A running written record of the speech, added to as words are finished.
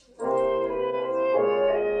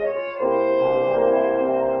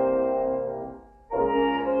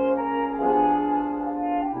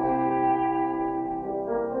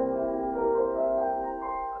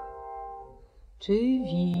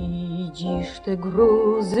Widzisz te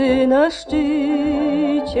gruzy na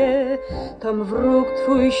szczycie, tam wróg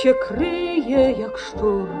twój się kryje jak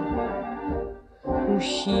szczur.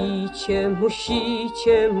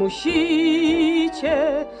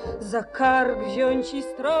 Musicie za kark wziąć i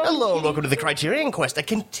strącić. Hello and welcome to the Criterion Quest, a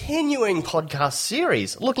continuing podcast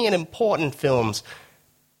series looking at important films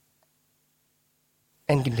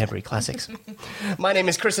and contemporary classics. My name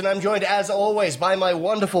is Chris and I'm joined as always by my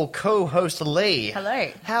wonderful co-host Lee.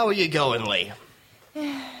 Hello. How are you going, Lee?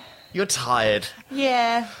 You're tired.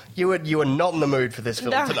 Yeah. You were not in the mood for this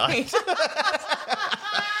film tonight.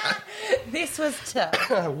 This was tough.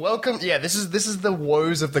 Welcome. Yeah, this is the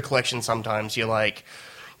woes of the collection sometimes. You're like,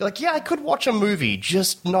 yeah, I could watch a movie,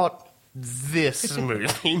 just not this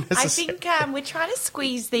movie. I think we're trying to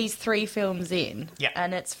squeeze these 3 films in. Yeah.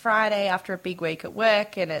 And it's Friday after a big week at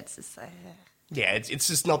work, and it's just yeah, it's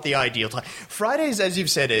just not the ideal time. Fridays, as you've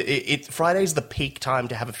said, Friday's the peak time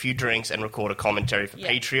to have a few drinks and record a commentary for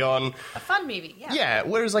Patreon. A fun movie, yeah. Yeah,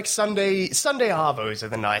 whereas like Sunday arvos are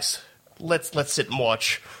the nice, let's sit and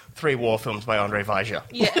watch 3 war films by Andrzej Wajda.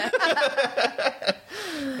 Yeah.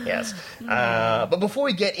 Yes. But before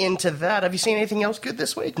we get into that, have you seen anything else good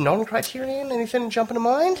this week? Non-Criterion? Anything jumping to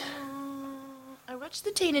mind? I watched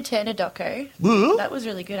the Tina Turner doco. Mm-hmm. That was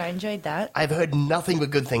really good. I enjoyed that. I've heard nothing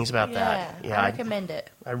but good things about that. Yeah, I recommend it.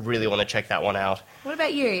 I really want to check that one out. What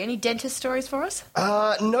about you? Any dentist stories for us?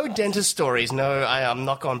 No dentist stories. No, I'm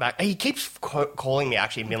not going back. He keeps calling me,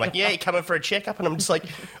 actually, and being like, yeah, you coming for a checkup? And I'm just like,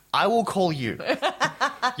 I will call you.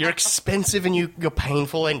 You're expensive and you're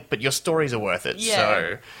painful, but your stories are worth it. Yeah.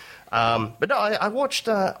 So, but no, I watched...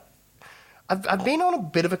 I've been on a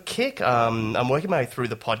bit of a kick. I'm working my way through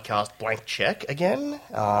the podcast Blank Check again.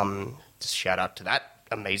 Just shout out to that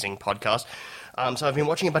amazing podcast. So I've been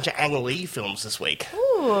watching a bunch of Ang Lee films this week.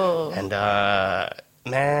 Ooh. And,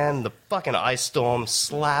 man, the fucking Ice Storm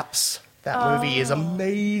slaps. That movie is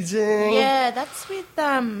amazing. Yeah, that's with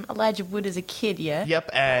Elijah Wood as a kid, yeah?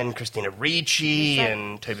 Yep, and Christina Ricci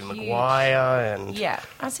and Tobey Maguire and... Yeah,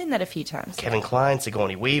 I've seen that a few times. Kevin Kline,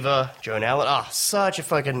 Sigourney Weaver, Joan Allen. Such a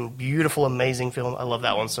fucking beautiful, amazing film. I love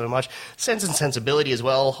that one so much. Sense and Sensibility as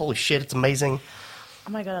well. Holy shit, it's amazing.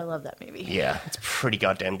 Oh my god, I love that movie. Yeah, it's pretty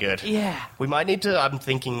goddamn good. Yeah. We might need to, I'm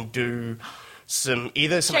thinking, do... Jane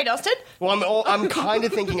Austen? Well, I'm kind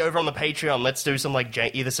of thinking over on the Patreon, let's do some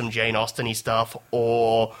either some Jane Austen-y stuff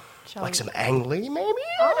or some Ang Lee, maybe?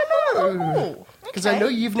 I don't know. Because I know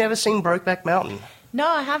you've never seen Brokeback Mountain. No,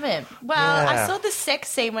 I haven't. Well, Yeah. I saw the sex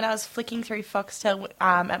scene when I was flicking through Foxtel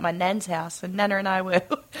at my nan's house, and Nana and I were...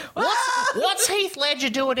 What's Heath Ledger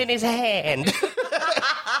doing in his hand?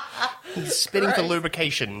 He's spitting for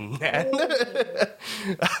lubrication, man.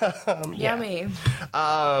 Yummy.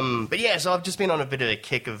 But yeah, so I've just been on a bit of a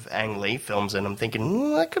kick of Ang Lee films, and I'm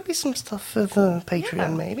thinking, that could be some stuff for the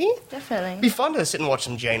Patreon, maybe? Definitely. It'd be fun to sit and watch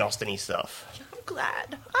some Jane Austen-y stuff. I'm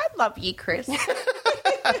glad. I love you, Chris.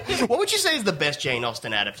 What would you say is the best Jane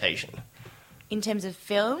Austen adaptation? In terms of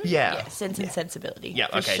film? Yeah. Sense and Sensibility. Yeah,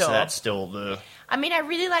 for okay, sure. so that's still the... I mean, I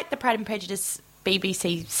really like the Pride and Prejudice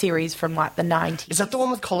BBC series from, like, the 90s. Is that the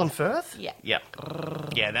one with Colin Firth? Yeah. Yeah.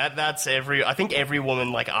 Yeah, that's I think every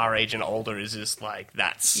woman, like, our age and older is just like,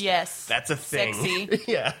 that's a thing. Sexy.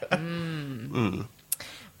 Yeah.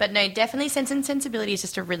 But no, definitely Sense and Sensibility is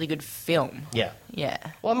just a really good film. Yeah. Yeah.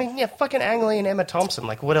 Well, I mean, yeah, fucking Ang Lee and Emma Thompson,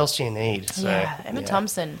 like, what else do you need? So, yeah, Emma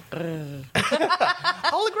Thompson.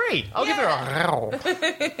 I'll agree. I'll give her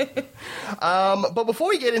a but before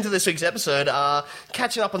we get into this week's episode,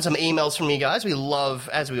 catching up on some emails from you guys. We love,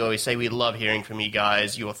 as we always say, we love hearing from you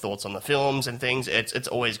guys, your thoughts on the films and things. It's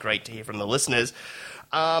always great to hear from the listeners.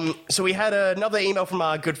 So we had another email from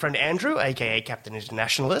our good friend Andrew, aka Captain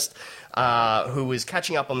Internationalist, who was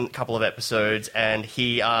catching up on a couple of episodes, and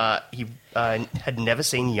he had never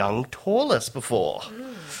seen Young Tallest before,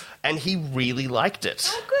 and he really liked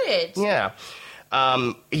it. Oh, good. Yeah.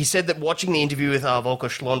 He said that watching the interview with Volker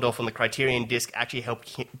Schlondorf on the Criterion disc actually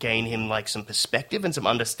helped gain him like some perspective and some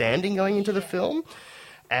understanding going into the film.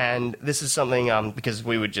 And this is something, because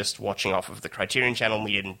we were just watching off of the Criterion channel and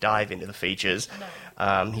we didn't dive into the features.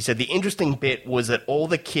 No. He said the interesting bit was that all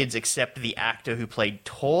the kids except the actor who played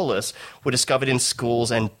Tallest were discovered in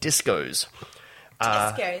schools and discos.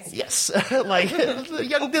 Discos. Yes, like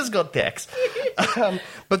young discotheques.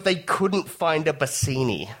 But they couldn't find a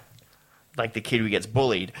Bassini, like the kid who gets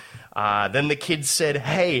bullied. Then the kids said,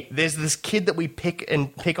 hey, there's this kid that we pick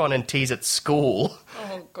on and tease at school.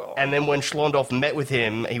 Oh, God. And then when Schlondorf met with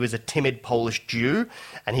him, he was a timid Polish Jew,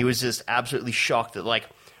 and he was just absolutely shocked that, like,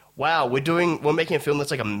 wow, we're making a film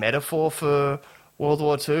that's like a metaphor for World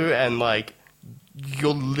War II, and, like,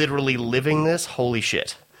 you're literally living this? Holy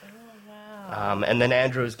shit. Oh, wow. And then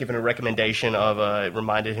Andrew has given a recommendation of,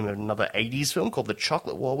 reminded him of another 80s film called The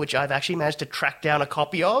Chocolate War, which I've actually managed to track down a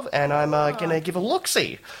copy of, and I'm going to give a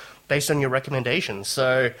look-see based on your recommendations.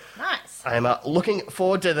 So Nice. I'm looking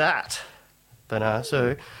forward to that. But,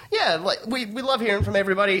 so, yeah, like we love hearing from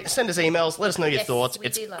everybody. Send us emails. Let us know your Yes, thoughts. we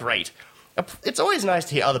It's do love great. It's always nice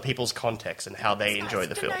to hear other people's context and how they enjoy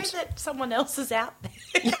the to films. know that someone else is out there.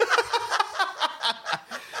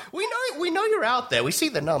 We know you're out there. We see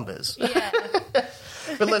the numbers. Yeah.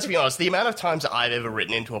 But let's be honest, the amount of times that I've ever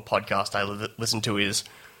written into a podcast I listen to is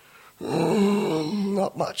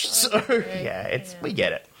not much. So, we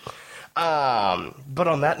get it. But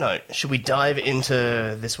on that note, should we dive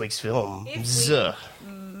into this week's film?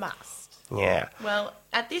 Must. Yeah. Well,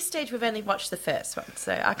 at this stage, we've only watched the first one,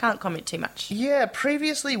 so I can't comment too much. Yeah,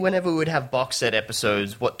 previously, whenever we would have box set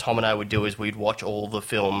episodes, what Tom and I would do is we'd watch all the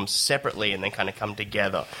films separately and then kind of come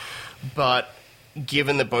together. But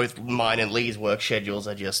given that both mine and Lee's work schedules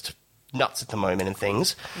are just nuts at the moment and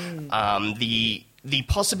things, the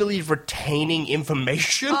possibility of retaining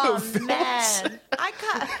information of films... Man. I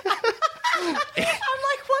can't... I'm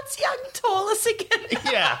like, what's Young Tallest again?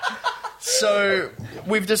 Yeah. So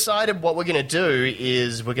we've decided what we're going to do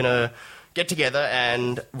is we're going to get together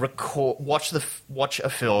and watch a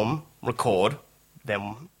film, record,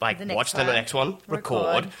 then watch the next one,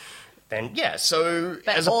 record. Then so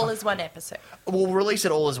But as all as one episode. We'll release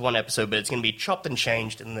it all as one episode, but it's going to be chopped and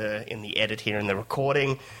changed in the edit here in the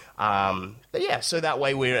recording. But yeah, so that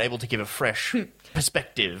way we're able to give a fresh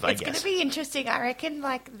perspective, I guess. It's going to be interesting, I reckon,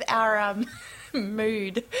 like our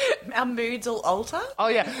mood. Our moods will alter. Oh,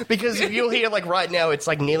 yeah, because you'll hear, like, right now, it's,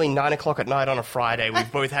 like, nearly 9 o'clock at night on a Friday.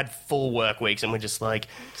 We've both had full work weeks, and we're just like...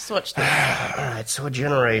 Just watch this. All right, so a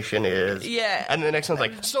generation is... Yeah. And the next one's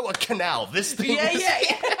like, so a canal, this thing Yeah, is...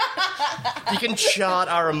 yeah. You can chart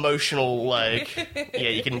our emotional, like... Yeah,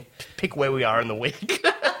 you can pick where we are in the week.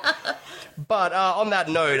 But on that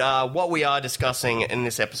note, what we are discussing in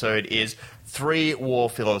this episode is 3 war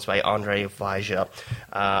films by Andrzej Wajda.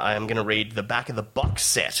 I am going to read the back of the box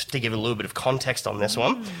set to give a little bit of context on this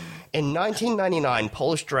one. In 1999,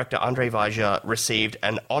 Polish director Andrzej Wajda received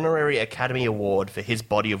an honorary Academy Award for his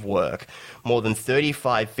body of work, more than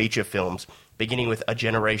 35 feature films, beginning with A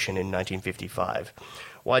Generation in 1955.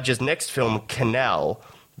 Wajda's next film, Canal,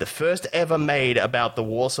 the first ever made about the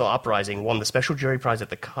Warsaw Uprising, won the Special Jury Prize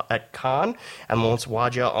at Cannes and launched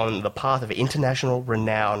Wajda on the path of international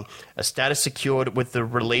renown, a status secured with the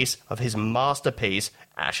release of his masterpiece,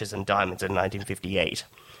 Ashes and Diamonds, in 1958.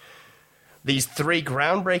 These 3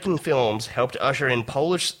 groundbreaking films helped usher in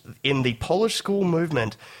the Polish school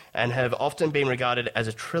movement and have often been regarded as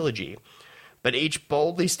a trilogy. But each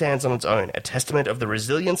boldly stands on its own, a testament of the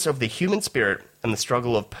resilience of the human spirit and the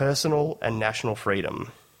struggle of personal and national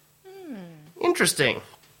freedom. Interesting.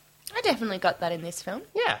 I definitely got that in this film.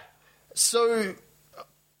 Yeah. So,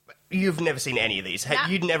 you've never seen any of these. Nah.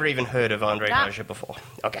 You'd never even heard of Andrzej Nah. Wajda before.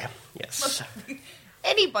 Okay, yes.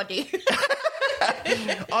 Anybody.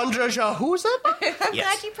 Andrzej, who's that? I'm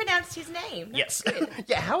Yes. glad you pronounced his name. Yes.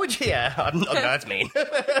 Yeah, how would you... Yeah, no, that's mean.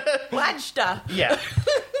 Wajda. Yeah.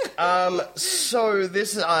 So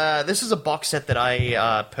this is a box set that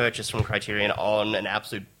I purchased from Criterion on an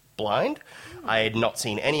absolute blind. I had not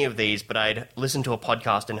seen any of these, but I'd listened to a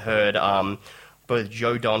podcast and heard both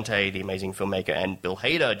Joe Dante, the amazing filmmaker, and Bill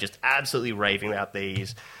Hader just absolutely raving about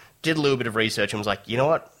these. Did a little bit of research and was like, you know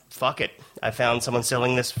what? Fuck it. I found someone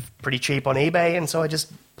selling this pretty cheap on eBay, and so I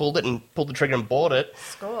just pulled the trigger and bought it.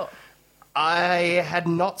 Score. I had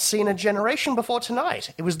not seen A Generation before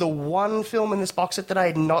tonight. It was the one film in this box set that I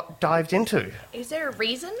had not dived into. Is there a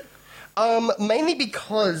reason? Mainly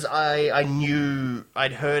because I knew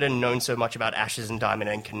I'd heard and known so much about Ashes and Diamond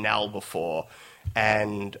and Canal before,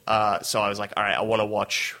 and so I was like, all right, I want to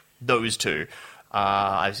watch those 2.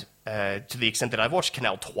 To the extent that I've watched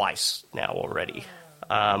Canal twice now already.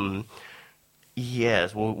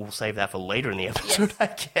 Yes, we'll save that for later in the episode, I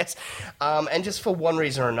guess. And just for one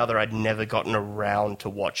reason or another, I'd never gotten around to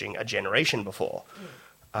watching A Generation before,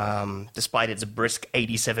 despite its brisk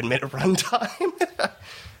 87-minute runtime.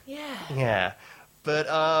 Yeah. But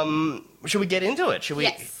should we get into it? Should we?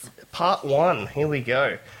 Yes. Part 1, here we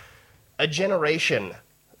go. A Generation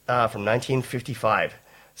from 1955.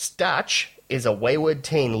 Stach is a wayward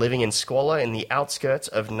teen living in squalor in the outskirts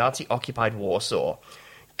of Nazi-occupied Warsaw.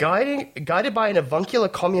 Guided by an avuncular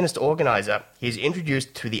communist organizer, he is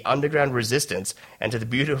introduced to the underground resistance and to the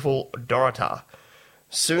beautiful Dorota.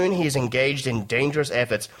 Soon he is engaged in dangerous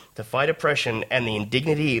efforts to fight oppression and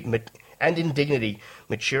indignity,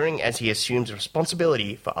 maturing as he assumes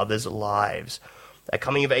responsibility for others' lives. A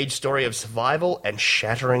coming-of-age story of survival and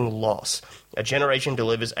shattering loss. A generation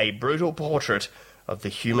delivers a brutal portrait of the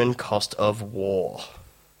human cost of war.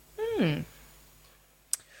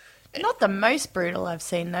 Not the most brutal I've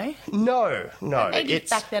seen, though. No. Maybe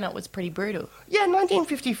back then it was pretty brutal. Yeah,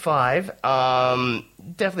 1955.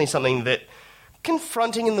 Definitely something that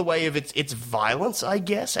confronting in the way of its violence, I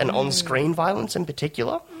guess, and on-screen violence in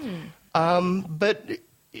particular. But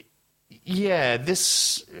yeah,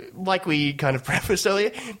 this, like we kind of prefaced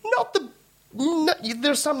earlier,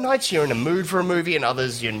 there's some nights you're in a mood for a movie and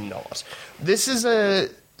others you're not. This is a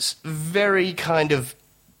very kind of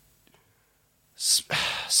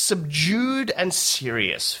subdued and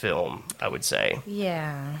serious film, I would say.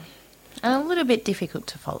 Yeah. And a little bit difficult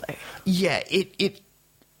to follow. Yeah,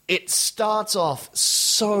 it starts off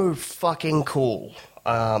so fucking cool.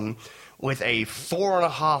 With a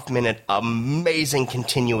 4.5 minute amazing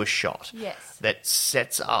continuous shot. Yes. That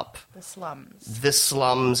sets up the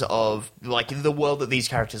slums of, like, the world that these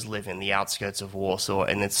characters live in, the outskirts of Warsaw,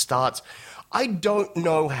 and it starts... I don't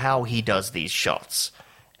know how he does these shots.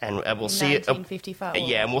 And we'll see it... 1955.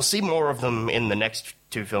 Yeah, and we'll see more of them in the next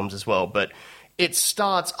two films as well, but it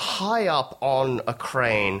starts high up on a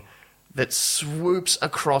crane that swoops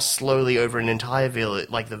across slowly over an entire village,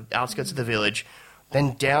 like the outskirts of the village,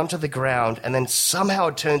 then down to the ground, and then somehow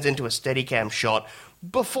it turns into a Steadicam shot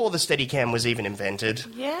before the Steadicam was even invented.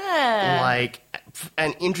 Yeah.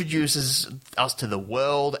 And introduces us to the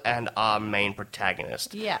world and our main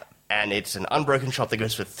protagonist. Yeah. And it's an unbroken shot that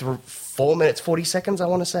goes for 4 minutes, 40 seconds, I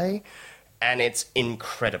want to say. And it's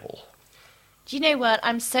incredible. Do you know what?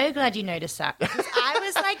 I'm so glad you noticed that. Because I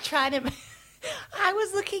was, trying to... I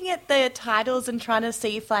was looking at the titles and trying to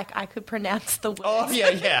see if, I could pronounce the words. Oh,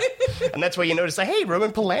 yeah. And that's where you notice, hey,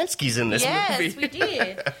 Roman Polanski's in this movie. Yes, we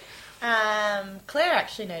did. Claire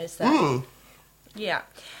actually noticed that. Yeah.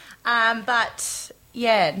 But,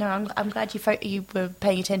 yeah, no, I'm glad you were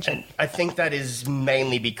paying attention. I think that is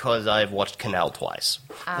mainly because I've watched Canal twice.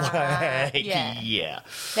 Yeah.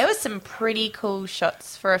 There were some pretty cool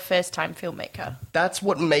shots for a first-time filmmaker. That's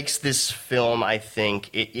what makes this film, I think,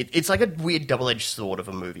 it's like a weird double-edged sword of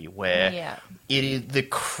a movie where it is the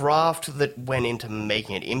craft that went into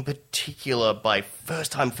making it, in particular by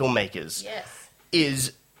first-time filmmakers,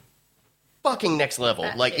 is fucking next level.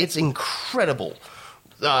 It's incredible.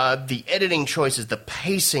 The editing choices, the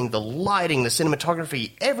pacing, the lighting, the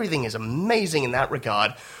cinematography, everything is amazing in that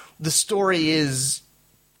regard. The story is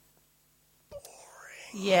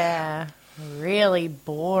boring. Yeah, really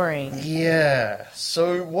boring. Yeah.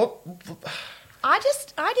 So what? I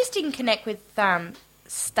just didn't connect with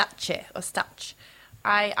Stutcher or Stutch.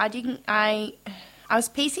 I didn't. I was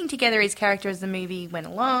piecing together his character as the movie went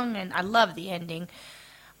along, and I loved the ending.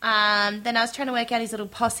 Then I was trying to work out his little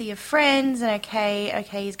posse of friends, and okay,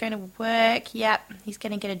 he's going to work, he's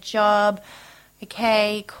going to get a job,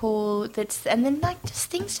 okay, cool, and then,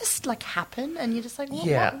 things just, happen, and you're just like,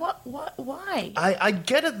 what, why? I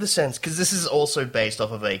get the sense, because this is also based off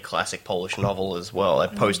of a classic Polish novel as well, a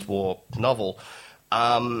post-war novel.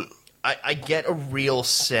 I get a real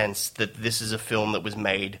sense that this is a film that was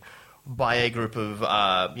made by a group of,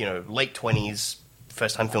 late 20s,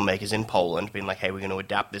 first-time filmmakers in Poland being like, hey, we're going to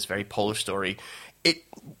adapt this very Polish story,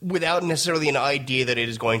 without necessarily an idea that it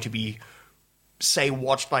is going to be, say,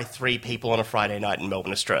 watched by 3 people on a Friday night in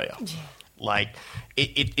Melbourne, Australia.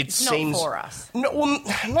 It seems... not for us. No, well,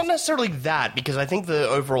 not necessarily that, because I think the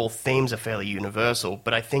overall themes are fairly universal,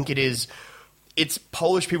 but I think it's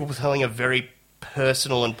Polish people telling a very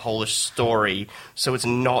personal and Polish story, so it's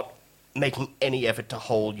not making any effort to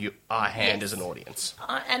hold our hand as an audience.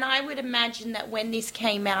 And I would imagine that when this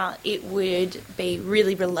came out, it would be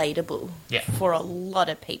really relatable for a lot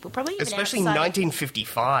of people. Probably even especially in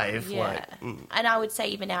 1955. Yeah. And I would say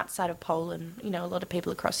even outside of Poland, a lot of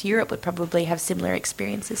people across Europe would probably have similar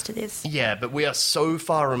experiences to this. Yeah, but we are so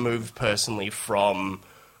far removed personally from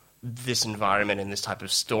this environment and this type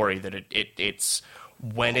of story that it's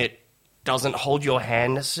when it doesn't hold your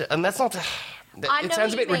hand, and that's not... It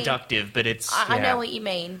sounds a bit reductive, but it's... I know what you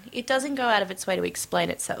mean. It doesn't go out of its way to explain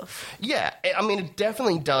itself. Yeah, I mean, it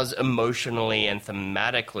definitely does emotionally and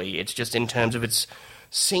thematically. It's just in terms of its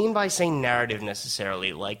scene-by-scene narrative,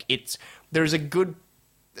 necessarily. There's a good...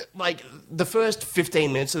 the first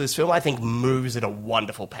 15 minutes of this film, I think, moves at a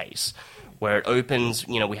wonderful pace. Where it opens,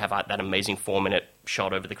 we have that amazing 4-minute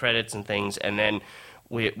shot over the credits and things, and then...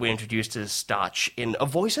 We're introduced to Stutch in a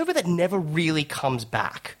voiceover that never really comes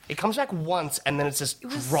back. It comes back once, and then it's just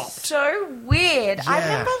dropped. So weird. Yeah. I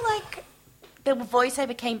remember, the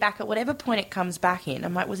voiceover came back at whatever point it comes back in.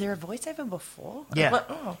 I'm like, was there a voiceover before? Yeah.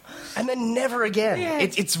 And then never again. Yeah,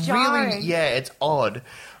 it's really... Yeah, it's odd.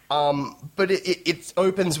 But it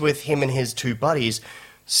opens with him and his 2 buddies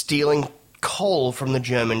stealing coal from the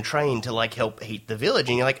German train to, like, help heat the village.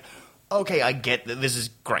 And you're like, okay, I get that this is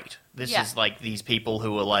great. This is, like, these people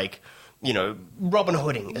who are, like, you know, Robin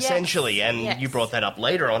Hooding, essentially. And you brought that up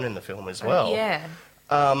later on in the film as well. Yeah.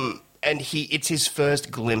 And it's his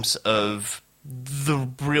first glimpse of the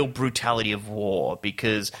real brutality of war,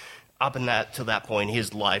 because up to that point,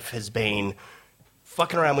 his life has been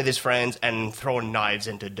fucking around with his friends and throwing knives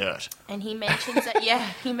into dirt. And he mentions that,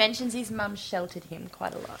 he mentions his mum sheltered him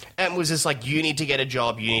quite a lot. And was just like, you need to get a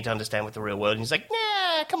job, you need to understand what the real world. And he's like,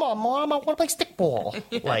 nah, come on, Mom, I want to play stickball.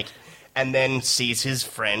 Like, and then sees his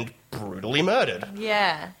friend brutally murdered.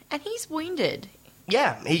 Yeah. And he's wounded.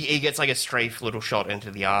 Yeah, he gets like a strafe little shot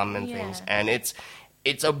into the arm and things. And it's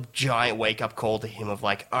a giant wake-up call to him of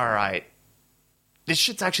like, all right, this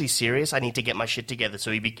shit's actually serious. I need to get my shit together.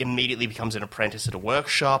 So he immediately becomes an apprentice at a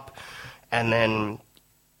workshop. And then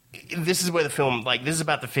this is where the film, like, this is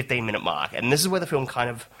about the 15-minute mark. And this is where the film kind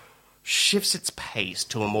of shifts its pace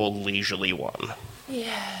to a more leisurely one.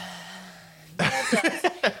 Yeah. It does.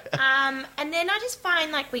 And then I just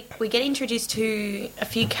find, like, we get introduced to a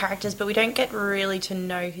few characters, but we don't get really to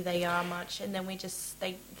know who they are much. And then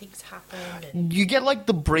things happen. And... You get, like,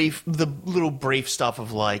 the little brief stuff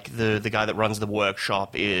of, like, the guy that runs the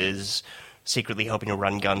workshop is secretly helping to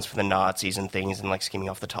run guns for the Nazis and things, and, like, skimming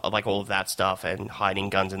off the top, like, all of that stuff, and hiding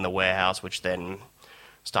guns in the warehouse, which then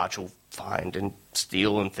Starch will find and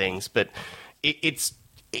steal and things. But it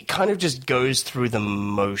kind of just goes through the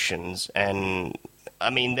motions. And, I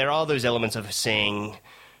mean, there are those elements of seeing,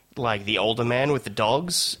 like, the older man with the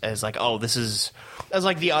dogs as, like, as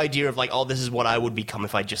like, the idea of, like, oh, this is what I would become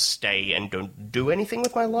if I just stay and don't do anything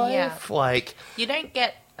with my life. Yeah. Like... You don't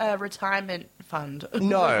get a retirement fund.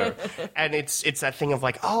 No. And it's that thing of,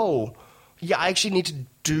 like, oh, yeah, I actually need to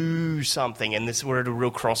do something. And we're at a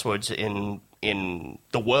real crossroads in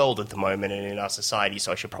the world at the moment and in our society,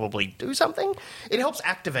 so I should probably do something. It helps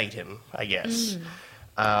activate him, I guess.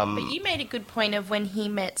 But you made a good point of when he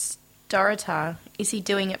met Dorota, is he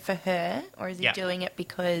doing it for her, or is he doing it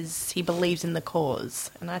because he believes in the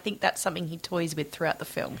cause? And I think that's something he toys with throughout the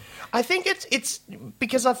film. I think it's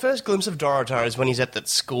because our first glimpse of Dorota is when he's at that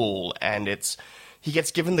school, and he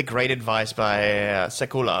gets given the great advice by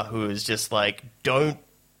Sekula, who is just like, don't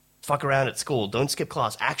fuck around at school. Don't skip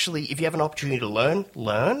class. Actually, if you have an opportunity to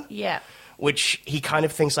learn. Yeah. Which he kind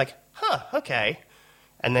of thinks like, okay.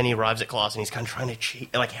 And then he arrives at class and he's kind of trying to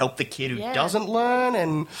cheat, like help the kid who doesn't learn.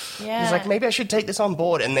 And he's like, maybe I should take this on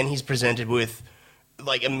board. And then he's presented with,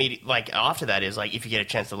 like, after that is like, if you get a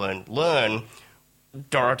chance to learn.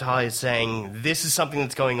 Dorota is saying, this is something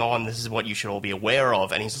that's going on. This is what you should all be aware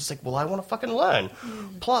of. And he's just like, well, I want to fucking learn.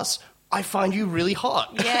 Plus, I find you really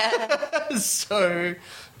hot. Yeah. So...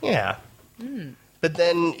 Yeah. But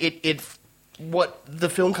then what the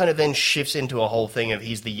film kind of then shifts into a whole thing of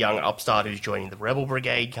he's the young upstart who's joining the rebel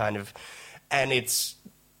brigade kind of, and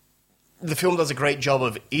the film does a great job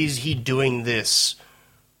of, is he doing this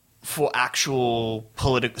for actual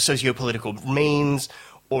socio-political means,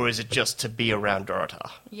 or is it just to be around Dorota?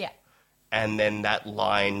 Yeah. And then that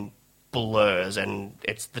line blurs, and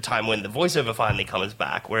it's the time when the voiceover finally comes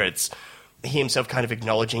back, where it's he himself kind of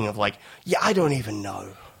acknowledging of like, yeah, I don't even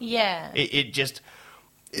know. Yeah. It just...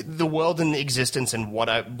 The world and the existence and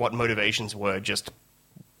what motivations were just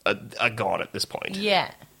are gone at this point. Yeah.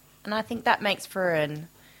 And I think that makes for an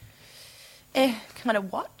kind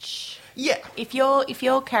of watch. Yeah. If your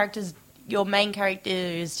main character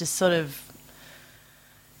is just sort of...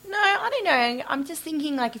 No, I don't know. I'm just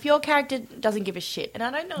thinking, like, if your character doesn't give a shit, and I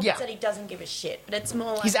don't know if it's that he doesn't give a shit, but it's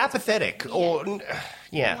more like... He's apathetic, or...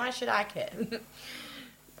 Yeah. Why should I care? I don't know.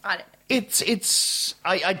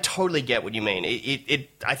 I totally get what you mean.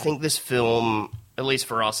 I think this film, at least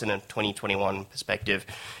for us in a 2021 perspective,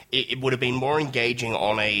 it would have been more engaging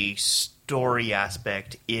on a story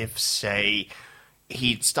aspect if, say,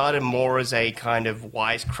 he'd started more as a kind of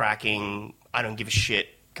wisecracking, I don't give a shit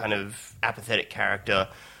kind of apathetic character,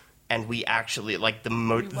 and we actually, like,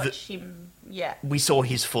 we saw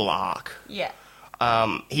his full arc. Yeah.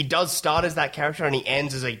 He does start as that character, and he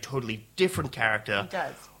ends as a totally different character. He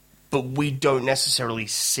does. But we don't necessarily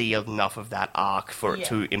see enough of that arc for it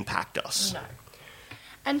to impact us. No.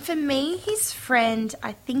 And for me, his friend,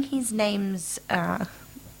 I think his name's Jacek.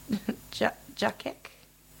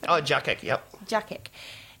 Oh, Jacek, yep. Jacek.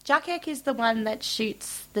 Jacek is the one that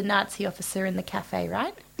shoots the Nazi officer in the cafe,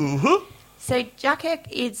 right? Mm-hmm. So Jacek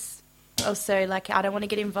is also like, I don't want to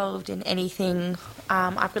get involved in anything.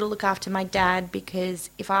 I've got to look after my dad because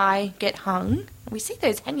if I get hung... We see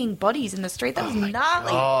those hanging bodies in the street. That was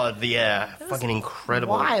gnarly. Oh, yeah. Fucking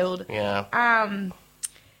incredible. Wild. Yeah.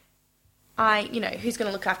 Who's going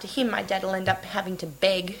to look after him? My dad will end up having to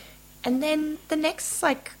beg And then the next,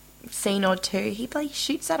 like, scene or two, he, like,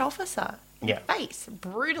 shoots that officer. Yeah. Face.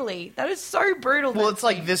 Brutally. That is so brutal. Well, it's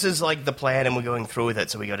like, this is like the plan and we're going through with it,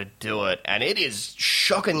 so we got to do it. And it is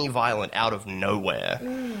shockingly violent out of nowhere.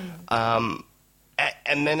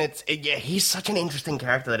 And then he's such an interesting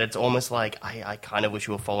character that it's almost like, I kind of wish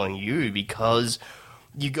we were following you, because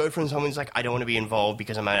you go from someone who's like, I don't want to be involved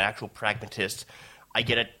because I'm an actual pragmatist. I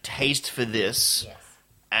get a taste for this. Yes.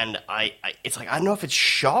 And it's like, I don't know if it's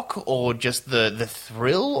shock or just the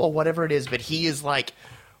thrill or whatever it is, but he is like,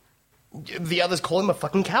 the others call him a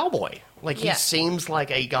fucking cowboy. Like, he seems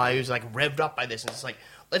like a guy who's like revved up by this, and it's like,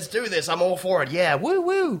 let's do this, I'm all for it, yeah, woo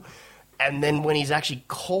woo. And then when he's actually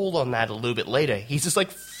called on that a little bit later, he's just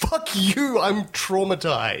like, fuck you, I'm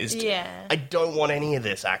traumatized. Yeah. I don't want any of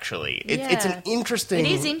this, actually. It's an interesting,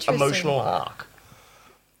 It is interesting emotional arc.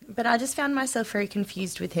 But I just found myself very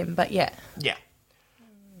confused with him, but yeah. Yeah.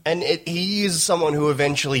 And he is someone who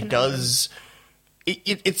eventually does...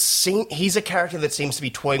 he's a character that seems to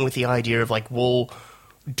be toying with the idea of, like, well,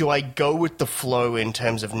 do I go with the flow in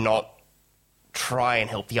terms of not try and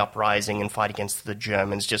help the uprising and fight against the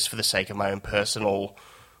Germans just for the sake of my own personal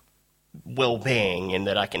well-being, in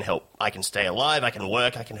that I can stay alive, I can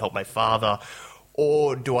work, I can help my father,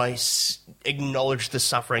 or do I acknowledge the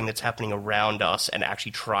suffering that's happening around us and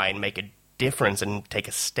actually try and make a difference and take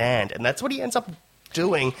a stand? And that's what he ends up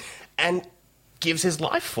doing, and gives his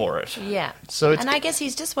life for it. Yeah. So and I guess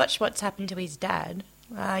he's just watched what's happened to his dad.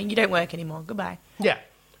 You don't work anymore, goodbye. Yeah.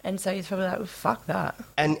 And so he's probably like, well, fuck that.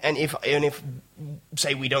 And if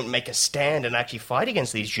say we don't make a stand and actually fight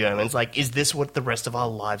against these Germans, like, is this what the rest of our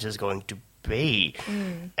lives is going to be?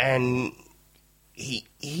 And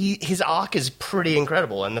his arc is pretty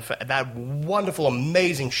incredible, and that wonderful,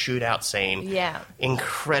 amazing shootout scene,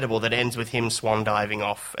 incredible, that ends with him swan diving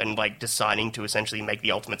off and, like, deciding to essentially make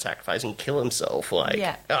the ultimate sacrifice and kill himself. Like,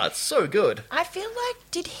 it's so good. I feel like,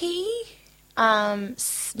 did he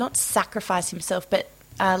not sacrifice himself, but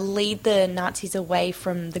lead the Nazis away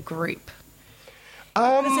from the group?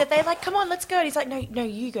 Because they're like, come on, let's go. And he's like, no,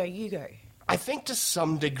 you go. I think to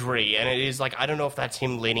some degree, and it is like, I don't know if that's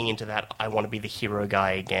him leaning into that I want to be the hero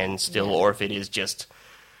guy again still, or if it is just,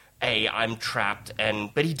 hey, I'm trapped,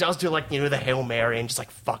 but he does do, like, the Hail Mary and just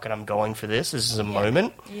like, fuck it, I'm going for this. This is a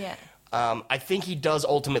moment. Yeah. I think he does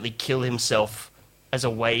ultimately kill himself as a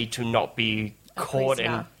way to not be caught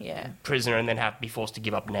and prisoner and then be forced to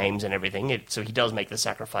give up names and everything. So he does make the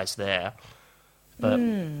sacrifice there. But,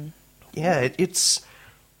 it's...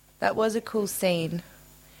 That was a cool scene.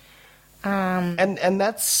 And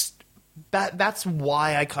that's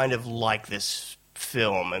why I kind of like this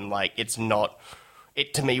film, and, like, it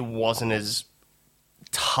to me wasn't as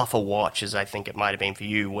tough a watch as I think it might have been for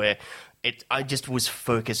you, where I just was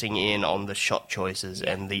focusing in on the shot choices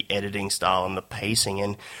and the editing style and the pacing,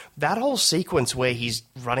 and that whole sequence where he's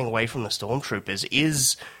running away from the stormtroopers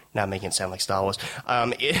is... Now making it sound like Star Wars. We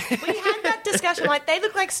had that discussion, like, they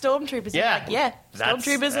look like stormtroopers. Yeah. Like,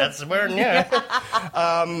 stormtroopers. That's where,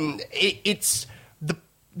 it's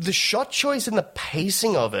the shot choice and the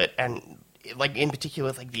pacing of it, and, like, in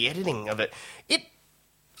particular, like, the editing of it, it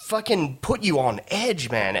fucking put you on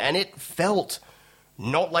edge, man, and it felt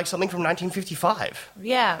not like something from 1955.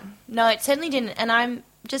 Yeah. No, it certainly didn't. And I'm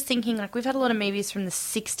just thinking, like, we've had a lot of movies from the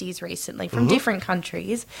 60s recently, from different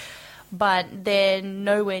countries, but they're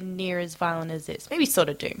nowhere near as violent as this. Maybe sort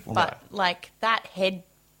of do. But, like, that head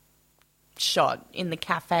shot in the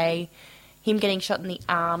cafe, him getting shot in the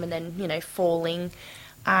arm and then, falling.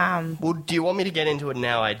 Well, do you want me to get into it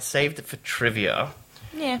now? I'd saved it for trivia.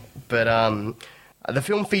 Yeah. But the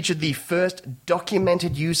film featured the first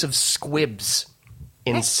documented use of squibs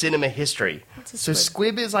in cinema history. So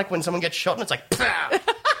squib is like when someone gets shot and it's like... Pow!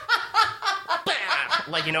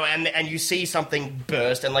 Like, and you see something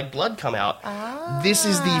burst and, like, blood come out. This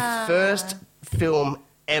is the first film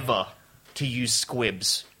ever to use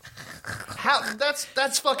squibs.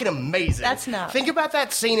 That's fucking amazing. That's nuts. Think about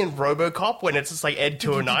that scene in RoboCop when it's just like Ed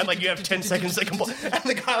 209, like you have 10 seconds to complete, and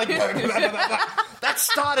the guy like that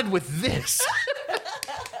started with this.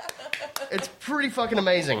 It's pretty fucking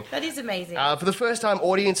amazing. That is amazing. For the first time,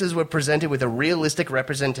 audiences were presented with a realistic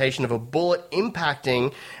representation of a bullet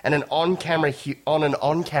impacting an on-camera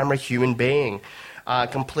human being,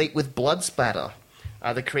 complete with blood splatter.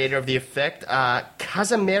 The creator of the effect,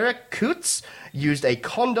 Kazimierz Kutz, used a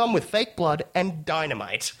condom with fake blood and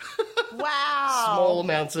dynamite. Wow. Small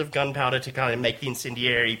amounts of gunpowder to kind of make the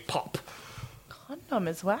incendiary pop. Condom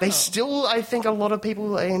as well. They still, I think, a lot of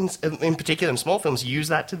people, in particular in small films, use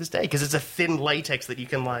that to this day because it's a thin latex that you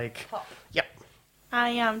can, like... Pop. Yep.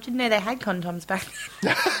 I didn't know they had condoms back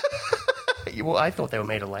then. Well, I thought they were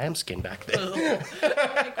made of lambskin back then.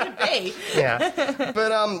 It could be. me. Yeah.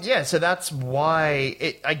 But, yeah, so that's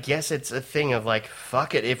why I guess it's a thing of, like,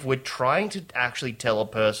 fuck it. If we're trying to actually tell a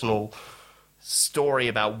personal story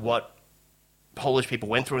about what Polish people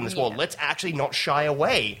went through in this war, let's actually not shy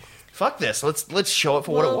away. Fuck this. Let's show it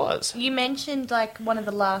for what it was. You mentioned, like, one of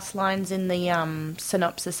the last lines in the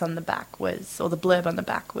synopsis on the back was, or the blurb on the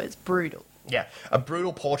back was, brutal. Yeah, a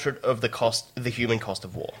brutal portrait of the human cost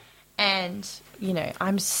of war. And, you know,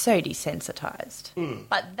 I'm so desensitized.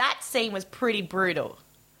 But that scene was pretty brutal.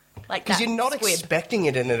 Like, Because you're not expecting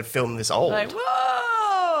it in a film this old. Like,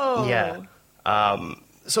 whoa! Yeah.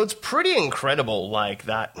 So it's pretty incredible, like,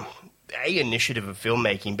 that initiative of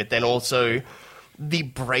filmmaking, but then also the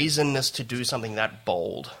brazenness to do something that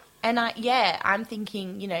bold. And I'm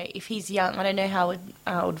thinking, you know, if he's young, I don't know how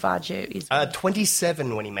old Vajda is.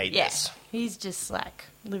 27 when he made this. He's just like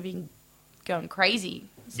going crazy.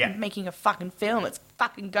 Yeah. Making a fucking film. Let's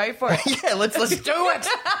fucking go for it. Yeah, let's do it.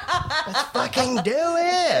 Let's fucking do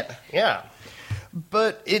it. Yeah.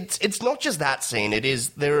 But it's not just that scene.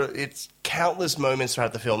 It's countless moments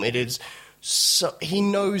throughout the film. It is so he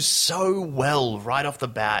knows so well right off the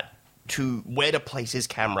bat to where to place his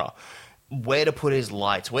camera, where to put his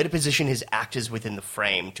lights, where to position his actors within the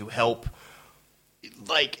frame to help,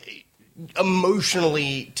 like,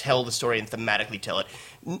 emotionally tell the story and thematically tell it.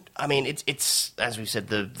 I mean, it's as we said,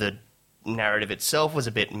 the narrative itself was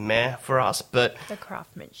a bit meh for us, but The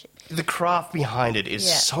craftsmanship. the craft behind it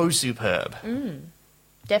is so superb.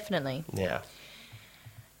 Definitely. Yeah.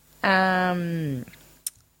 Um,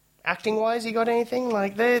 Acting-wise, you got anything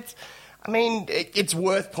like that? I mean, it's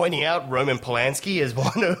worth pointing out Roman Polanski is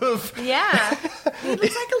one of... yeah. He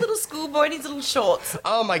looks like a little schoolboy in his little shorts.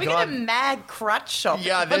 Oh, my We God. get a mad crutch shot.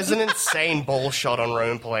 Yeah, there's an insane ball shot on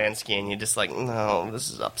Roman Polanski, and you're just like, no,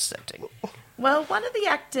 this is upsetting. Well, one of the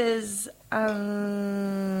actors...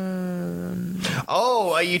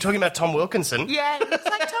 Oh, are you talking about Tom Wilkinson? yeah, it looks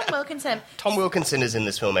like Tom Wilkinson. Tom Wilkinson is in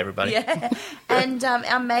this film, everybody. Yeah. And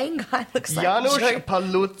our main guy looks like Janusz Joe.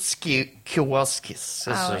 Palucki-Kowalskis.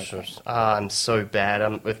 Oh, okay. I'm so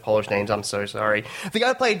bad with Polish names. I'm so sorry. The guy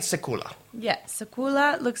who played Sekula. Yeah,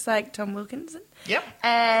 Sakula looks like Tom Wilkinson. Yep.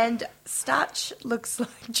 And Starch looks like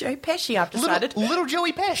Joe Pesci, I've decided. Little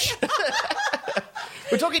Joey Pesci.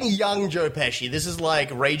 We're talking young Joe Pesci. This is like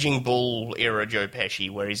Raging Bull era Joe Pesci,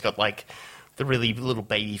 where he's got like the really little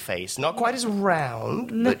baby face. Not quite as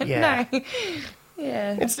round, but yeah. No.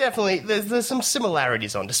 Yeah. It's definitely, there's some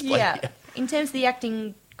similarities on display Yeah. here. In terms of the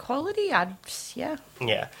acting quality, yeah,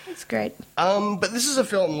 Yeah. it's great. But this is a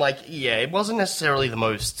film, like, yeah, it wasn't necessarily the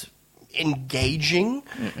most engaging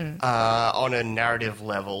on a narrative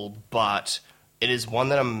level, but it is one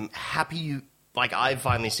that I'm happy, like, I've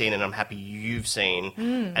finally seen and I'm happy you've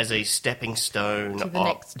seen as a stepping stone To the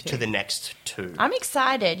next two. to the next two. I'm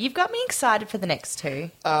excited. You've got me excited for the next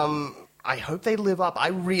two. I hope they live up. I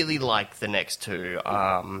really like the next two.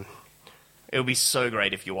 It would be so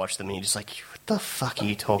great if you watch them and you're just like, what the fuck are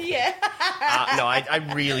you talking about? Yeah. No,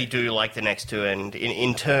 I really do like the next two, and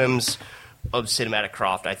in terms of cinematic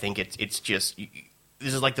craft, I think it's just,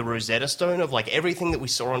 this is like the Rosetta Stone of like everything that we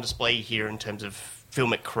saw on display here in terms of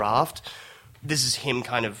filmic craft. This is him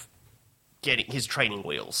kind of getting his training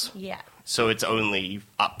wheels. Yeah. So it's only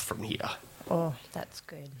up from here. Oh, that's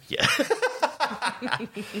good. Yeah.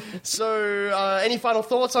 So, any final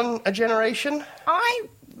thoughts on A Generation?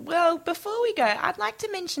 Well, before we go, I'd like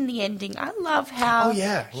to mention the ending. I love how Oh,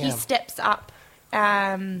 yeah. he steps up.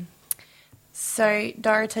 So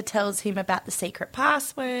Dorota tells him about the secret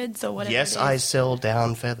passwords or whatever. Yes, it I is. sell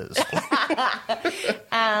down feathers.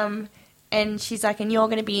 And she's like, and you're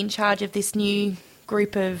going to be in charge of this new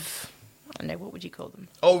group of, I don't know, what would you call them?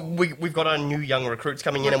 Oh, we've got our new young recruits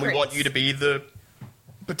coming in, and we want Recruits. you to be the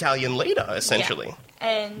battalion leader, essentially.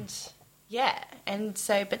 And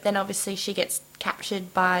so, but then obviously she gets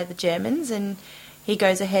captured by the Germans, and he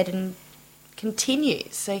goes ahead and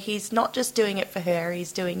continues. So he's not just doing it for her;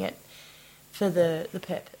 he's doing it for the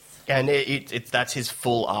purpose. And that's his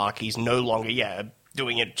full arc. He's no longer,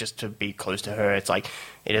 doing it just to be close to her. It's like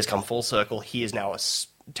it has come full circle. He is now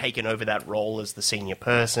taken over that role as the senior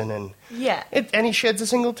person, and and he sheds a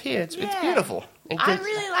single tear. It's beautiful. I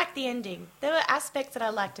really liked the ending. There were aspects that I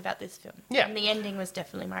liked about this film. Yeah. And the ending was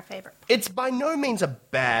definitely my favourite. It's by no means a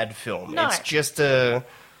bad film. No. It's just a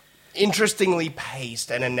interestingly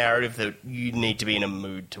paced and a narrative that you need to be in a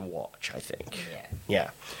mood to watch, I think. Yeah.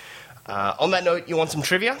 On that note, you want some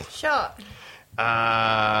trivia? Sure.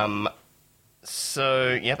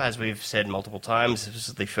 So, as we've said multiple times, this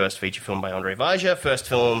is the first feature film by Andrzej Wajda, first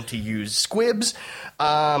film to use squibs.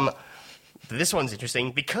 This one's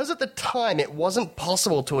interesting. Because at the time it wasn't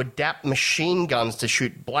possible to adapt machine guns to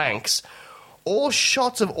shoot blanks, all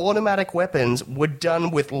shots of automatic weapons were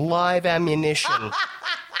done with live ammunition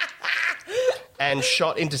and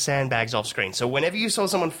shot into sandbags off screen. So whenever you saw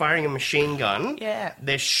someone firing a machine gun,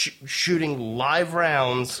 they're shooting live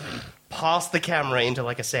rounds past the camera into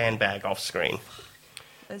like a sandbag off screen.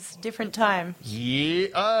 It's a different time.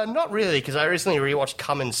 Yeah, not really, because I recently rewatched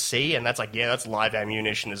Come and See, and that's live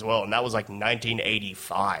ammunition as well, and that was like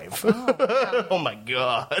 1985. Oh, wow. Oh my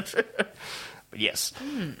god. But yes.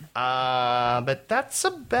 But that's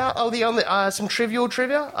about... Oh, the only... some trivial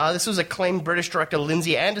trivia. This was acclaimed British director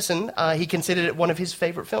Lindsay Anderson. He considered it one of his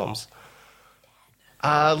favourite films.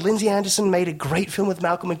 Lindsay Anderson made a great film with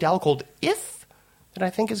Malcolm McDowell called If, that I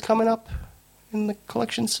think is coming up in the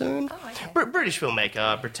collection soon. Oh, okay. British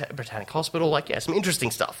filmmaker, Britannic Hospital, some interesting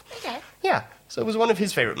stuff. Okay. Yeah, so it was one of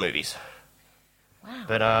his favourite movies. Wow.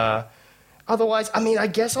 But, otherwise, I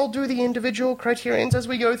guess I'll do the individual criterions as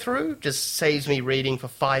we go through. Just saves me reading for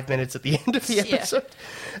 5 minutes at the end of the episode.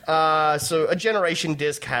 Yeah. So A Generation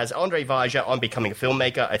disc has Andrzej Wajda on becoming a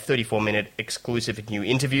filmmaker, a 34-minute exclusive new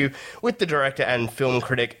interview with the director and film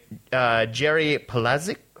critic Jerry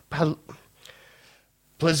Plazewski.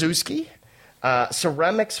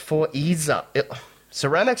 Ceramics for Ilza,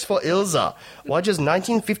 Wajda's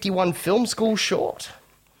 1951 film school short.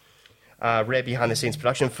 Rare behind-the-scenes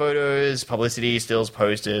production photos, publicity, stills,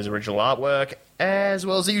 posters, original artwork, as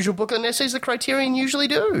well as the usual booklet and essays the Criterion usually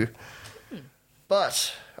do.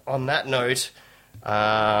 But, on that note,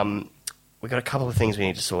 we've got a couple of things we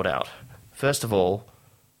need to sort out. First of all,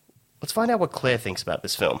 let's find out what Claire thinks about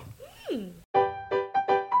this film.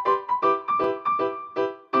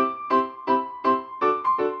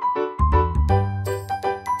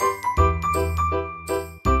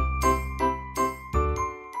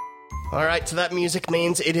 All right, so that music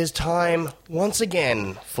means it is time, once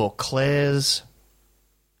again, for Claire's...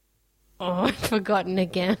 Oh, I've forgotten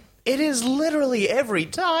again. It is literally every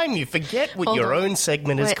time you forget what your own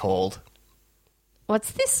segment is called.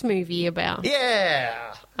 What's this movie about?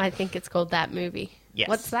 Yeah! I think it's called That Movie. Yes.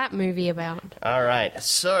 What's that movie about? All right,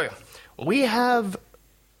 so we have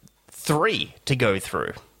 3 to go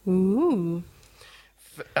through. Ooh.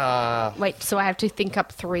 Wait, so I have to think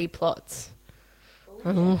up 3 plots.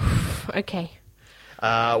 Oh, okay.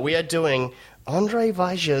 We are doing Andrzej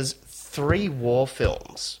Wajda's 3 war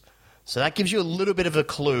films. So that gives you a little bit of a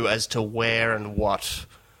clue as to where and what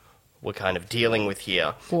we're kind of dealing with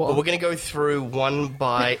here. War. But we're going to go through one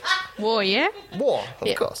by... War, yeah? War,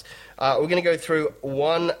 of course. We're going to go through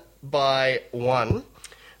one by one.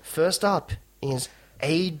 First up is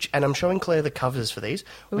Age... And I'm showing Claire the covers for these.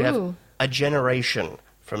 We have A Generation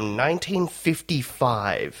from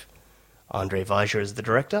 1955. Andrzej Wajda is the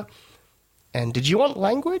director. And did you want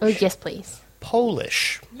language? Oh, yes, please.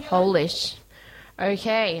 Polish. Polish.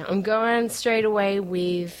 Okay, I'm going straight away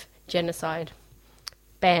with genocide.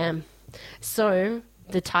 Bam. So,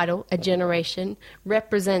 the title, A Generation,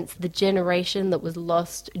 represents the generation that was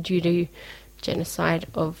lost due to genocide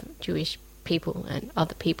of Jewish people and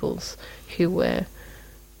other peoples who were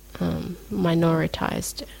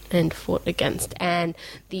minoritized and fought against, and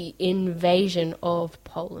the invasion of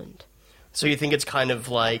Poland. So you think it's kind of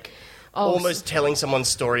like almost telling someone's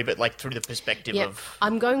story, but like through the perspective of...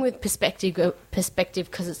 I'm going with perspective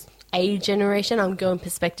because it's a generation. I'm going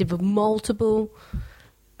perspective of multiple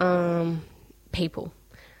people.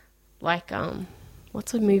 Like,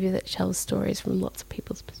 what's a movie that tells stories from lots of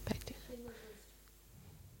people's perspective?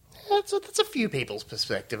 That's a few people's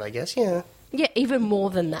perspective, I guess, yeah. Yeah, even more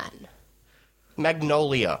than that.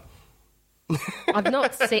 Magnolia.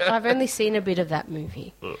 I've only seen a bit of that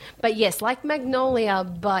movie. But yes, like Magnolia,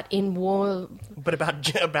 but in war. But about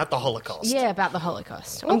the Holocaust. Yeah, about the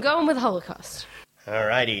Holocaust. I'm going with Holocaust.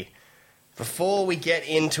 Alrighty. Before we get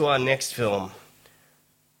into our next film,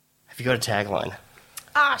 have you got a tagline?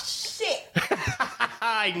 Ah, shit.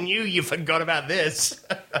 I knew you forgot about this.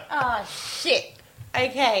 Ah, shit.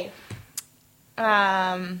 Okay.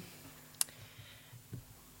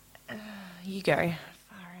 You go.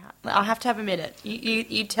 I'll have to have a minute.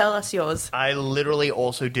 You tell us yours. I literally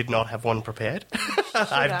also did not have one prepared.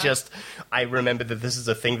 I remember that this is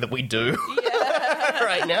a thing that we do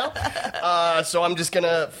right now. So I'm just going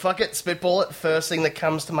to spitball it, first thing that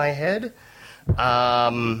comes to my head.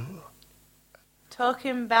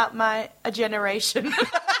 Talking about a generation.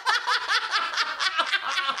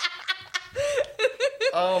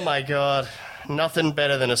 Oh my god. Nothing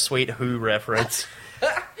better than a sweet Who reference.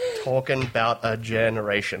 Talking about a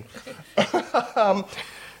generation. I've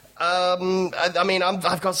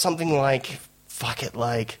got something like,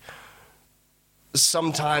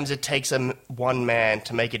 sometimes it takes one man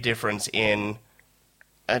to make a difference in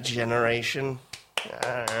a generation.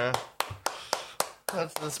 I don't know.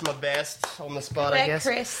 That's my best on the spot, I Bet, guess.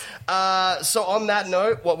 Chris. So on that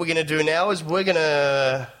note, what we're going to do now is we're going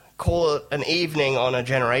to call it an evening on A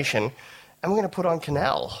Generation, and we're going to put on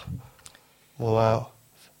Canal. We'll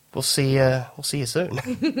see you soon.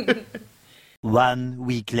 1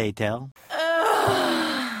 week later.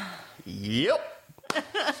 Yep.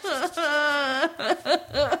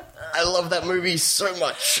 I love that movie so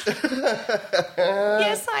much.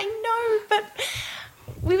 Yes, I know, but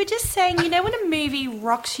we were just saying, when a movie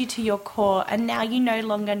rocks you to your core and now you no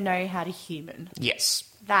longer know how to human. Yes.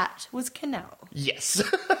 That was Canal. Yes.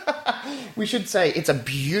 We should say it's a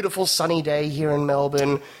beautiful sunny day here in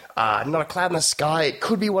Melbourne. Not a cloud in the sky. It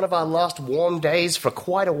could be one of our last warm days for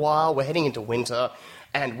quite a while. We're heading into winter.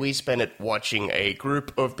 And we spent it watching a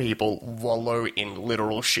group of people wallow in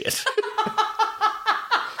literal shit.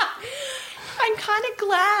 I'm kind of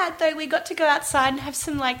glad, though, we got to go outside and have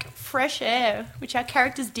some, fresh air, which our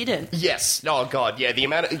characters didn't. Yes. Oh, God, yeah. The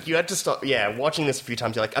amount of... You had to stop... Yeah, watching this a few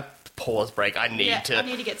times, you're like, pause break. I need I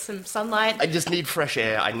need to get some sunlight. I just need fresh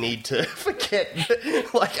air. I need to forget...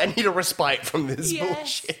 I need a respite from this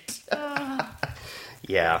bullshit.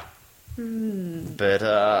 Yeah.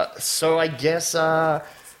 But, so I guess, I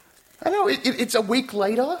don't know, it's a week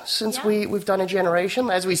later since we've done A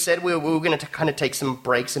Generation. As we said, we were going to kind of take some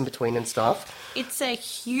breaks in between and stuff. It's a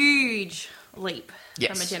huge leap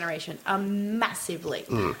Yes. from A Generation. A massive leap.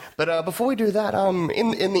 But before we do that,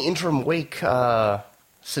 in the interim week,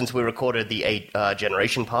 since we recorded the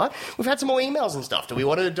Generation part, we've had some more emails and stuff. Do we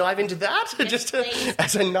want to dive into that? Yes, Just please.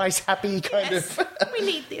 as a nice, happy kind Yes, of... we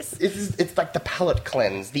need this. It's like the palate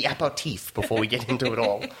cleanse, the aperitif before we get into it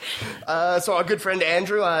all. So our good friend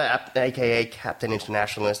Andrew, a.k.a. Captain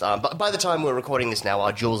Internationalist, but by the time we're recording this now,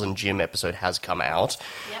 our Jules and Jim episode has come out.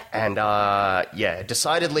 Yep. And,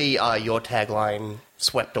 decidedly your tagline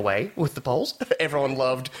swept away with the polls. Everyone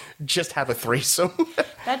loved just have a threesome.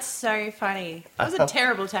 That's so funny. That was a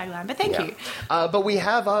terrible tagline, but thank you. But we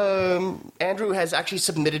have, Andrew has actually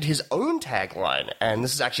submitted his own tagline, and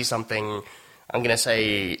this is actually something I'm going to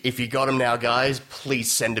say, if you got him now, guys, please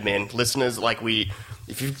send him in. Listeners,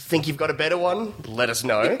 if you think you've got a better one, let us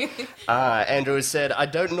know. Andrew has said, I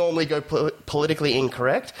don't normally go politically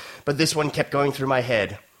incorrect, but this one kept going through my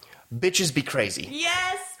head. Bitches be crazy.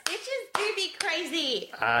 Yes, bitches do be crazy.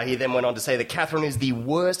 He then went on to say that Catherine is the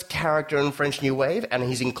worst character in French New Wave, and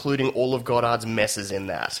he's including all of Godard's messes in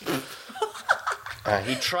that.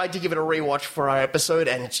 He tried to give it a rewatch for our episode,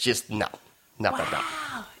 and it's just, no.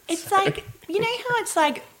 Wow. It's like, you know how it's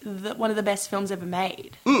like one of the best films ever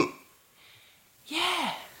made?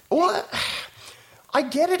 Yeah. Well, I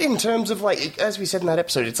get it in terms of, as we said in that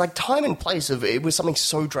episode, it's like time and place of it was something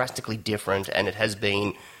so drastically different, and it has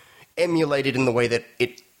been emulated in the way that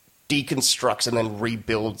it deconstructs and then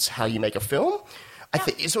rebuilds how you make a film.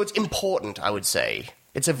 So it's important, I would say.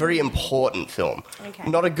 It's a very important film. Okay.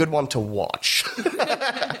 Not a good one to watch.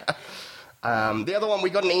 The other one, we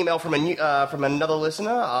got an email from another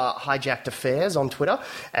listener, Hijacked Affairs on Twitter,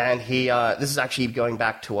 and this is actually going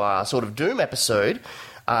back to our sort of Doom episode,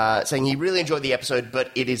 saying he really enjoyed the episode, but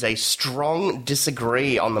it is a strong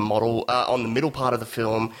disagree on the middle part of the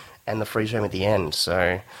film and the freeze frame at the end.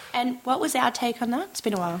 So, And what was our take on that? It's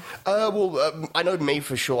been a while. I know me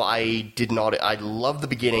for sure. I did not. I loved the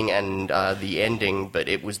beginning and the ending, but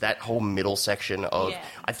it was that whole middle section of. Yeah.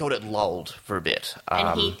 I thought it lulled for a bit.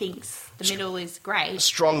 And he thinks the middle is great.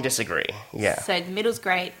 Strong disagree. Yeah. So the middle's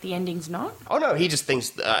great, the ending's not? Oh no, he just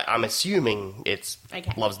thinks. I'm assuming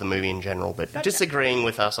loves the movie in general, but disagreeing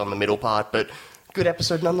with us on the middle part. But good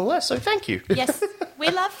episode nonetheless. So thank you. Yes. We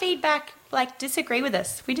love feedback. Disagree with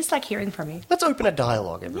us. We just like hearing from you. Let's open a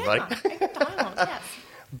dialogue, everybody. Yeah, open dialogue, yes.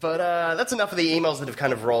 But that's enough of the emails that have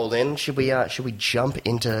kind of rolled in. Should we jump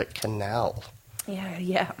into Canal?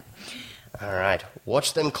 Yeah. All right.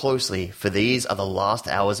 Watch them closely, for these are the last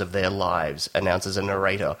hours of their lives, announces a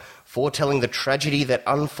narrator, foretelling the tragedy that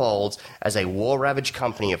unfolds as a war-ravaged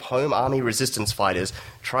company of Home Army resistance fighters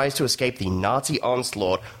tries to escape the Nazi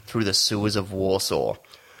onslaught through the sewers of Warsaw.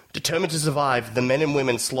 Determined to survive, the men and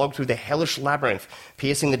women slog through the hellish labyrinth,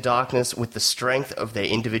 piercing the darkness with the strength of their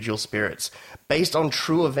individual spirits. Based on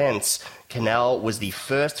true events, Canal was the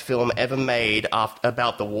first film ever made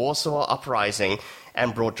about the Warsaw Uprising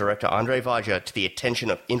and brought director Andrzej Wajda to the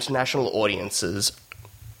attention of international audiences.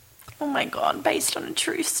 Oh my god, based on a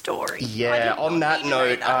true story. Yeah, on that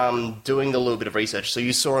note, doing a little bit of research. So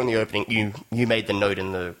you saw in the opening, you made the note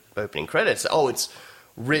in the opening credits, it's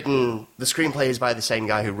written, the screenplay is by the same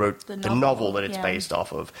guy who wrote the novel that it's based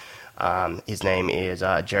off of. His name is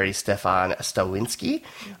Jerry Stefan Stawinski.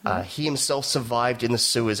 He himself survived in the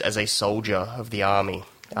sewers as a soldier of the army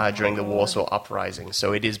during the Warsaw Uprising.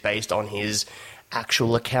 So it is based on his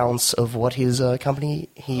actual accounts of what his company,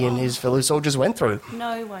 he and his fellow soldiers went through.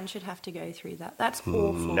 No one should have to go through that. That's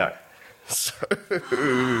awful. No. So,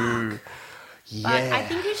 yeah. But I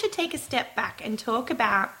think we should take a step back and talk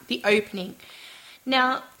about the opening.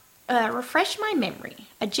 Now, refresh my memory.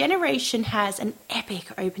 A Generation has an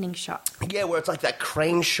epic opening shot. Yeah, where it's like that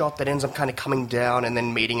crane shot that ends up kind of coming down and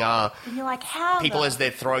then meeting And you're like, how people as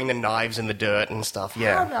they're throwing the knives in the dirt and stuff.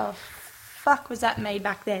 Yeah. How the fuck was that made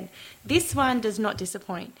back then? This one does not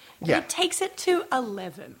disappoint. Yeah. It takes it to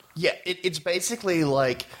 11. Yeah, it's basically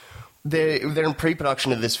like they're in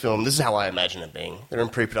pre-production of this film. This is how I imagine it being. They're in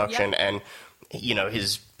pre-production, Yep. and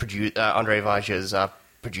his Andrzej Wajda's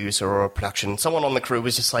producer or production, someone on the crew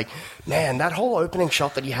was just like, man, that whole opening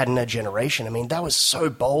shot that you had in A Generation, I mean, that was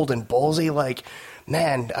so bold and ballsy. Like,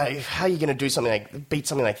 man, how are you going to do beat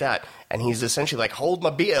something like that? And he's essentially like, hold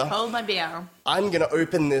my beer. Hold my beer. I'm going to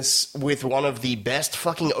open this with one of the best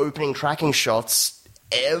fucking opening tracking shots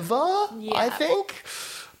ever, Yeah. I think.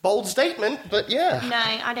 Bold statement, but yeah. No,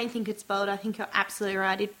 I don't think it's bold. I think you're absolutely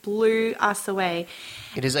right. It blew us away.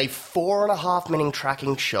 It is a 4.5 minute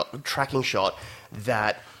tracking shot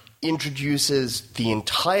that introduces the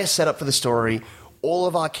entire setup for the story, all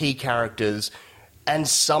of our key characters, and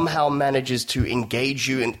somehow manages to engage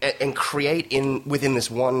you and create within this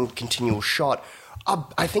one continual shot.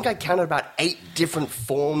 I think I counted about 8 different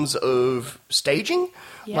forms of staging.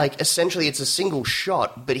 Yeah. Like, essentially, it's a single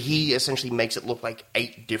shot, but he essentially makes it look like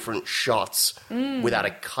 8 different shots without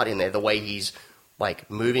a cut in there. The way he's, like,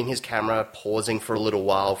 moving his camera, pausing for a little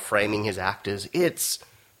while, framing his actors. It's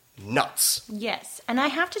nuts. Yes, and I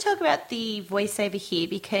have to talk about the voiceover here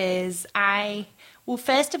because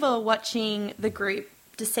first of all, watching the group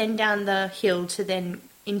descend down the hill to then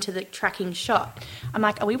into the tracking shot, I'm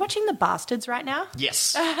like, are we watching The Bastards right now?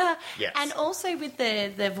 Yes. Yes. And also with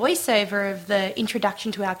the voiceover of the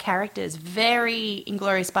introduction to our characters, very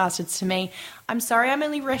Inglourious Bastards to me. I'm sorry I'm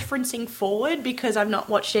only referencing forward because I've not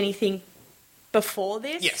watched anything before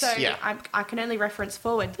this, Yes, so yeah. I can only reference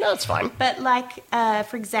forward. No, it's fine. But like,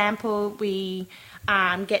 for example, we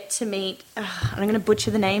get to meet, I'm going to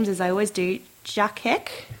butcher the names as I always do, Jacek,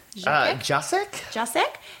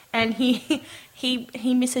 Jacek? and he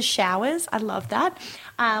misses showers. I love that.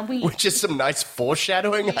 Which is some nice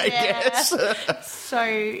foreshadowing, I guess.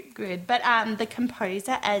 So good. But the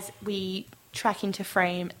composer, as we track into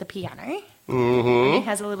frame the piano, and he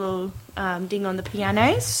has a little ding on the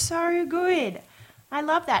piano. So good. I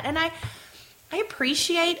love that. And I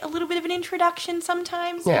appreciate a little bit of an introduction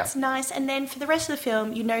sometimes. Yeah. It's nice. And then for the rest of the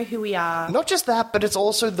film, you know who we are. Not just that, but it's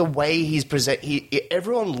also the way he's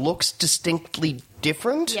everyone looks distinctly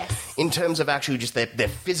different. Yes. In terms of actually just they're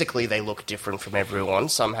physically, they look different from everyone.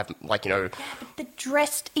 Some have, like, Yeah, but the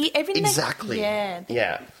dressed... Everything Exactly.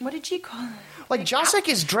 Yeah. What did you call it? Like, Jacek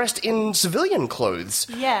is dressed in civilian clothes.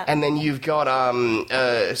 Yeah. And then you've got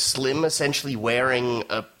Slim essentially wearing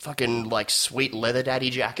a fucking, like, sweet leather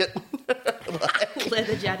daddy jacket.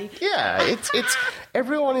 Leather Jaddy. Yeah, it's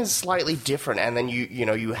everyone is slightly different, and then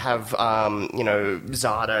you have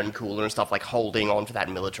Zada and Cooler and stuff like holding on to that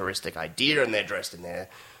militaristic idea, and they're dressed in their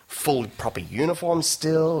full proper uniforms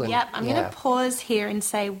still. And, Yep, I'm going to pause here and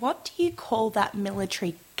say, what do you call that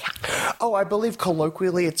military cap? Oh, I believe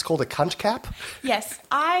colloquially it's called a cunt cap. Yes,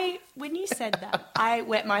 when you said that, I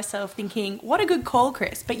wet myself thinking, what a good call,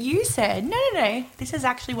 Chris. But you said, no, this is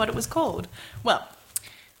actually what it was called. Well,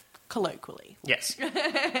 colloquially. Yes.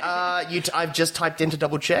 I've just typed in to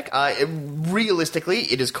double check. Realistically,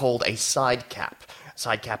 it is called a side cap.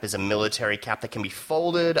 Side cap is a military cap that can be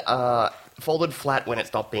folded flat when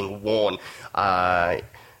it's not being worn. Urban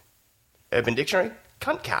Dictionary,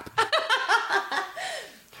 cunt cap.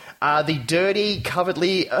 The dirty,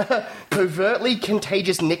 covertly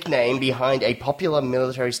contagious nickname behind a popular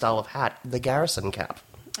military style of hat, the garrison cap.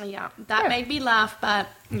 Yeah, that made me laugh, but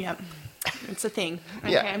yeah, it's a thing.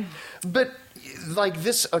 Okay. Yeah. But, like,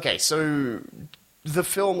 this... Okay, so... The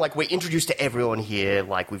film, like, we're introduced to everyone here.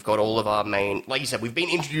 Like, we've got all of our main... Like you said, we've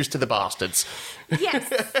been introduced to the bastards. Yes.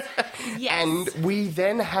 Yes. And we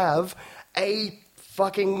then have a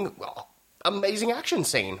fucking amazing action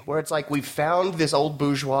scene where it's like we've found this old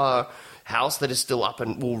bourgeois house that is still up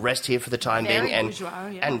and will rest here for the time Very being bourgeois,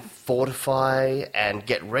 yeah. and fortify and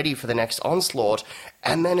get ready for the next onslaught.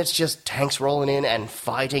 And then it's just tanks rolling in and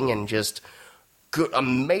fighting and just good,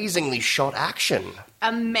 amazingly shot action.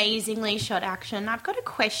 Amazingly shot action. I've got a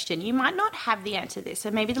question. You might not have the answer to this, so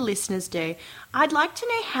maybe the listeners do. I'd like to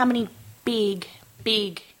know how many big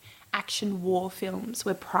action war films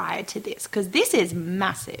were prior to this, because this is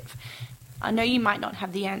massive. I know you might not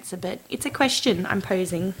have the answer, but it's a question I'm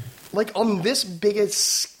posing. Like, on this bigger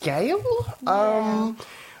scale?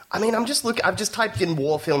 I mean, I've just typed in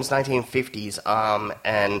war films 1950s,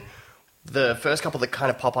 and the first couple that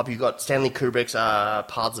kind of pop up, you got Stanley Kubrick's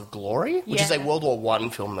Paths of Glory, which is a World War One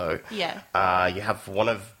film, though. Yeah. You have one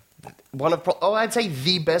of I'd say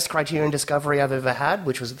the best Criterion discovery I've ever had,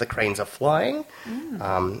 which was The Cranes Are Flying.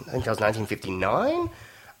 I think that was 1959.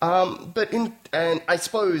 And I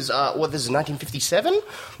suppose, this is 1957?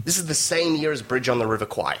 This is the same year as Bridge on the River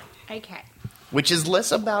Kwai. Okay. Which is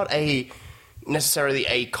less about necessarily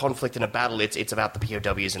a conflict and a battle, it's about the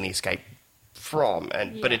POWs and the escape from,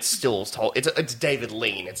 but it's still told, it's David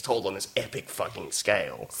Lean, it's told on this epic fucking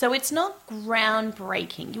scale. So it's not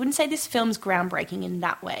groundbreaking. You wouldn't say this film's groundbreaking in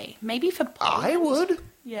that way. Maybe for Poland? I would.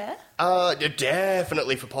 Yeah?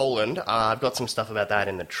 Definitely for Poland. I've got some stuff about that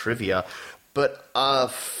in the trivia. But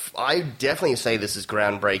I definitely say this is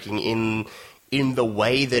groundbreaking in the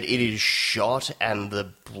way that it is shot and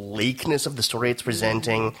the bleakness of the story it's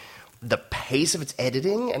presenting, the pace of its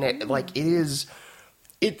editing, and it is...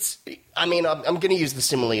 I mean, I'm going to use the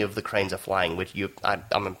simile of The Cranes Are Flying, which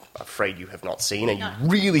I'm afraid you have not seen, and you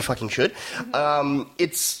really fucking should.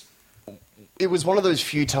 It was one of those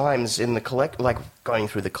few times in the going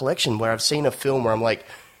through the collection where I've seen a film where I'm like,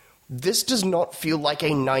 this does not feel like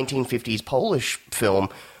a 1950s Polish film.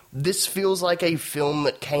 This feels like a film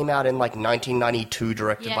that came out in 1992,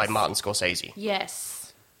 directed by Martin Scorsese.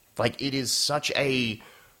 Yes. It is such a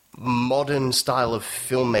modern style of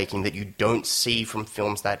filmmaking that you don't see from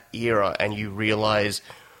films that era, and you realize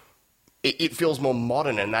it feels more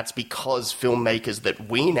modern, and that's because filmmakers that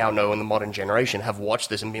we now know in the modern generation have watched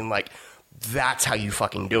this and been like, that's how you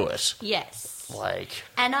fucking do it. Yes.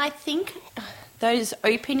 And I think those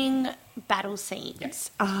opening battle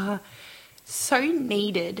scenes are so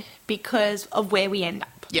needed because of where we end up.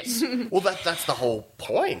 Yes. Well, that's the whole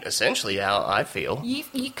point, essentially, how I feel.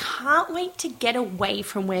 You can't wait to get away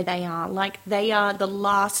from where they are. They are the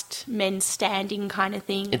last men standing kind of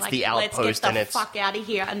thing. It's the outpost, let's get the fuck out of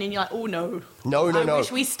here. And then you're like, oh, no. No. I wish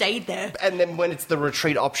we stayed there. And then when it's the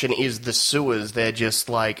retreat option is the sewers, they're just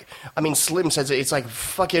Slim says it's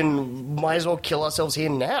fucking might as well kill ourselves here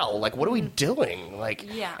now. What are we doing?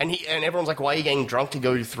 And everyone's like, why are you getting drunk to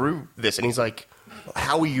go through this? And he's like,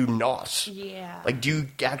 how are you not? Yeah. Do you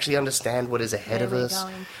actually understand what is ahead of us?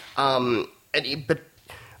 Going? But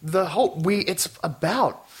it's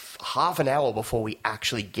about half an hour before we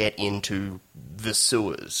actually get into the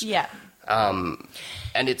sewers. Yeah.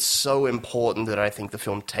 And it's so important that I think the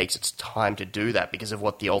film takes its time to do that because of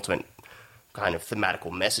what the ultimate kind of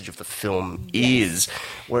thematical message of the film is,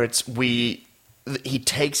 where he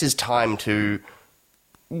takes his time to...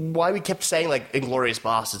 Why we kept saying Inglourious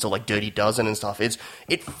Basterds or Dirty Dozen and stuff is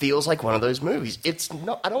it feels like one of those movies. It's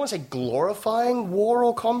not, I don't want to say glorifying war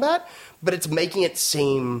or combat, but it's making it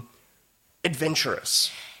seem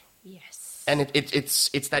adventurous. Yes. And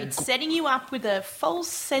it's that... It's setting you up with a false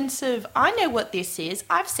sense of, I know what this is.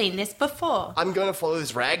 I've seen this before. I'm going to follow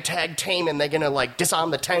this ragtag team and they're going to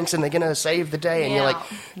disarm the tanks and they're going to save the day. And you're like,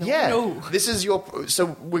 no. This is your... So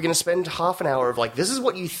we're going to spend half an hour of this is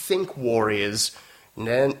what you think war is. And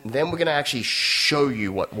then we're going to actually show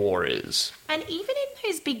you what war is. And even in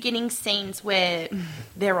those beginning scenes where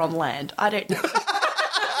they're on land, I don't know.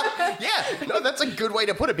 Yeah, no, that's a good way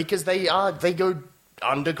to put it because they go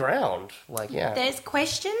underground. There's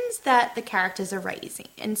questions that the characters are raising.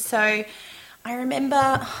 And so I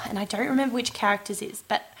remember, and I don't remember which characters it is,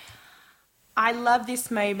 but I love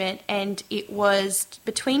this moment, and it was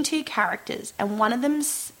between two characters, and one of them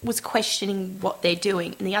was questioning what they're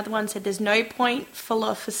doing, and the other one said, there's no point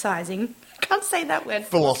philosophizing. I can't say that word.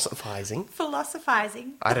 Philosophizing?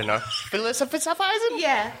 Philosophizing. I don't know. Philosophizing?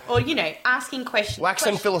 Yeah. Or, asking questions.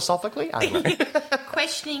 Waxing philosophically? I don't know.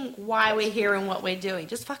 Questioning why we're here and what we're doing.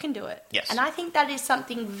 Just fucking do it. Yes. And I think that is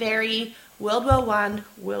something very World War I,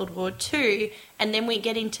 World War II, and then we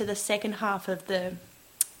get into the second half of the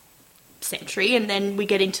century, and then we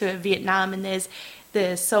get into Vietnam, and there's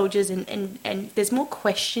the soldiers, and there's more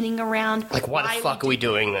questioning around. Why the fuck are we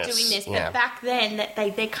doing this? Yeah. But back then,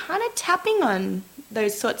 they're kind of tapping on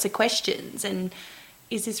those sorts of questions, and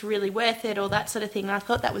is this really worth it, or that sort of thing. And I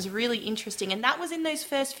thought that was really interesting, and that was in those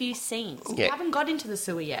first few scenes. Yeah. We haven't got into the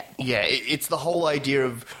sewer yet. Yeah, it's the whole idea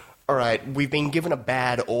of, all right, we've been given a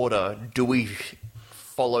bad order. Do we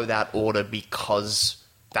follow that order because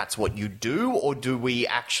that's what you do, or do we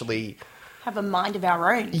actually... have a mind of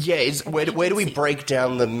our own? Yeah, where do we break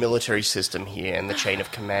down the military system here and the chain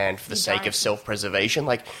of command for the sake of self-preservation?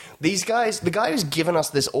 These guys, the guy who's given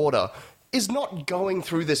us this order is not going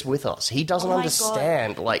through this with us. He doesn't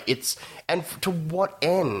understand. God. And to what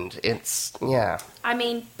end? Yeah. I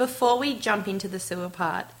mean, before we jump into the sewer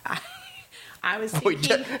part, I was Wait,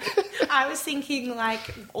 thinking,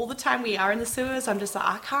 like, all the time we are in the sewers, I'm just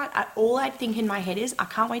like, all I think in my head is, I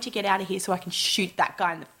can't wait to get out of here so I can shoot that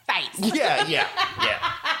guy in the face. Yeah.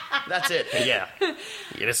 That's it. Yeah.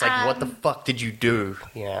 You're just like, what the fuck did you do?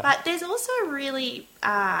 Yeah. But there's also a really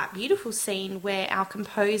beautiful scene where our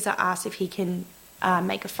composer asks if he can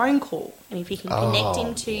make a phone call and if he can connect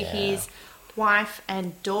him to his wife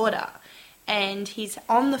and daughter. And he's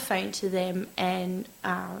on the phone to them, and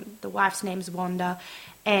the wife's name's Wanda,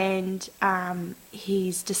 and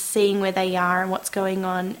he's just seeing where they are and what's going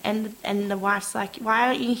on. And the wife's like, "Why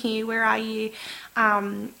aren't you here? Where are you?"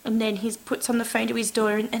 And then he puts on the phone to his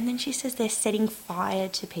daughter, and then she says they're setting fire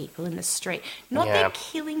to people in the street. Not they're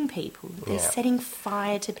killing people. They're setting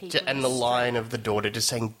fire to people. And the line of the daughter just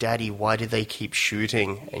saying, "Daddy, why do they keep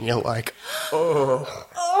shooting?" And you're like, oh.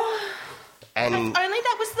 And if only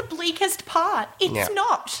that was the bleakest part. It's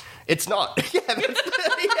not. It's not.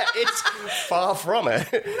 It's far from it.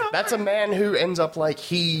 No. That's a man who ends up like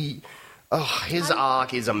his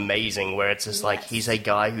arc is amazing, where it's just like he's a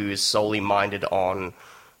guy who is solely minded on,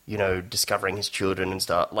 discovering his children and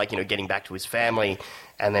stuff, like, getting back to his family.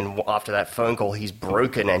 And then after that phone call, he's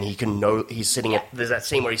broken and he's sitting there's that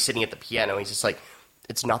scene where he's sitting at the piano. He's just like,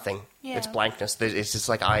 it's nothing. Yeah. It's blankness. It's just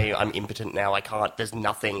like, I'm impotent now. I can't, there's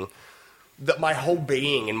nothing. That my whole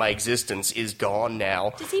being and my existence is gone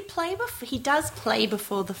now. Does he play before? He does play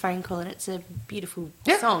before the phone call, and it's a beautiful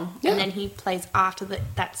song. Yeah. And then he plays after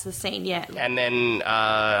that's the scene, And then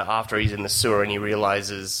after he's in the sewer and he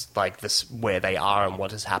realizes like this where they are and what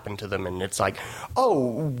has happened to them, and it's like,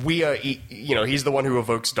 we are, he's the one who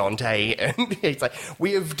evokes Dante, and he's like,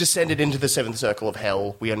 we have descended into the seventh circle of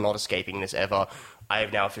hell. We are not escaping this ever. I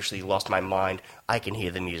have now officially lost my mind. I can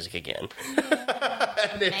hear the music again.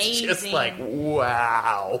 And it's just like,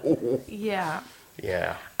 wow. Yeah.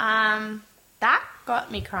 Yeah. That got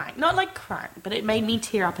me crying. Not like crying, but it made me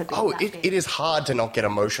tear up a bit. It is hard to not get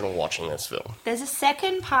emotional watching this film. There's a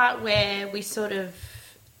second part where we sort of,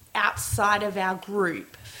 outside of our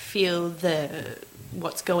group, feel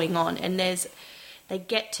what's going on. And they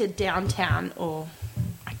get to downtown, or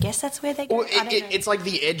I guess that's where they go. It's like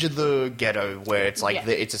the edge of the ghetto, where it's like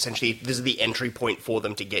it's essentially this is the entry point for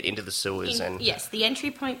them to get into the sewers. Yes, the entry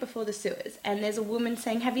point before the sewers. And there's a woman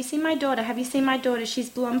saying, "Have you seen my daughter? Have you seen my daughter? She's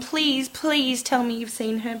blonde. Please, please tell me you've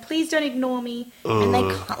seen her. Please don't ignore me." And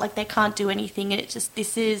they can't do anything. And it's just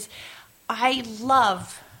I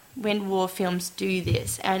love when war films do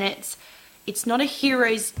this, and it's not a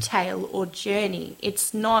hero's tale or journey.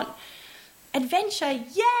 It's not adventure,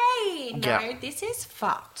 yay! No, this is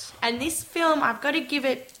fucked. And this film, I've got to give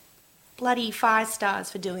it bloody 5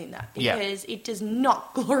 stars for doing that, because it does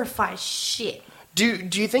not glorify shit. Do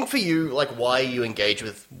you think for you, like, why you engage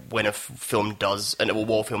with when a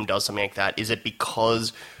war film does something like that? Is it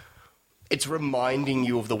because it's reminding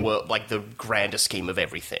you of the world, like the grander scheme of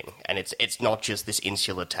everything, and it's not just this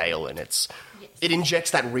insular tale, and it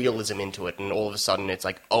injects that realism into it, and all of a sudden it's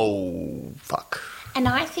like, oh fuck. And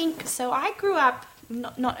I think, so I grew up,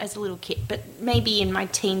 not as a little kid, but maybe in my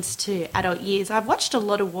teens to adult years, I've watched a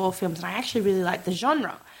lot of war films, and I actually really like the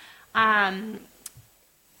genre. And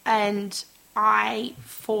I,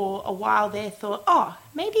 for a while there, thought,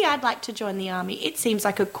 maybe I'd like to join the army. It seems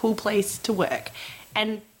like a cool place to work.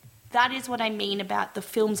 And that is what I mean about the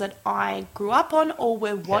films that I grew up on or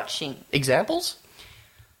were watching. Examples?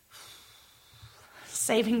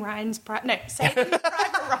 Saving Private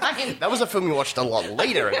Ryan. That was a film you watched a lot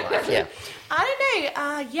later in life, I don't know.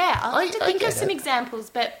 I'll have to think of some examples,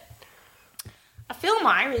 but a film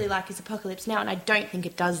I really like is Apocalypse Now, and I don't think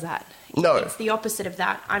it does that. No. It's the opposite of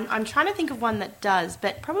that. I'm trying to think of one that does,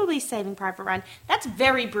 but probably Saving Private Ryan. That's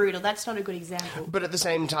very brutal. That's not a good example. But at the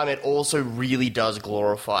same time, it also really does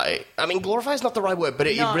glorify... I mean, glorify is not the right word, but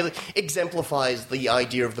it really exemplifies the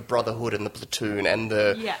idea of the brotherhood and the platoon and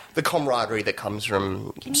the camaraderie that comes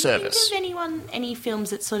from service. Can you think of any films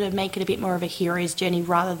that sort of make it a bit more of a hero's journey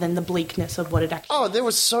rather than the bleakness of what it actually is? There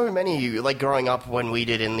was so many, like, growing up when we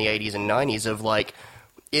did in the 80s and 90s of, like,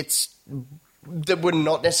 that were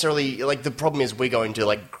not necessarily, like, the problem is we're going to,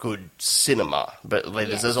 like, good cinema, but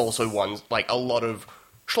there's also ones, like, a lot of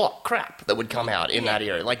schlock crap that would come out in that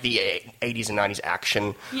era, like the 80s and 90s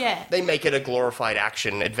action. Yeah. They make it a glorified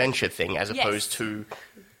action adventure thing as opposed to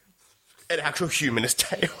an actual humanist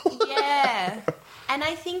tale. Yeah. And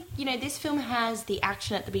I think, this film has the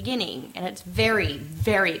action at the beginning, and it's very,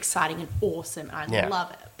 very exciting and awesome, and I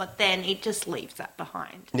love it. But then it just leaves that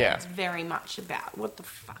behind. Yeah. It's very much about, what the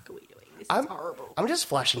fuck are we doing? This is horrible. I'm just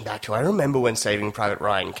flashing back to, I remember when Saving Private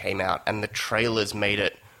Ryan came out, and the trailers made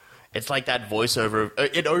it It's like that voiceover.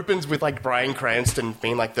 It opens with like Bryan Cranston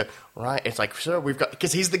being like it's like, sir, we've got,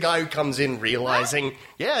 because he's the guy who comes in realizing,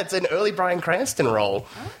 it's an early Bryan Cranston role.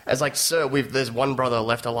 As like, sir, there's one brother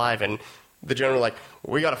left alive, and the general like,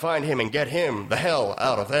 we got to find him and get him the hell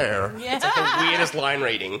out of there. Yeah. It's like the weirdest line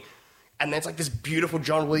reading. And then it's like this beautiful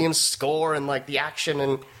John Williams score and like the action,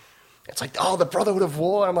 and it's like, the Brotherhood of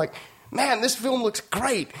War. I'm like, man, this film looks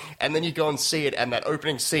great. And then you go and see it, and that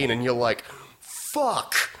opening scene, and you're like,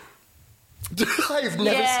 fuck. I've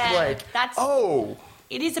never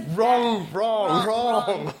it is a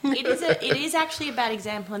wrong. It is actually a bad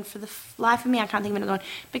example, and for the life of me, I can't think of another one.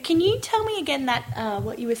 But can you tell me again that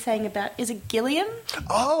what you were saying about, is it Gilliam?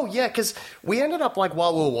 Oh yeah, because we ended up like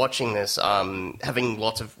while we were watching this,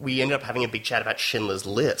 we ended up having a big chat about Schindler's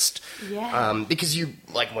List. Yeah. Because you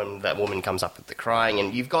like when that woman comes up with the crying,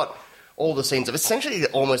 and you've got all the scenes of essentially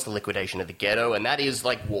almost the liquidation of the ghetto, and that is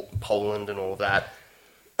like Poland and all of that.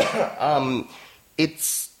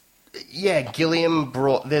 Gilliam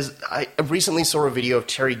brought... I recently saw a video of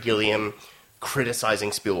Terry Gilliam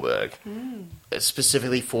criticizing Spielberg,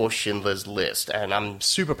 specifically for Schindler's List, and I'm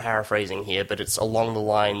super paraphrasing here, but it's along the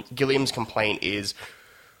line... Gilliam's complaint is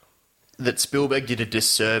that Spielberg did a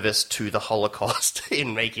disservice to the Holocaust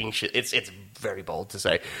in making... It's very bold to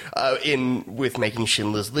say, with making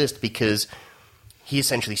Schindler's List, because... he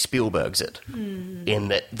essentially Spielbergs it, in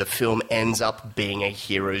that the film ends up being a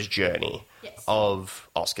hero's journey of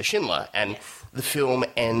Oskar Schindler. And the film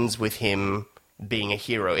ends with him being a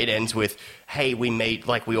hero. It ends with, hey,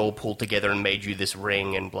 we all pulled together and made you this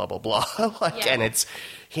ring and blah, blah, blah. And it's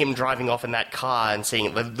him driving off in that car and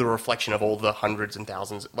seeing the reflection of all the hundreds and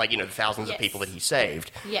thousands, thousands of people that he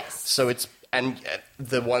saved. Yes. So it's... And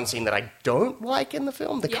the one scene that I don't like in the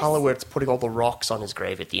film, the colour where it's putting all the rocks on his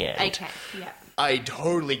grave at the end. Okay, yeah. I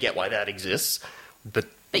totally get why that exists, but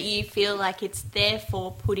you feel like it's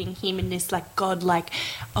therefore putting him in this like godlike,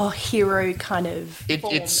 hero kind of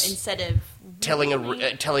form instead of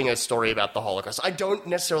telling a story about the Holocaust. I don't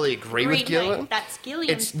necessarily agree with Gilliam. No, that's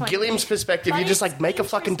Gilliam's point. It's Gilliam's perspective. But You just like make a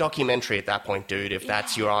fucking documentary at that point, dude. If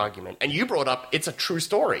that's your argument, and you brought up it's a true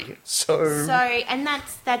story, so and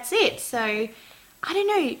that's it. So I don't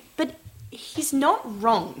know, but he's not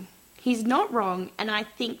wrong. He's not wrong, and I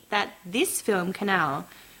think that this film, Canal,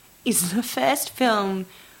 is the first film,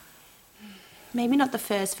 maybe not the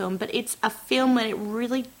first film, but it's a film that it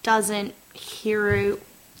really doesn't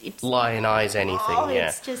lionize anything,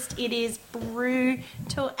 it is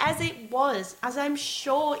brutal, as I'm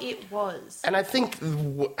sure it was. And I think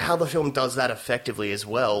how the film does that effectively as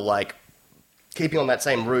well, like, keeping on that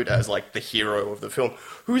same route as, like, the hero of the film,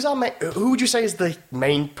 who would you say is the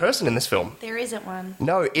main person in this film? There isn't one.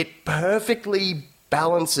 No, it perfectly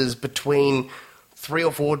balances between 3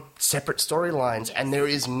 or 4 separate storylines, and there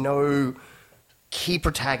is no key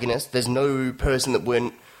protagonist. There's no person that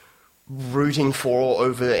we're rooting for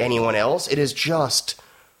over anyone else. It is just,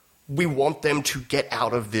 we want them to get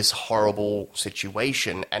out of this horrible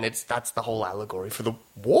situation, and that's the whole allegory for the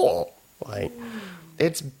war. Like,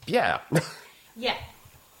 Yeah.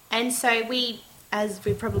 And so we, as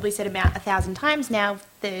we've probably said about 1,000 times now,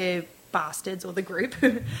 the bastards or the group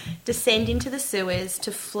descend into the sewers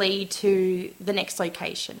to flee to the next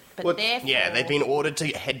location. But they've been ordered to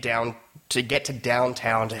head down, to get to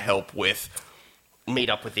downtown to meet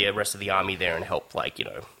up with the rest of the army there and help,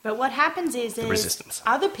 But what happens is there's resistance.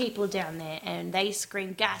 Other people down there, and they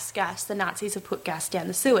scream, gas, gas. The Nazis have put gas down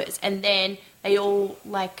the sewers. And then they all,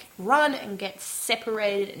 run and get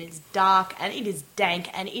separated, and it's dark, and it is dank,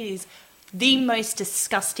 and it is the most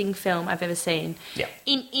disgusting film I've ever seen. Yeah.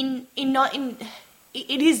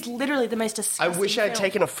 It is literally the most disgusting I wish I had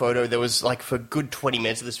taken a photo. There was, for a good 20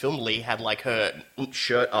 minutes of this film, Lee had, her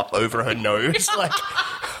shirt up over her nose,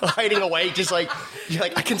 hiding away, just you're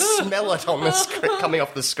I can smell it on the coming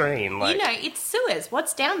off the screen. It's sewers.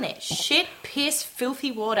 What's down there? Shit, piss,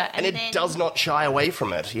 filthy water. And it does not shy away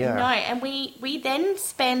from it, yeah. No, and we then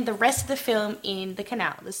spend the rest of the film in the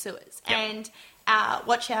canal, the sewers, and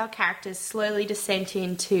watch our characters slowly descend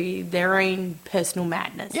into their own personal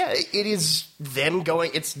madness. Yeah, it is them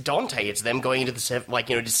going... It's Dante. It's them going into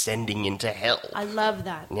the... descending into hell. I love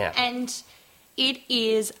that. Yeah. And it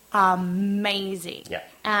is amazing. Yeah.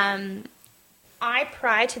 I,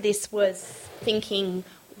 prior to this, was thinking,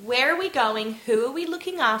 where are we going? Who are we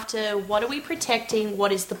looking after? What are we protecting?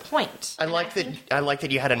 What is the point? I like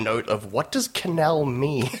that you had a note of, what does canal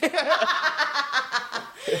mean?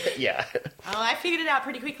 Yeah. Oh, I figured it out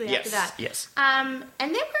pretty quickly after that. Yes. And then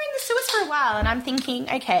we're in the sewers for a while, and I'm thinking,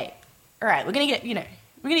 okay, all right, we're gonna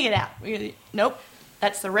get out. Nope,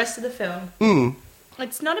 that's the rest of the film.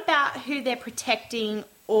 It's not about who they're protecting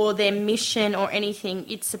or their mission or anything.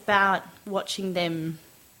 It's about watching them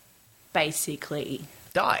basically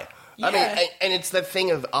die. Yeah. I mean, and it's the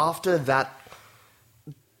thing of after that,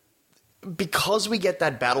 because we get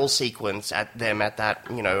that battle sequence at that,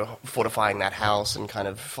 fortifying that house and kind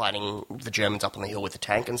of fighting the Germans up on the hill with the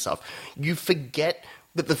tank and stuff, you forget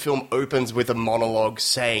that the film opens with a monologue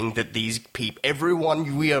saying that these people,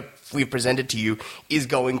 everyone we've presented to you is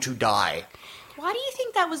going to die. Why do you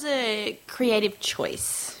think that was a creative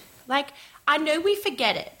choice? Like, I know we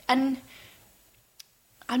forget it, and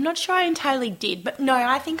I'm not sure I entirely did, but no,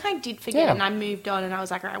 I think I did forget it, and I moved on, and I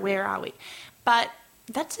was like, all right, where are we? But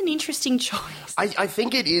that's an interesting choice. I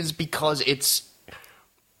think it is because it's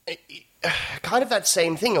kind of that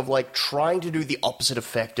same thing of, like, trying to do the opposite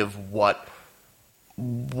effect of what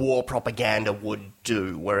war propaganda would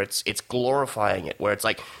do, where it's glorifying it, where it's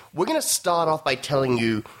like, we're going to start off by telling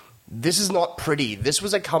you this is not pretty. This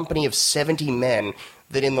was a company of 70 men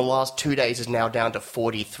that in the last 2 days is now down to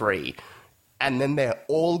 43. And then they're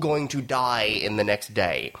all going to die in the next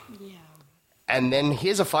day. Yeah. And then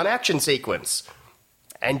here's a fun action sequence.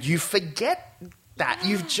 And you forget that.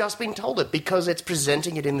 You've just been told it because it's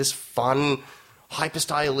presenting it in this fun,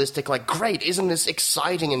 hyper-stylistic, like, great, isn't this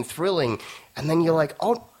exciting and thrilling? And then you're like,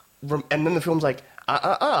 oh, and then the film's like,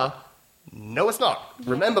 no, it's not.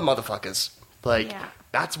 Remember, motherfuckers. Like,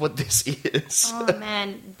 that's what this is. Oh,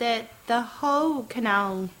 man. The whole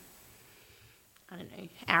canal, I don't know,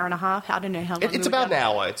 hour and a half? I don't know how long It's about an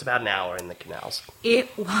hour. It's about an hour in the canals.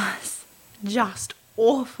 It was just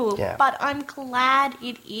awful, but I'm glad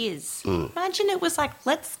it is. Imagine it was like,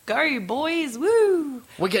 let's go, boys, woo!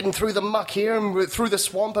 We're getting through the muck here, and we're through the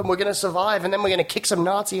swamp, and we're going to survive, and then we're going to kick some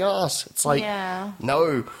Nazi ass. It's like,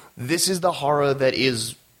 no, this is the horror that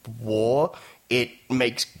is war. It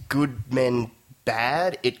makes good men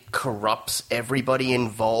bad. It corrupts everybody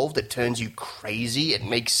involved. It turns you crazy. It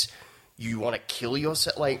makes you want to kill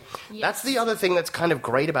yourself. Like, that's the other thing that's kind of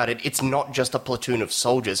great about it. It's not just a platoon of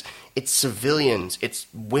soldiers. It's civilians. It's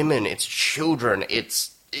women. It's children.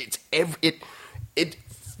 It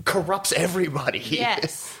corrupts everybody.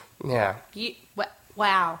 Yes. Yeah.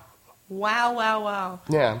 Wow.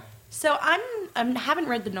 Yeah. So I haven't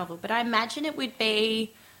read the novel, but I imagine it would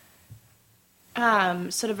be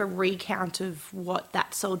sort of a recount of what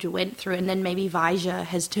that soldier went through, and then maybe Wajda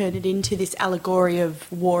has turned it into this allegory of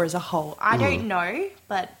war as a whole. I don't know,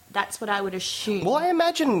 but that's what I would assume. Well, I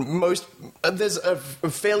imagine there's a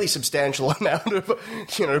fairly substantial amount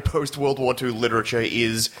of, post-World War II literature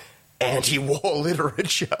is anti-war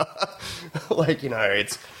literature. Like,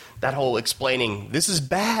 it's that whole explaining, this is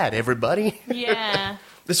bad, everybody. Yeah.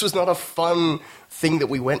 This was not a fun thing that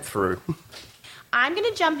we went through. I'm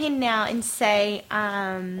going to jump in now and say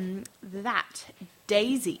that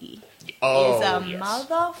Daisy is a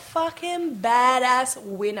motherfucking badass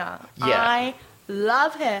winner. Yeah. I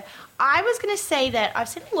love her. I was going to say that I've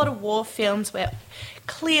seen a lot of war films where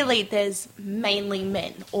clearly there's mainly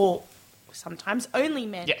men, or sometimes only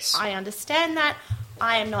men. Yes. I understand that.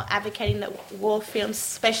 I am not advocating that war films,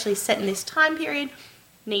 especially set in this time period,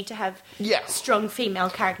 need to have strong female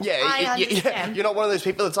characters. Yeah, I understand. You're not one of those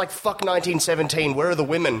people that's like, fuck 1917, where are the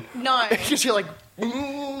women? No. Because you're like,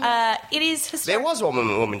 it is historic. There was one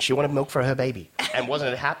woman, she wanted milk for her baby. And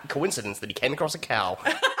wasn't it a coincidence that he came across a cow?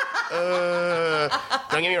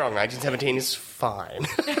 Don't get me wrong, 1917 is fine.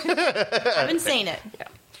 I haven't seen it. Yeah.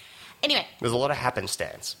 Anyway. There's a lot of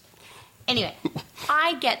happenstance. Anyway,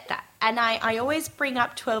 I get that. And I always bring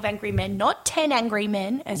up 12 Angry Men, not 10 Angry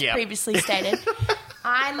Men, as previously stated.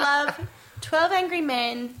 I love 12 Angry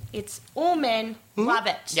Men. It's all men. Love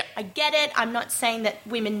it. Yep. I get it. I'm not saying that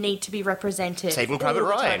women need to be represented. Saving Private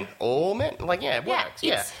Ryan. All men. Like, it works.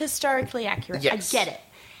 Yeah. It's historically accurate. Yes. I get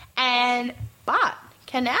it. But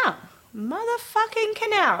Canal. Motherfucking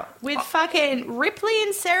Canal. With fucking Ripley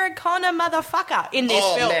and Sarah Connor motherfucker in this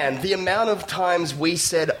film. Oh, man. The amount of times we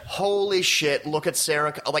said, holy shit, look at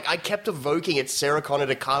Sarah. Like, I kept evoking it, Sarah Connor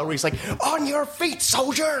to Kyle, where he's like, on your feet,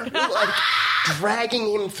 soldier! Like,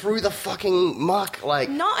 dragging him through the fucking muck. Like,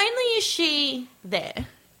 not only is she there,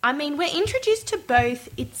 I mean, we're introduced to both.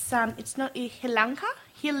 It's not Halinka,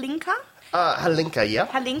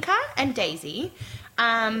 Halinka and Daisy,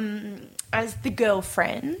 as the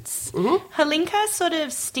girlfriends. Halinka sort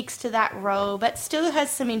of sticks to that role, but still has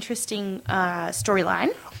some interesting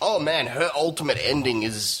storyline. Oh man, her ultimate ending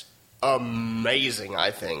is amazing,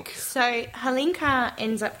 I think. So Halinka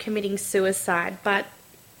ends up committing suicide, but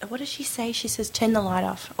what does she say? She says, turn the light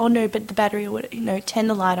off. Oh no, but the battery, turn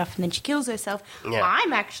the light off, and then she kills herself. Yeah.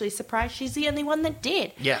 I'm actually surprised she's the only one that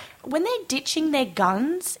did. Yeah. When they're ditching their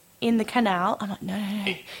guns in the canal. I'm like,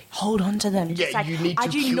 no, hold on to them. Yeah, It's like, you need to I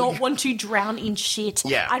do kill not you. want to drown in shit.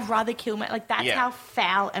 Yeah. I'd rather kill my... Like, that's Yeah. how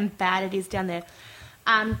foul and bad it is down there.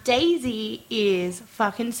 Daisy is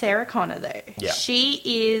fucking Sarah Connor, though. Yeah. She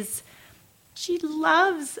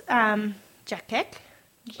loves Jacek.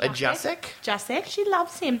 Jacek? She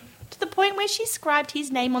loves him to the point where she scribed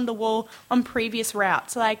his name on the wall on previous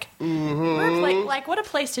routes. Like, what a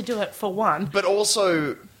place to do it, for one. But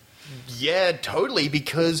also, yeah, totally,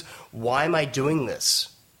 because why am I doing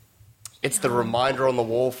this? It's the reminder on the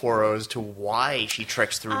wall for her as to why she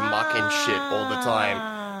treks through muck and shit all the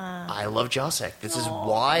time. I love Jacek. This is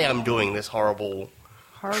why I'm doing this horrible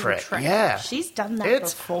trek. Yeah. She's done that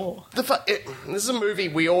before. This is a movie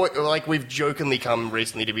we've jokingly come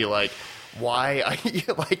recently to be like, why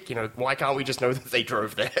can't we just know that they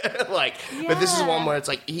drove there? But this is one where it's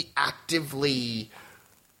like he actively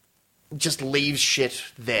just leaves shit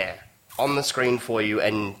there on the screen for you,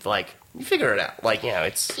 and like you figure it out.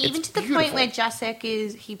 It's Even to the beautiful. point where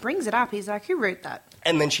Jacek he brings it up. He's like, who wrote that?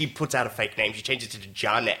 And then she puts out a fake name. She changes it to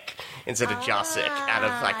Janek instead of Jacek out of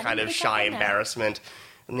that kind of shy embarrassment.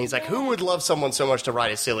 And he's like, who would love someone so much to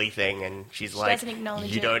write a silly thing? And she's like, doesn't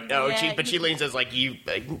acknowledge you it. don't know. Yeah. But she leans as like, you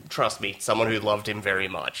trust me, someone who loved him very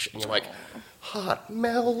much. And you're like, heart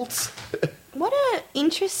melts. What a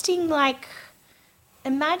interesting,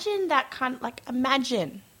 imagine that kind of,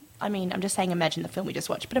 imagine, I mean, I'm just saying imagine the film we just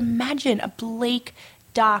watched, but imagine a bleak,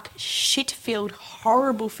 dark, shit-filled,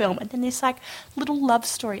 horrible film, and then this, little love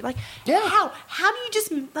story. Yeah. How do you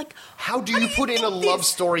just, How do you put in a love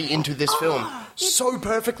story into this film so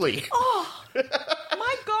perfectly? Oh,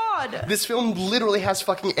 my God. This film literally has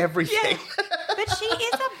fucking everything. Yeah. But she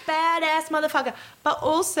is a badass motherfucker. But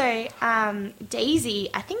also, Daisy,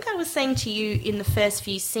 I think I was saying to you in the first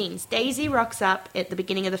few scenes, Daisy rocks up at the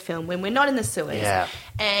beginning of the film when we're not in the sewers. Yeah.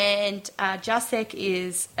 And Jacek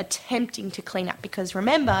is attempting to clean up because,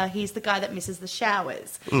 remember, he's the guy that misses the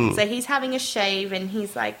showers. So he's having a shave and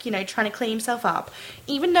he's, trying to clean himself up.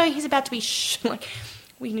 Even though he's about to be...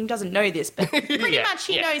 he doesn't know this, but pretty much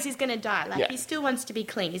he knows he's going to die. He still wants to be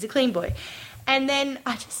clean. He's a clean boy. And then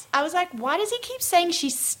I was like, why does he keep saying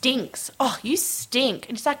she stinks? Oh, you stink.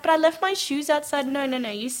 And she's like, but I left my shoes outside. No,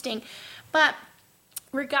 you stink. But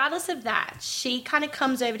regardless of that, she kind of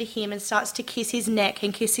comes over to him and starts to kiss his neck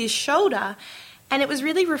and kiss his shoulder. And it was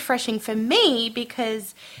really refreshing for me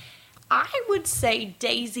because I would say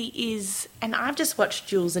Daisy is, and I've just watched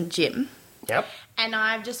Jules and Jim. Yep. And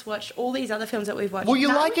I've just watched all these other films that we've watched. Well, you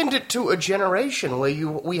likened it to A Generation, where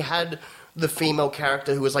we had the female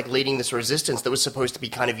character who was leading this resistance that was supposed to be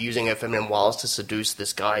kind of using her feminine wiles to seduce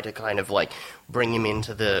this guy to kind of bring him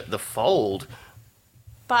into the fold.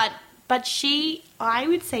 But she, I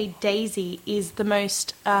would say Daisy is the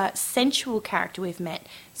most sensual character we've met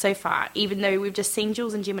so far, even though we've just seen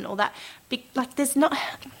Jules and Jim and all that. There's not...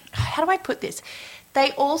 How do I put this?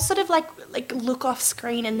 They all sort of look off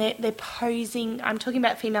screen and they're posing. I'm talking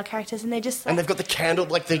about female characters, and they're just and they've got the candle,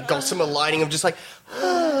 the gossamer lighting of just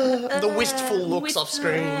the wistful looks off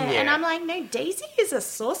screen. Yeah. And I'm like, no, Daisy is a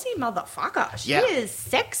saucy motherfucker. She is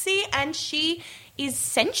sexy and she is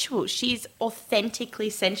sensual. She's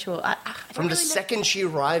authentically sensual. From the second she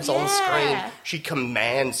arrives on screen, she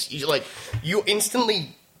commands. You're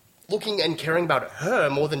instantly looking and caring about her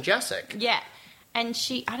more than Jacek. Yeah. And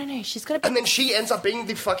she, I don't know, she's got a... And then she ends up being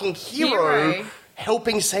the fucking hero.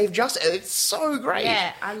 Helping save Jacek. It's so great.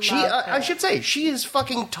 Yeah, I love her. I should say, she is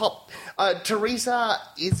fucking top. Teresa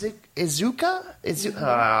Izuka?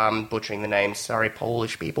 I'm butchering the name. Sorry,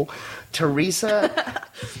 Polish people. Teresa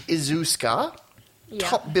Izuska.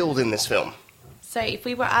 Top build in this film. So if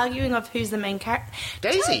we were arguing of who's the main character...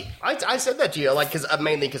 Daisy. I said that to you,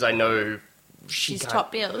 mainly because I know... She's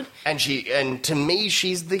top build. And to me,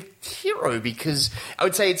 she's the hero because I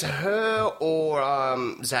would say it's her or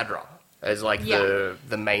Zadra as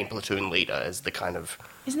the main platoon leader, as the kind of...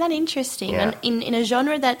 Isn't that interesting? Yeah. And in a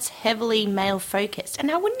genre that's heavily male-focused.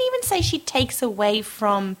 And I wouldn't even say she takes away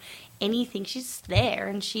from anything. She's there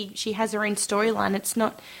and she has her own storyline. It's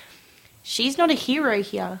not... She's not a hero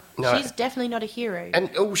here. No. She's definitely not a hero.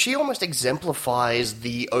 And she almost exemplifies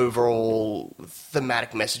the overall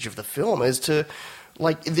thematic message of the film as to,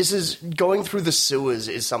 this is going through the sewers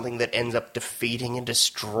is something that ends up defeating and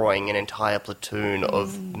destroying an entire platoon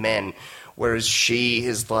of men. Whereas she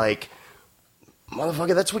is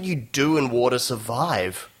motherfucker, that's what you do in war to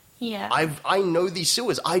survive. Yeah. I know these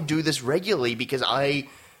sewers. I do this regularly because I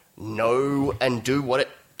know and do what it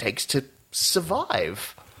takes to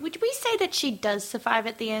survive. Would we say that she does survive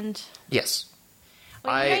at the end? Yes.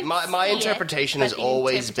 Well, you don't My see interpretation it, has but the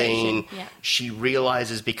always been interpretation, she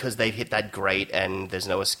realizes because they've hit that grate and there's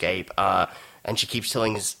no escape, and she keeps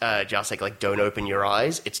telling Jacek, like, don't open your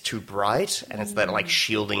eyes, it's too bright, and it's that, like,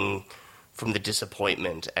 shielding from the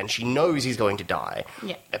disappointment, and she knows he's going to die.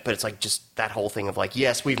 Yeah. But it's, like, just that whole thing of, like,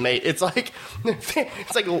 yes, we've made... It's like,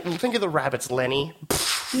 think of the rabbits, Lenny.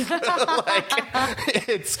 Like,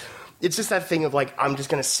 it's just that thing of, like, I'm just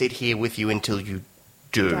going to sit here with you until you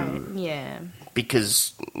do. Yeah.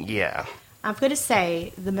 Because, yeah. I've got to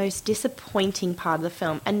say, the most disappointing part of the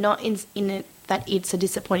film, and not in it that it's a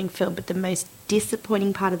disappointing film, but the most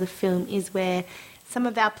disappointing part of the film is where some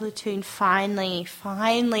of our platoon finally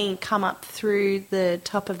come up through the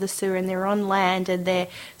top of the sewer, and they're on land, and they're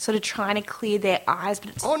sort of trying to clear their eyes, but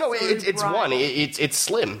it's it's bright. one. It's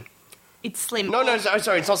Slim. It's Slim. No,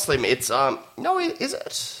 sorry, it's not Slim. It's, no, is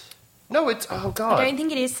it? No, it's, oh, God. I don't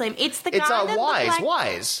think it is Slim. It's the guy It's that looked like...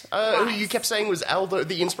 Wise. Who you kept saying was Aldo,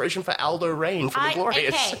 the inspiration for Aldo Rain from The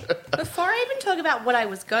Glorious. Okay, before I even talk about what I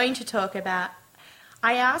was going to talk about,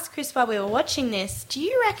 I asked Chris while we were watching this, do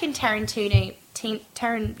you reckon Tarantino,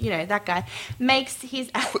 that guy, makes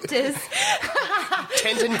his actors...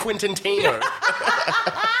 Quentin Quintantino.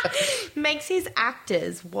 makes his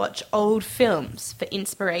actors watch old films for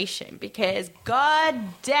inspiration, because god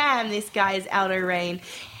damn, this guy is Aldo Rain.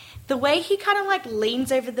 The way he kind of, like,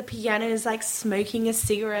 leans over the piano is, like, smoking a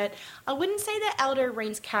cigarette. I wouldn't say that Aldo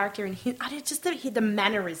Rain's character and just the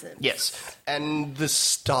mannerisms. Yes, and the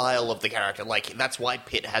style of the character. Like, that's why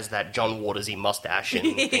Pitt has that John Watersy mustache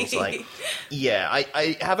and things like... Yeah,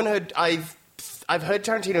 I haven't heard... I've heard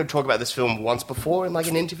Tarantino talk about this film once before in, like,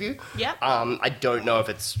 an interview. Yep. I don't know if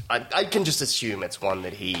it's... I can just assume it's one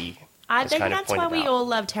that he... I think that's why we all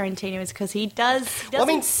love Tarantino, is because he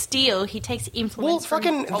doesn't steal, he takes influence from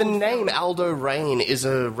fucking the old name films. Aldo Rain is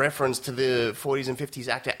a reference to the 40s and 50s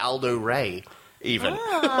actor Aldo Ray, even.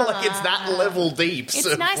 Like, it's that level deep. It's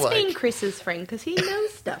so, nice like, being Chris's friend, because he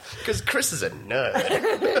knows stuff. Because Chris is a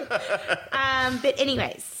nerd. But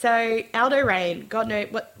anyways, so Aldo Rain, God knows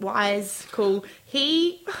what, wise, cool.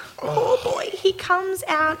 He comes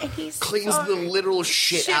out and he's Cleans the literal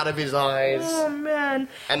shit out of his eyes. Oh, man.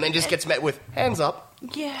 And then just gets met with, hands up.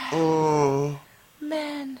 Yeah. Oh.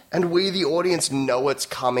 Man. And we, the audience, know it's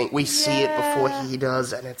coming. We see it before he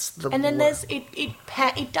does, and it's the... And then there's,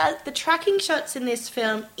 it does, the tracking shots in this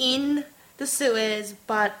film in the sewers,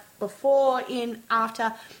 but before, in,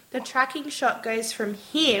 after, the tracking shot goes from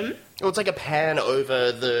him... Well, it's like a pan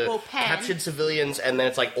over the captured civilians, and then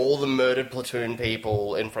it's like all the murdered platoon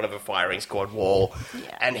people in front of a firing squad wall.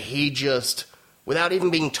 Yeah. And he just, without even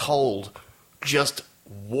being told, just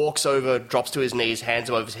walks over, drops to his knees, hands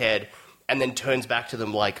him over his head, and then turns back to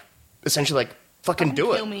them like, essentially like, fucking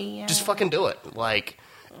do it. Kill me, yeah. Just fucking do it. Like,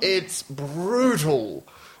 it's brutal.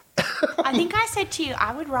 I think I said to you,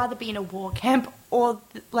 I would rather be in a war camp or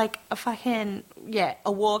like a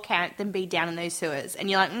war camp than be down in those sewers.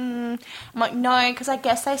 And you're like, I'm like, no, because I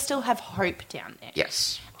guess they still have hope down there.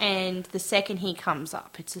 Yes. And the second he comes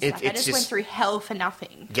up, it's just like, I just went through hell for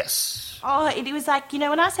nothing. Yes. Oh, it was like,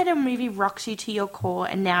 when I said a movie rocks you to your core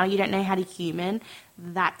and now you don't know how to human,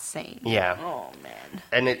 that scene. Yeah. Oh, man.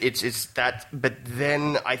 And it's that, but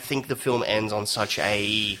then I think the film ends on such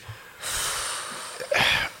a...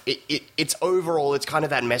 It's overall, it's kind of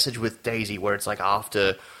that message with Daisy where it's like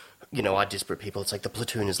after, our disparate people, it's like the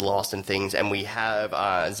platoon is lost and things, and we have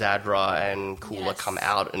Zadra and Kula come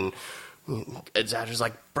out, and Zadra's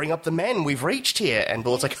like, bring up the men, we've reached here, and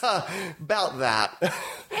Bullet's like, about that.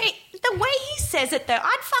 Hey, the way he says it, though,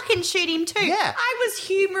 I'd fucking shoot him too. Yeah. I was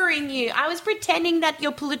humouring you. I was pretending that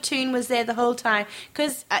your platoon was there the whole time.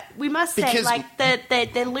 Because we must say, like,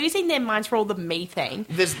 they're losing their minds for all the methane.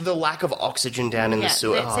 There's the lack of oxygen down in the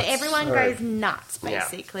sewer. So everyone goes nuts,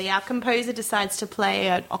 basically. Yeah. Our composer decides to play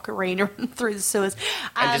an ocarina through the sewers.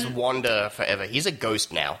 And just wander forever. He's a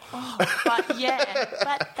ghost now. Oh, but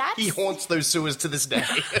that's... He haunts those sewers to this day.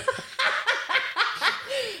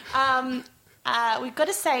 We've got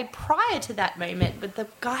to say, prior to that moment, with the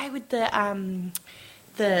guy with the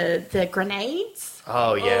grenades.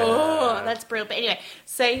 Oh yeah, oh, that's brilliant. But anyway,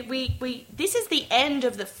 so we this is the end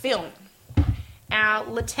of the film. Our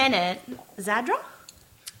lieutenant Zadra,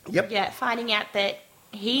 finding out that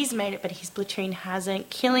he's made it, but his platoon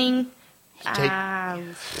hasn't. Killing, I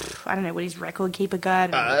don't know what his record keeper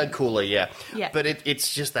guy. Cooler, yeah. But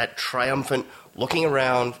it's just that triumphant looking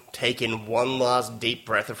around, taking one last deep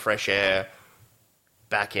breath of fresh air.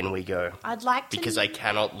 Back in we go. I'd like to... Because I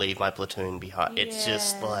cannot leave my platoon behind. Yeah. It's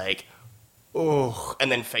just like, oh,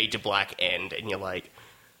 and then fade to black end, and you're like,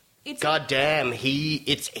 God damn, he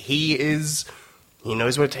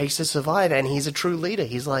knows what it takes to survive, and he's a true leader.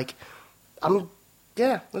 He's like, I'm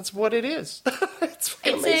yeah, that's what it is. It's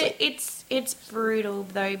fucking amazing. It's brutal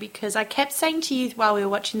though, because I kept saying to you while we were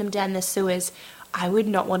watching them down the sewers, I would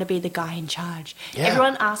not want to be the guy in charge. Yeah.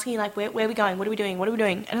 Everyone asking like, where are we going? What are we doing? What are we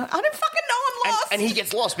doing? And I don't fucking know. I'm lost. And he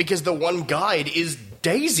gets lost because the one guide is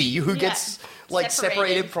Daisy, who gets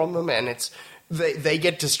separated from them, and it's they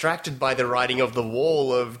get distracted by the writing of the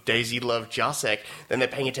wall of Daisy Love Jasek. Then they're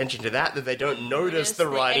paying attention to that they don't notice the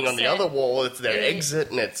writing on the other wall. It's their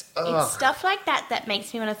exit, and it's stuff like that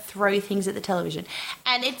makes me want to throw things at the television.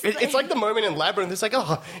 And it's like the moment in Labyrinth. It's like,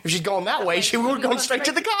 oh, if she'd gone that way, she would have gone straight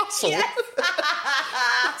to the castle. Yes.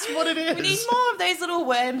 That's what it is. We need more of those little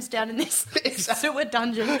worms down in this sewer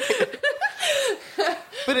dungeon.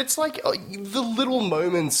 But it's like the little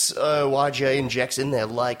moments YJ injects in there,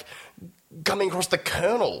 like coming across the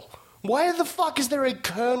Colonel. Why the fuck is there a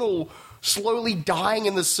Colonel slowly dying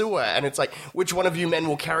in the sewer? And it's like, which one of you men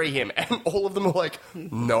will carry him? And all of them are like,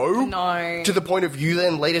 no. No. To the point of you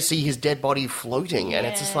then later see his dead body floating. And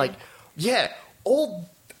it's just like, yeah, all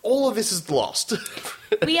of this is lost.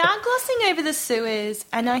 We are glossing over the sewers,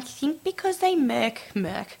 and I think because they murk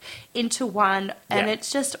into one, and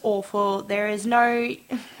it's just awful. There is no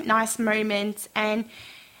nice moments, and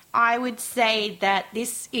I would say that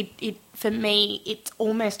this, for me, it's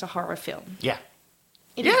almost a horror film. Yeah.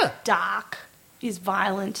 It is dark, it is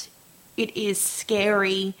violent, it is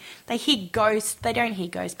scary. They hear ghosts. They don't hear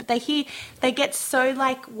ghosts, but they get so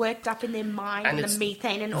like worked up in their mind and the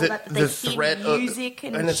methane and all that they hear music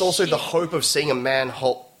and it's also the hope of seeing a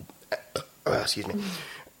manhole. Excuse me.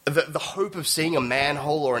 The hope of seeing a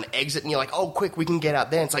manhole or an exit, and you're like, oh, quick, we can get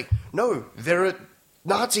out there. And it's like, no, there are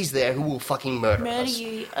Nazis there who will fucking murder us.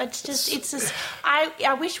 You. It's just.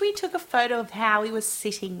 I wish we took a photo of how he was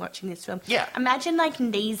sitting watching this film. Yeah. Imagine like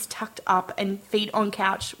knees tucked up and feet on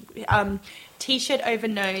couch, t-shirt over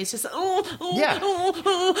nose, just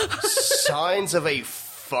Signs of a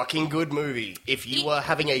fucking good movie if you were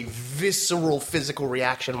having a visceral physical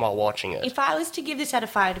reaction while watching it. If I was to give this out of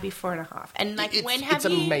 5, it'd be 4.5. And like, it's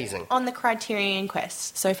you amazing. On the Criterion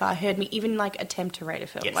Quest so far heard me even like attempt to rate a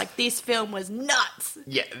film? Yes. Like, this film was nuts.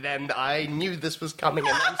 Yeah, then I knew this was coming,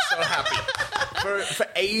 and I'm so happy. For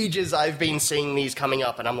ages, I've been seeing these coming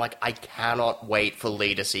up, and I'm like, I cannot wait for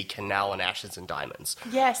Lee to see Canal and Ashes and Diamonds.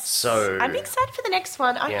 Yes. So I'm excited for the next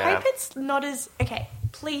one. I hope it's not as... Okay,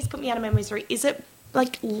 please put me out of my misery. Is it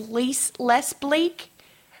like less bleak?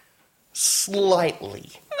 Slightly.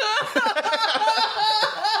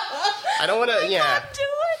 I don't want to. I can't do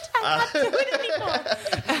it. I can't do it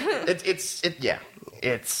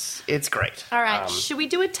anymore. It's great. All right. Should we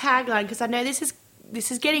do a tagline? Because I know this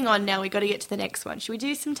is getting on now. We've got to get to the next one. Should we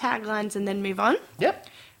do some taglines and then move on? Yep.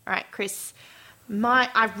 All right, Chris.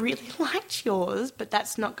 I really liked yours, but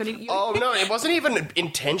that's not going to... Oh, no, it wasn't even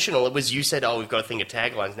intentional. It was you said, oh, we've got to think of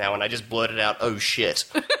taglines now, and I just blurted out, oh, shit.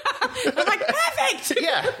 I was like, perfect!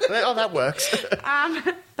 Yeah, oh, that works.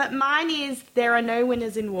 But mine is, there are no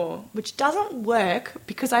winners in war, which doesn't work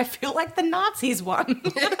because I feel like the Nazis won.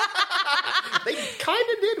 They kind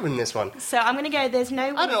of did win this one. So I'm going to go, there's no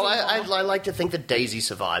winners I don't know, in war. I like to think that Daisy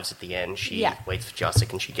survives at the end. She waits for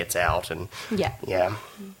Jasek and she gets out, and... Yeah. Yeah.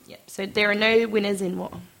 Yeah. So there are no winners in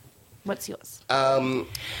war. What's yours?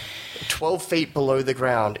 12 feet below the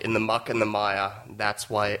ground, in the muck and the mire, that's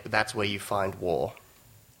where you find war.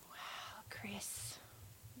 Wow, Chris.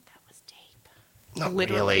 That was deep. Not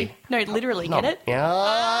literally. really. No, literally, get it?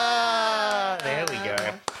 Yeah. There we go.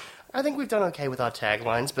 I think we've done okay with our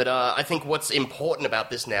taglines, but I think what's important about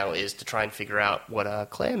this now is to try and figure out what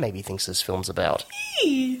Claire maybe thinks this film's about.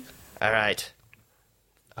 All right.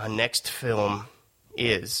 Our next film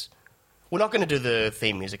is... We're not going to do the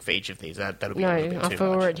theme music for each of these. That'll be a little bit too I've much.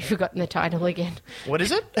 already forgotten the title again. What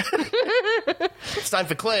is it? It's time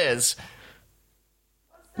for Claire's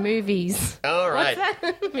Movies. All right. What's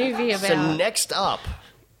that movie about? So next up,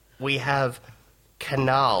 we have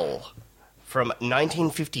Canal from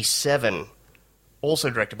 1957, also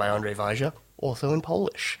directed by Andrzej Wajda, also in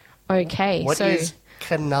Polish. Okay, What so is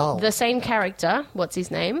Canal? the same character, what's his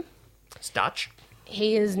name? It's Dutch.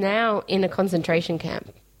 He is now in a concentration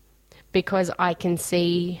camp because I can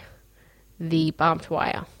see the barbed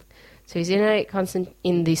wire. So he's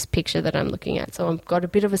in this picture that I'm looking at, so I've got a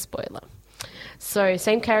bit of a spoiler. So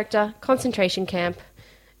same character, concentration camp,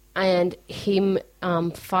 and him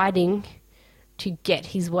fighting to get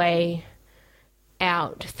his way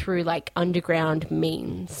out through like underground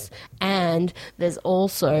means. And there's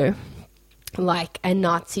also like a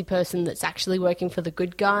Nazi person that's actually working for the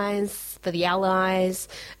good guys, for the Allies,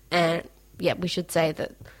 and yeah, we should say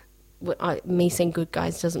that me saying good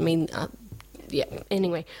guys doesn't mean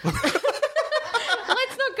anyway. Let's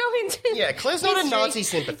not go into Yeah, Claire's not a history. Nazi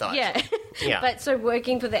sympathizer. Yeah. Yeah. But so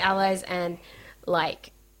working for the Allies and,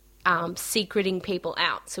 like, secreting people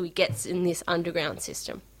out. So he gets in this underground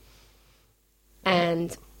system.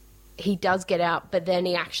 And he does get out, but then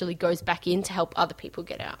he actually goes back in to help other people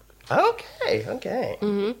get out. Okay.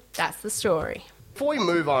 That's the story. Before we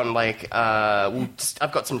move on, I've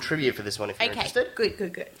got some trivia for this one if you're interested.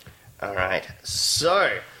 Good. All right.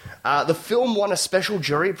 So, the film won a special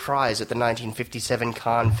jury prize at the 1957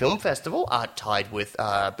 Cannes Film Festival, tied with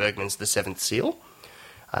Bergman's The Seventh Seal.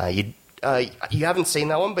 You haven't seen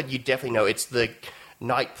that one, but you definitely know it's the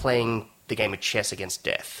knight playing the game of chess against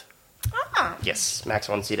death. Ah. Yes, Max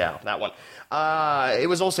von Sydow, that one. It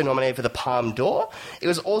was also nominated for the Palme d'Or. It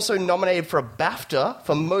was also nominated for a BAFTA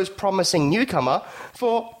for Most Promising Newcomer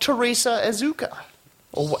for Teresa Izuka.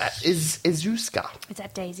 Or Izuska. Is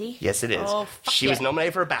that Daisy? Yes, it is. Oh, fuck she was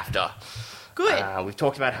nominated for a BAFTA. Good. We've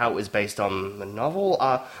talked about how it was based on the novel.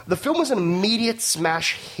 The film was an immediate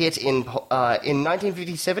smash hit in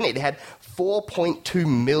 1957. It had 4.2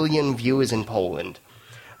 million viewers in Poland.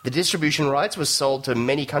 The distribution rights were sold to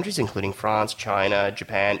many countries, including France, China,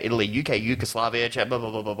 Japan, Italy, UK, Yugoslavia, blah, blah,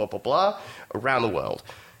 blah, blah, blah, blah, blah, around the world.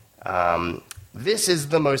 This is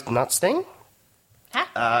the most nuts thing.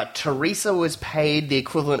 Huh? Teresa was paid the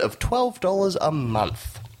equivalent of $12 a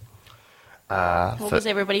month. What was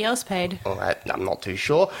everybody else paid? Well, I'm not too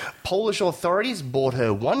sure. Polish authorities bought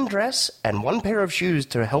her one dress and one pair of shoes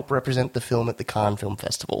to help represent the film at the Cannes Film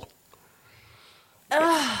Festival.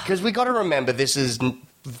 Because we got to remember, this is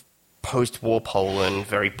post-war Poland,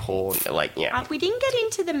 very poor, We didn't get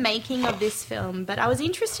into the making of this film, but I was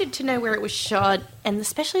interested to know where it was shot, and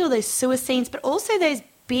especially all those sewer scenes, but also those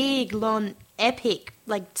big, long, epic,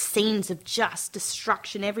 scenes of just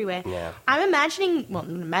destruction everywhere. Yeah. I'm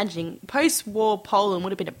imagining post-war Poland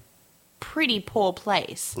would have been a pretty poor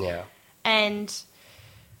place. Yeah. And,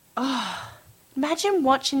 imagine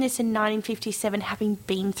watching this in 1957, having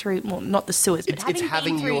been through, well, not the sewers, but It's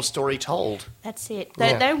having your story told. That's it.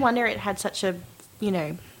 Yeah. No wonder it had such a,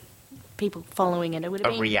 people following it. It would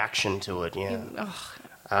have A been reaction to it, yeah.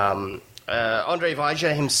 Andrzej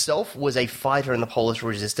Wajda himself was a fighter in the Polish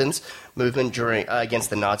resistance movement against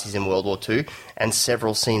the Nazis in World War II, and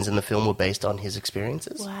several scenes in the film were based on his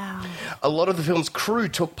experiences. Wow. A lot of the film's crew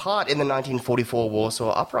took part in the 1944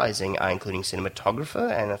 Warsaw Uprising, including cinematographer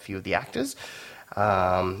and a few of the actors.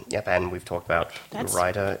 And we've talked about That's the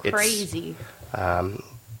writer. crazy.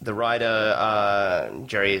 The writer,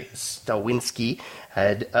 Jerry Stawinski,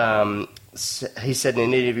 he said in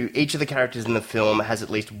an interview, each of the characters in the film has at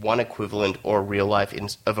least one equivalent or a real life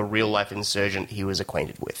insurgent he was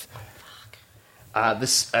acquainted with.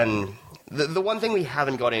 The one thing we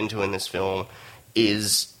haven't got into in this film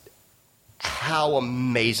is how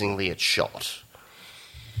amazingly it's shot.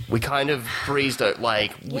 We kind of breezed it, How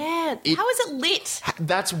is it lit?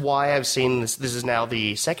 That's why I've seen this. This is now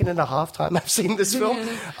the second and a half time I've seen this film.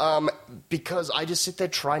 Because I just sit there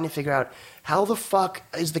trying to figure out how the fuck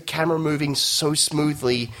is the camera moving so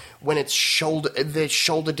smoothly when they're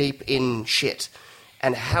shoulder deep in shit,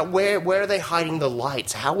 and where are they hiding the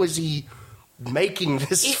lights? How is he making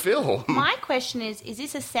this film? My question is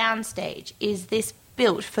this a soundstage? Is this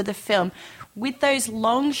built for the film? With those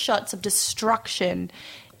long shots of destruction,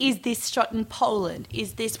 is this shot in Poland?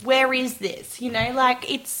 Where is this?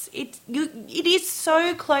 It is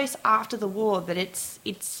so close after the war that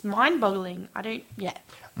it's mind-boggling.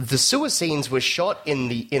 The sewer scenes were shot in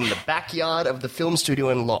the backyard of the film studio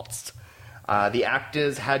in Lodz. The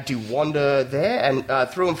actors had to wander there and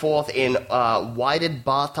through and forth in widened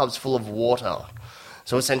bathtubs full of water.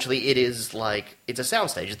 So essentially, it's a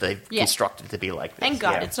soundstage that they've constructed to be like this. Thank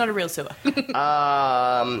God, it's not a real sewer.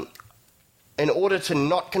 In order to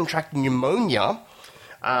not contract pneumonia,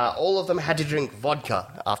 all of them had to drink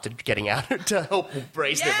vodka after getting out to help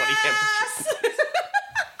raise their body temperature.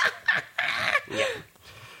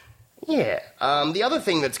 Yeah. The other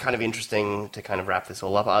thing that's kind of interesting to kind of wrap this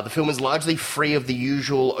all up, the film is largely free of the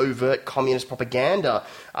usual overt communist propaganda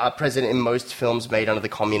present in most films made under the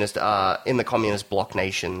communist bloc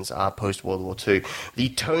nations post World War II. The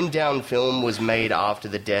toned-down film was made after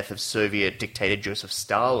the death of Soviet dictator Joseph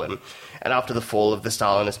Stalin and after the fall of the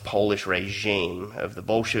Stalinist Polish regime of the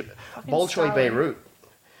Bolshoi Beirut.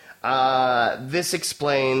 This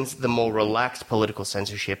explains the more relaxed political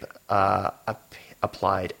censorship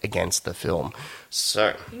applied against the film.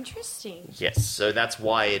 So Interesting. yes, so that's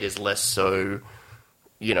why it is less so,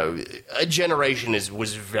 a generation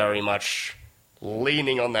was very much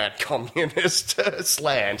leaning on that communist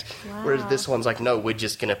slant, whereas this one's like, no, we're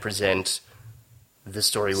just going to present the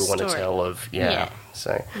story we want to tell of,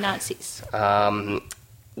 so Nazis.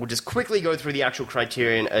 we'll just quickly go through the actual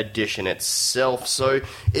Criterion edition itself. So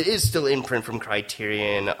it is still in print from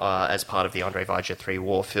Criterion as part of the Andrzej Wajda 3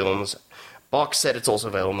 War films box set. It's also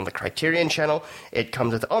available on the Criterion channel. It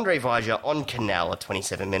comes with Andrzej Wajda on Canal, a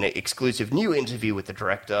 27-minute exclusive new interview with the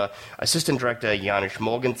director, assistant director Janusz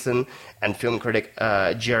Morgensen, and film critic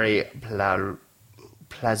Jerry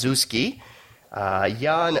Plazuski.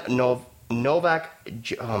 Jan Novak,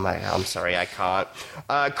 I'm sorry, I can't.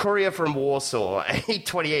 Courier from Warsaw, a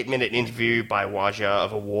 28-minute interview by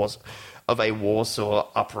Wajda of a Warsaw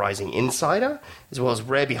Uprising insider, as well as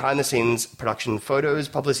rare behind-the-scenes production photos,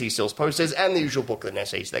 publicity stills, posters, and the usual booklet and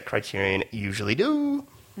essays that Criterion usually do.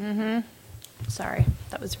 Sorry,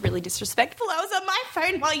 that was really disrespectful. I was on my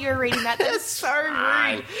phone while you were reading that. That's so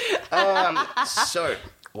rude. So,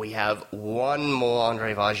 we have one more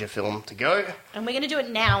Andrzej Wajda film to go. And we're going to do it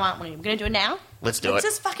now, aren't we? We're going to do it now? Let's do it. Let's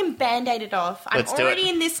just fucking Band-Aid it off. Let's I'm do it. already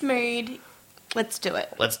in this mood. Let's do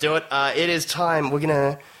it. Let's do it. It is time. We're going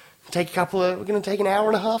to take an hour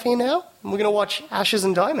and a half here now, and we're going to watch Ashes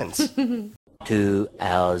and Diamonds. 2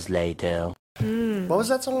 hours later. What was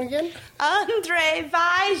that song again? Andrzej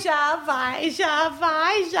Wajda, Wajda,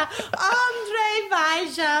 Wajda. Andrzej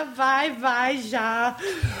Wajda, Wajda.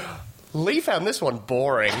 Lee found this one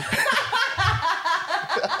boring.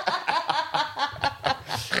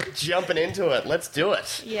 Jumping into it. Let's do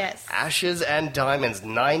it. Yes. Ashes and Diamonds,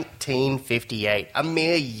 1958. A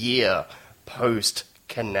mere year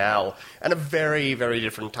post-Canal. And a very, very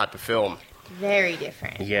different type of film. Very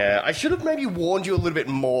different. Yeah, I should have maybe warned you a little bit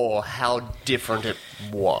more how different it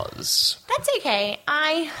was. That's okay.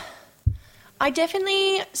 I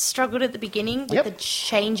definitely struggled at the beginning with the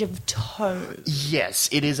change of tone. Yes,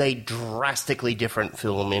 it is a drastically different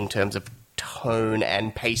film in terms of tone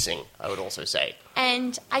and pacing, I would also say.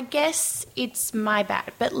 And I guess it's my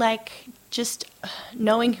bad, but like just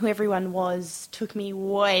knowing who everyone was took me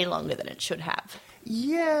way longer than it should have.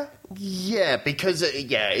 Yeah, because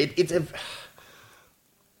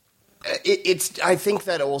it's. I think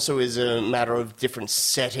that also is a matter of different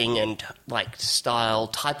setting and like style,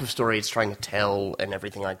 type of story it's trying to tell, and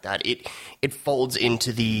everything like that. It folds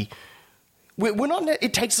into the. We're not.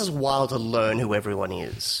 It takes us a while to learn who everyone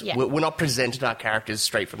is. Yeah. We're not presented our characters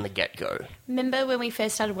straight from the get go. Remember when we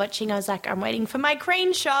first started watching? I was like, I'm waiting for my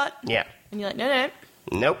crane shot. Yeah. And you're like, no.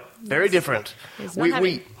 Nope. Very different. It's not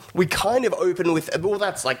happening. We kind of open with. Well,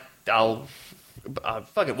 that's like.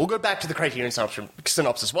 Fuck it. We'll go back to the Criterion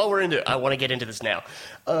synopsis. While we're into it, I want to get into this now.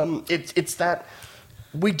 It's that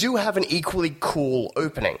we do have an equally cool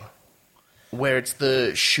opening where it's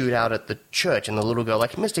the shootout at the church and the little girl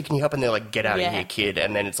like, Mister, can you help? And they're like, get out of here, kid.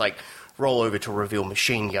 And then it's like, roll over to reveal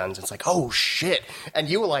machine guns. It's like, oh shit. And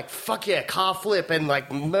you were like, fuck yeah, car flip and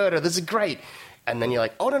like murder. This is great. And then you're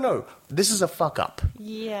like, oh no, this is a fuck up.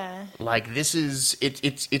 Yeah. Like this is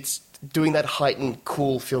it's doing that heightened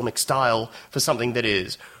cool filmic style for something that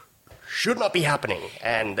should not be happening,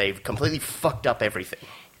 and they've completely fucked up everything.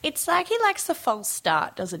 It's like he likes the false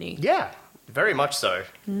start, doesn't he? Yeah, very much so.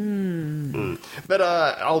 But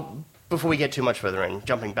before we get too much further in,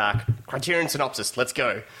 jumping back, Criterion synopsis, let's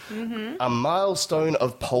go. A milestone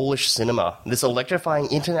of Polish cinema. This electrifying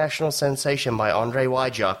international sensation by Andrzej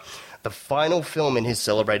Wajda, the final film in his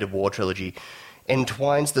celebrated war trilogy,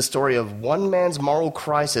 entwines the story of one man's moral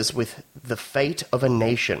crisis with the fate of a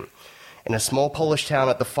nation. In a small Polish town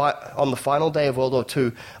on the final day of World War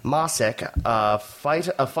II, Marcek, a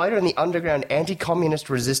fighter in the underground anti-communist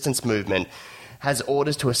resistance movement, has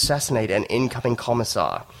orders to assassinate an incoming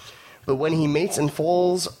commissar. But when he meets and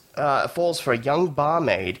falls for a young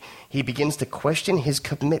barmaid, he begins to question his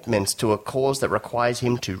commitments to a cause that requires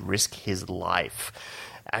him to risk his life.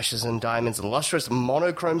 Ashes and Diamonds' lustrous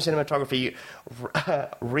monochrome cinematography,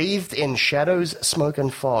 wreathed in shadows, smoke,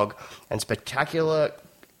 and fog, and spectacularly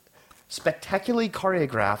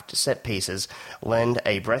choreographed set pieces lend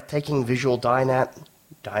a breathtaking visual dynamism?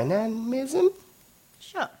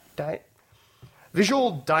 Sure.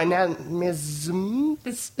 Visual dynamism?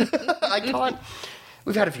 I can't.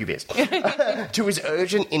 We've had a few beers. To his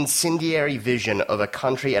urgent, incendiary vision of a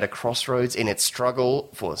country at a crossroads in its struggle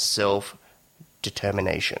for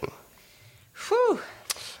self-determination. Whew.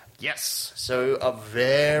 Yes, so a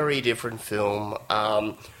very different film,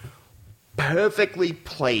 perfectly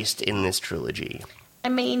placed in this trilogy. I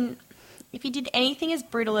mean, if you did anything as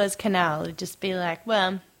brutal as Canal, it'd just be like,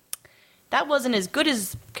 well, that wasn't as good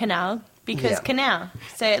as Canal because Canal.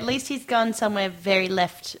 So at least he's gone somewhere very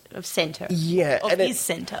left of centre. Yeah. Of his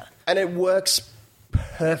centre. And it works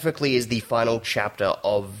perfectly as the final chapter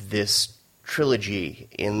of this trilogy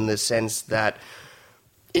in the sense that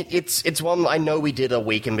It's one I know we did a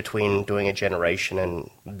week in between doing A Generation and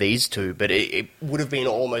these two, but it would have been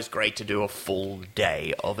almost great to do a full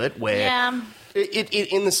day of it where Yeah. it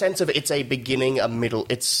in the sense of it's a beginning, a middle,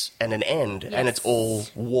 and an end, and it's all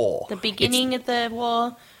war. The beginning of the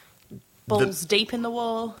war, balls deep in the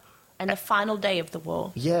war, and the final day of the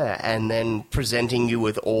war. Yeah, and then presenting you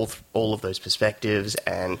with all of those perspectives.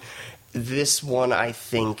 And this one, I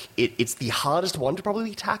think, it's the hardest one to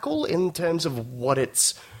probably tackle in terms of what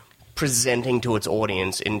it's presenting to its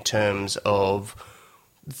audience in terms of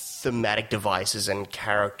thematic devices and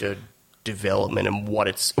character development and what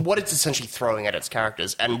it's essentially throwing at its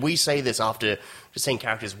characters. And we say this after just seeing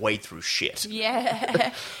characters wade through shit.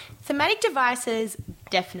 Yeah. Thematic devices,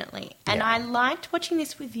 definitely. And Yeah. I liked watching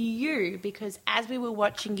this with you because as we were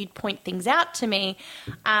watching, you'd point things out to me,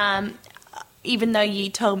 even though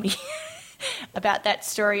you told me about that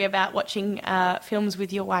story about watching films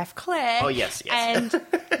with your wife, Claire. Oh, yes. And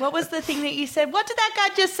what was the thing that you said? What did that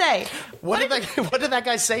guy just say? What did that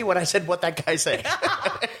guy say when I said what that guy said?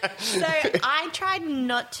 So I tried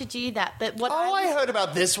not to do that, but what I heard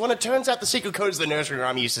about this one. It turns out the secret code is the nursery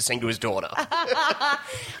rhyme he used to sing to his daughter.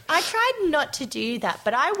 I tried not to do that,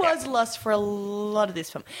 but I was lost for a lot of this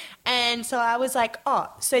film. And so I was like, oh,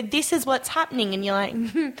 so this is what's happening. And you're like,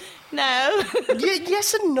 no.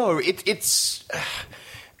 Yes and no.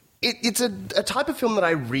 It's a type of film that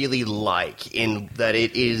I really like in that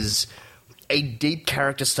it is a deep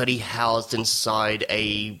character study housed inside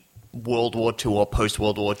a World War II or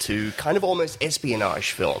post-World War II kind of almost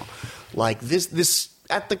espionage film. Like this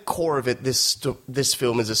at the core of it, this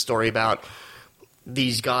film is a story about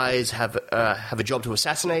these guys have a job to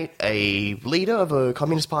assassinate a leader of a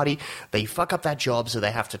communist party. They fuck up that job, so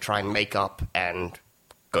they have to try and make up and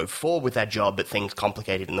go forward with that job, but things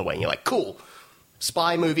complicated in the way. And you're like, cool,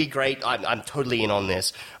 spy movie, great, I'm totally in on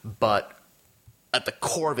this. But at the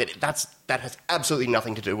core of it, that has absolutely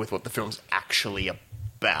nothing to do with what the film's actually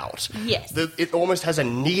about. Yes. It almost has a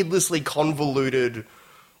needlessly convoluted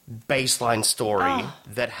baseline story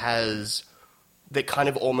that kind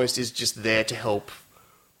of almost is just there to help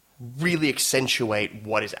really accentuate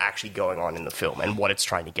what is actually going on in the film and what it's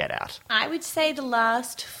trying to get at. I would say the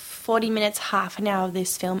last 40 minutes, half an hour of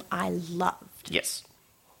this film, I loved. Yes.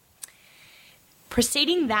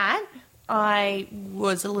 Preceding that, I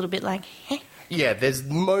was a little bit like, heh. Yeah, there's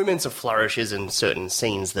moments of flourishes in certain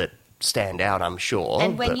scenes that stand out, I'm sure.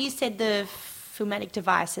 And when you said the filmatic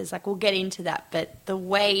devices, like, we'll get into that, but the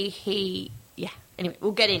way anyway,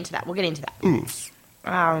 we'll get into that.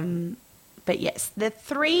 But yes, the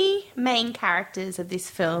three main characters of this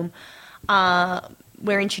film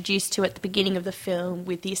we're introduced to at the beginning of the film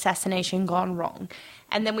with the assassination gone wrong.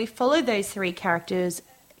 And then we follow those three characters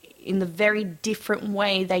in the very different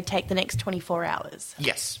way they take the next 24 hours.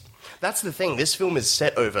 Yes. That's the thing. This film is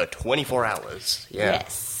set over 24 hours. Yeah.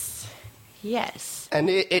 Yes. And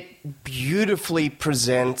it beautifully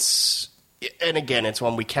presents... And again, it's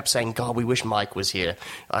one we kept saying, God, we wish Mike was here.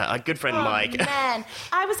 Our good friend Mike. Man,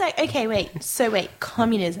 I was like, okay, wait,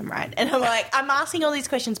 communism, right? And I'm asking all these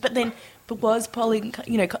questions, but was polling,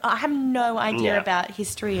 I have no idea about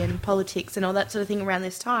history and politics and all that sort of thing around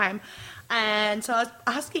this time. And so I was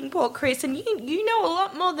asking poor Chris, and you know a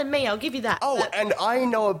lot more than me, I'll give you that. Oh, and I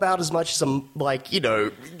know about as much as I'm, no.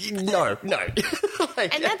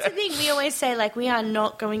 And that's the thing, we always say, we are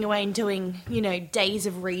not going away and doing, days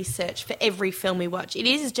of research for every film we watch. It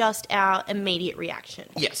is just our immediate reaction.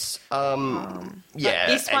 Yes. But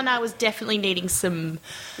this one I was definitely needing some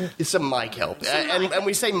Mike help. And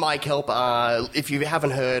we say Mike help, if you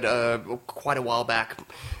haven't heard, quite a while back...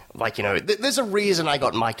 there's a reason I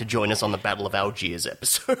got Mike to join us on the Battle of Algiers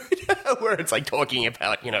episode, where it's talking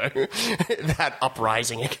about, that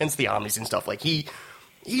uprising against the armies and stuff.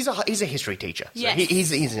 He's a history teacher. So yes.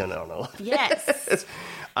 He's no. Yes.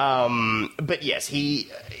 But yes,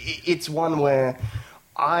 it's one where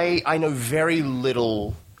I know very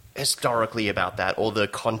little historically about that or the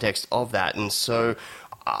context of that, and so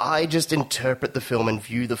I just interpret the film and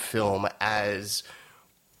view the film as...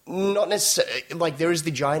 not necessarily, there is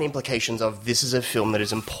the giant implications of this is a film that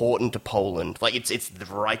is important to Poland. It's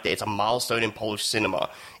right there. It's a milestone in Polish cinema,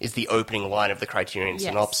 is the opening line of the Criterion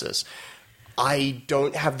synopsis. I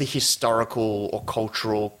don't have the historical or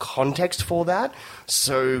cultural context for that.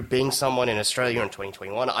 So being someone in Australia in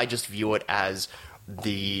 2021, I just view it as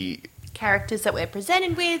the... characters that we're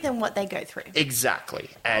presented with and what they go through. Exactly.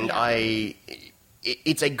 And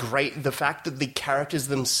it's the fact that the characters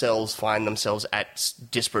themselves find themselves at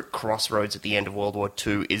disparate crossroads at the end of World War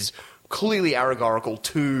II is clearly allegorical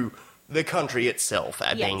to the country itself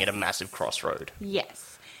at being at a massive crossroad.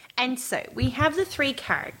 Yes. And so we have the three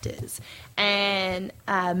characters, and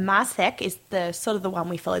Marcek is the sort of the one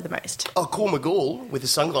we follow the most. Oh, Cool McGool with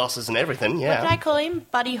his sunglasses and everything, What yeah. did I call him?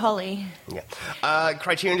 Buddy Holly. Yeah.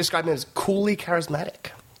 Criterion described him as coolly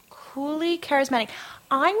charismatic. Coolly charismatic.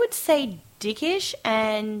 I would say dickish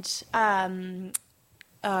and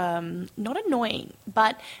not annoying,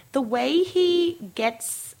 but the way he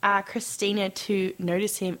gets Christina to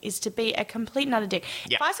notice him is to be a complete and utter dick.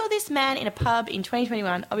 Yeah. If I saw this man in a pub in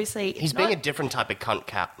 2021, obviously... He's being a different type of cunt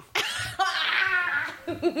cap.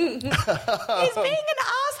 He's being an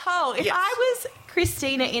asshole. If Yes. I was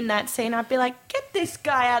Christina in that scene, I'd be like, get this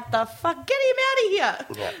guy out the fuck, get him out of here.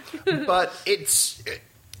 Yeah. But it's...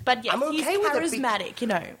 But yes, I'm okay he's with it charismatic, you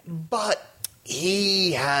know. But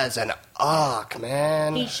he has an arc,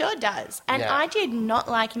 man. He sure does. And Yeah. I did not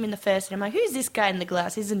like him in the first, and I'm like, who's this guy in the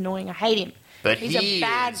glass? He's annoying. I hate him. But he's he a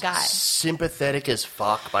bad is guy. sympathetic as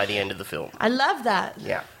fuck by the end of the film. I love that.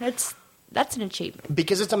 Yeah. That's an achievement.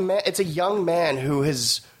 Because it's a young man who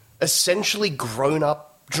has essentially grown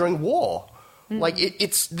up during war. Like,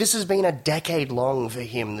 this has been a decade long for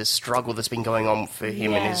him, this struggle that's been going on for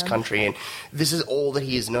him in his Yeah. country, and this is all that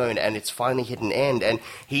he has known, and it's finally hit an end, and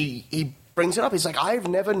he brings it up. He's like, I've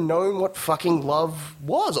never known what fucking love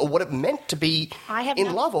was, or what it meant to be I have in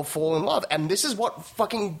no- love or fall in love, and this is what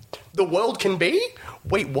fucking the world can be?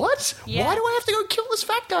 Wait, what? Yeah. Why do I have to go kill this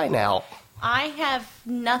fat guy now? I have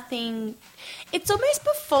nothing. It's almost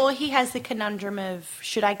before he has the conundrum of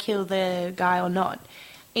should I kill the guy or not.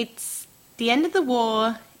 It's the end of the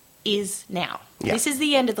war is now. Yeah. This is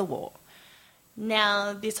the end of the war.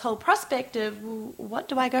 Now, this whole prospect of well, what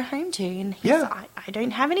do I go home to? And he's Yeah. like, I don't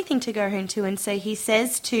have anything to go home to. And so he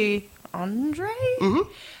says to Andrzej,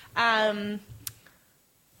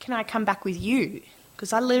 can I come back with you?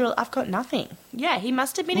 Because I've got nothing. Yeah, he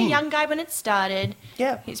must have been a young guy when it started.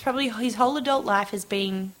 Yeah. He's probably, his whole adult life has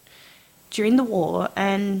been during the war,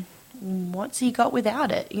 and what's he got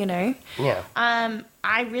without it, you know? Yeah.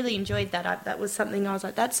 I really enjoyed that. That was something I was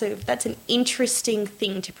like, that's an interesting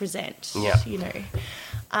thing to present, Yeah. you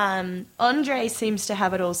know? Andre seems to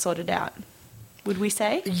have it all sorted out, would we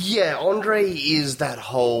say? Yeah, Andre is that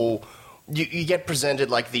whole. You get presented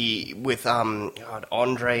like with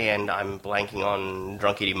Andre, and I'm blanking on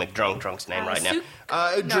Drunkity McDrunk's name right now.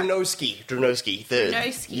 Dronowski. Dronowski.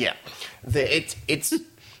 Yeah, it's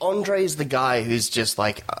Andre is the guy who's just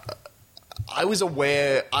like. I was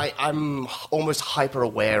aware. I'm almost hyper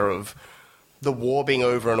aware of the war being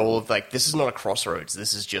over and all of like this is not a crossroads.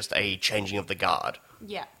 This is just a changing of the guard.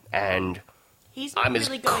 Yeah. And He's not I'm as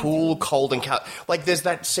really going cool, through- cold, and like there's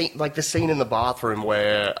that scene, like the scene in the bathroom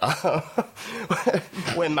where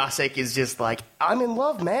where Masek is just like, "I'm in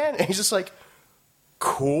love, man," and he's just like,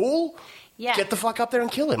 "Cool, Yeah. get the fuck up there and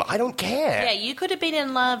kill him. I don't care." Yeah, you could have been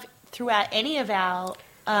in love throughout any of our,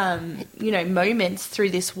 moments through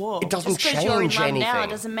this war. It doesn't Just 'cause you're in change love now, anything. it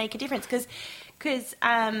doesn't make a difference. Because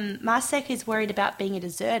Marcek is worried about being a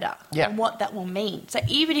deserter Yeah. and what that will mean. So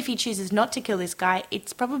even if he chooses not to kill this guy,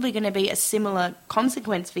 it's probably going to be a similar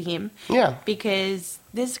consequence for him. Yeah. Because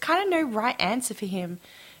there's kind of no right answer for him.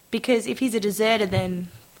 Because if he's a deserter, then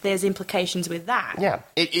there's implications with that. Yeah,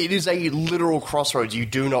 it is a literal crossroads. You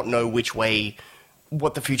do not know which way,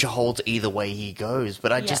 what the future holds either way he goes.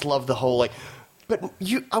 But I just love the whole like, but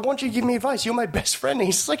I want you to give me advice. You're my best friend. And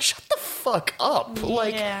he's like, shut the fuck up.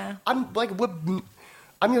 Like, Yeah.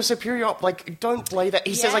 I'm your superior. Like, don't play that.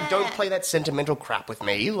 He says like, don't Yeah. play that sentimental crap with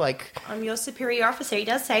me. Like, I'm your superior officer. He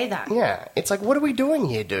does say that. yeah, it's like, what are we doing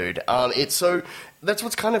here, dude? It's so that's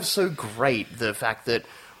what's kind of so great. The fact that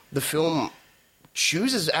the film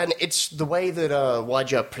chooses, and it's the way that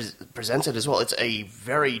Wajda presents it as well. It's a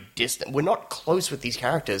very distant. We're not close with these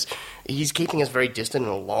characters. He's keeping us very distant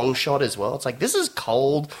in a long shot as well. It's like this is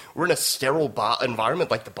cold. We're in a sterile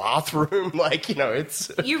environment, like the bathroom. Like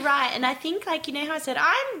it's. You're right, and I think, like, you know how I said,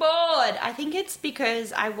 I'm bored? I think it's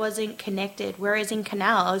because I wasn't connected, whereas in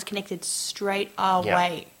Canal, I was connected straight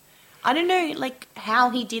away. I don't know, like, how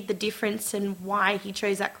he did the difference and why he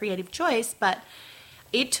chose that creative choice, but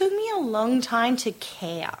it took me a long time to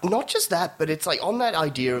care. Not just that, but it's like on that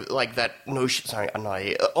idea, of like that notion. Sorry,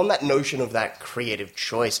 on that notion of that creative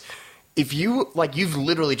choice. If you you've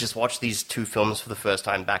literally just watched these two films for the first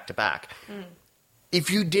time back to back. If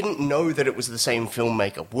you didn't know that it was the same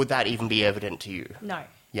filmmaker, would that even be evident to you? No.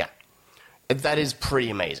 Yeah, that is pretty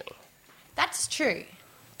amazing. That's true.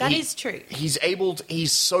 That is true. He's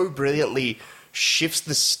so brilliantly shifts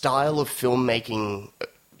the style of filmmaking,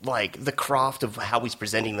 like the craft of how he's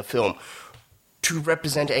presenting the film, to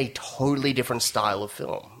represent a totally different style of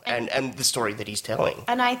film and the story that he's telling.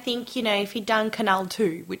 And I think, if he'd done Canal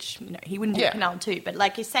 2, which, he wouldn't do Canal 2, but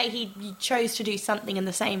like you say, he chose to do something in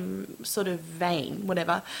the same sort of vein,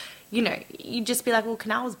 whatever, you'd just be like, well,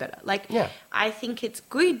 Canal was better. Like, I think it's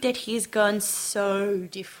good that he's gone so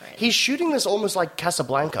different. He's shooting this almost like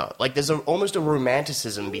Casablanca. Like, there's almost a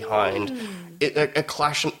romanticism behind a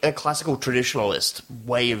classical traditionalist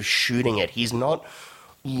way of shooting it. He's not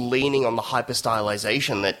leaning on the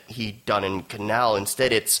hyper-stylization that he'd done in Canal.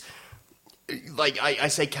 Instead, it's like, I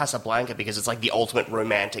say Casablanca because it's like the ultimate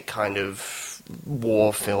romantic kind of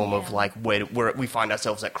war film of like where we find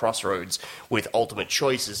ourselves at crossroads with ultimate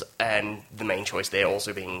choices, and the main choice there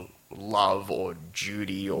also being love or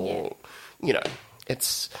duty or,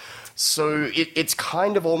 it's... So it's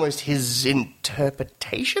kind of almost his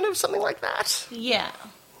interpretation of something like that. Yeah.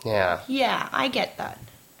 Yeah. Yeah, I get that.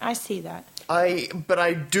 I see that. But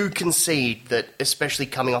I do concede that, especially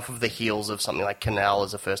coming off of the heels of something like Canal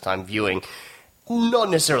as a first-time viewing, not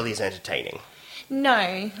necessarily as entertaining.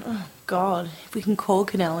 No. Oh, God. If we can call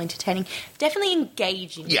Canal entertaining. Definitely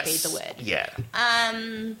engaging would be the word. Yeah.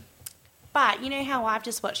 But you know how I've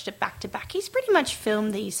just watched it back-to-back? He's pretty much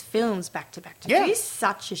filmed these films back-to-back. Yeah. It is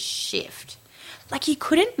such a shift. Like, you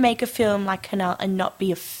couldn't make a film like Canal and not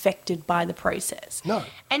be affected by the process. No.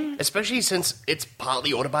 And especially since it's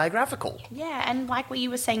partly autobiographical. yeah, and like what you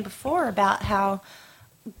were saying before about how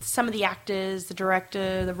some of the actors, the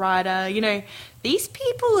director, the writer, these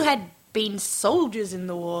people had been soldiers in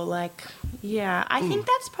the war. Like, yeah, I think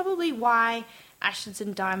that's probably why Ashes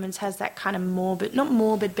and Diamonds has that kind of not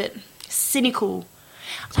morbid, but cynical.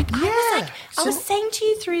 Like, I was saying to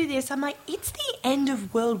you through this, I'm like, it's the end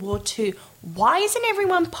of World War II. Why isn't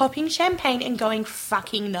everyone popping champagne and going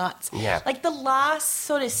fucking nuts? Yeah. Like, the last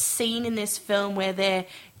sort of scene in this film where they're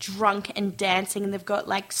drunk and dancing and they've got,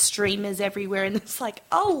 like, streamers everywhere and there's, like,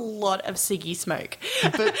 a lot of ciggy smoke.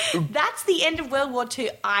 But that's the end of World War II,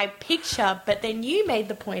 I picture. But then you made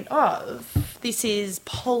the point of, this is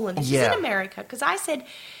Poland. This isn't America. Because I said...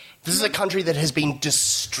 This is a country that has been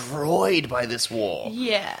destroyed by this war.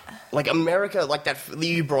 Yeah. Like, America, like that,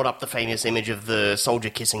 you brought up the famous image of the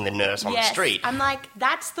soldier kissing the nurse on the street. I'm like,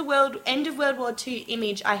 that's the end of World War II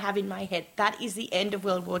image I have in my head. That is the end of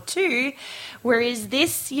World War II. Whereas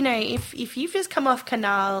this, if you've just come off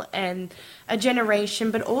Canal and a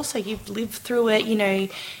generation, but also you've lived through it,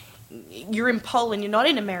 you're in Poland, you're not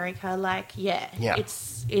in America, like,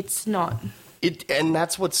 it's not... And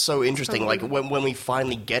that's what's so interesting. Like, when we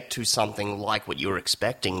finally get to something like what you were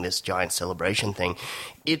expecting, this giant celebration thing,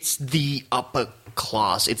 it's the upper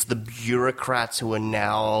class, it's the bureaucrats who are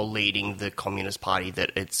now leading the Communist Party,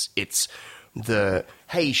 that it's the,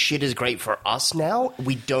 hey, shit is great for us now.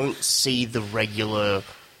 We don't see the regular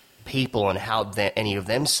people and how any of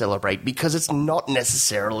them celebrate, because it's not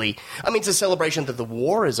necessarily... I mean, it's a celebration that the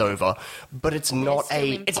war is over, but it's not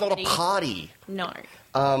a party. No.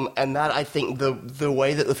 And that, I think, the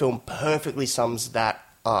way that the film perfectly sums that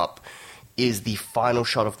up is the final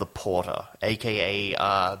shot of the porter, a.k.a.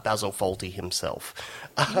 Basil Fawlty himself.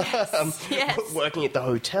 Yes. Working at the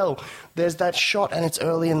hotel. There's that shot, and it's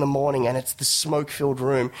early in the morning, and it's the smoke-filled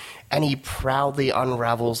room, and he proudly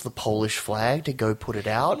unravels the Polish flag to go put it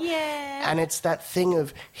out. Yeah. And it's that thing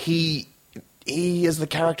of he, as the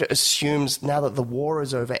character, assumes now that the war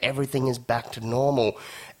is over, everything is back to normal.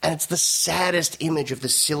 And it's the saddest image of the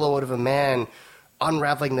silhouette of a man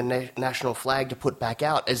unraveling the national flag to put back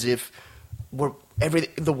out, as if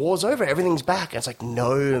the war's over, everything's back. And it's like,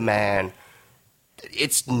 no, man,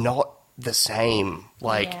 it's not the same.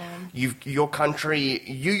 Like, your country,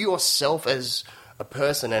 you yourself as a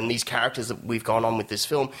person, and these characters that we've gone on with this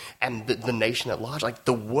film, and the nation at large, like,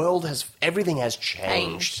 the world everything has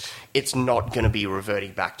changed. It's not going to be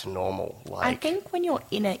reverting back to normal. Like, I think when you're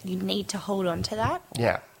in it, you need to hold on to that.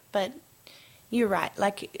 Yeah. But you're right.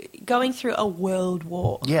 Like, going through a world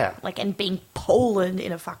war. Yeah. Like, and being Poland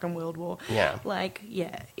in a fucking world war. Yeah. Like,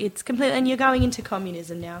 it's completely... And you're going into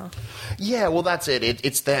communism now. Yeah, well, that's it.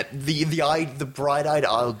 It's that... The bright-eyed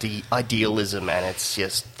idealism, and it's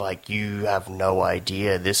just, like, you have no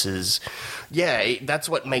idea. This is... Yeah, that's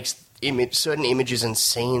what makes certain images and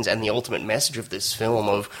scenes and the ultimate message of this film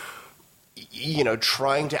of...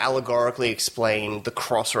 trying to allegorically explain the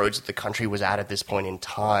crossroads that the country was at this point in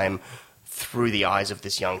time through the eyes of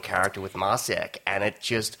this young character with Marcek. And it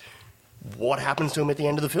just... What happens to him at the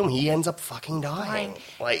end of the film? He ends up fucking dying.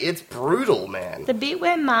 Like, it's brutal, man. The bit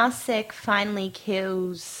where Marcek finally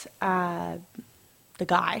kills the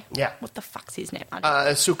guy. Yeah. What the fuck's his name?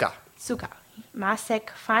 Suka. Suka.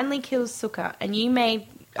 Marcek finally kills Suka. And you made...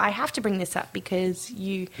 I have to bring this up because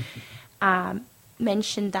you...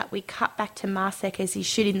 mentioned that we cut back to Marcek as he's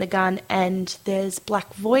shooting the gun and there's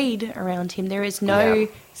black void around him. There is no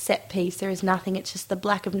set piece. There is nothing. It's just the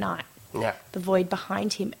black of night. Yeah. The void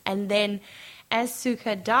behind him. And then as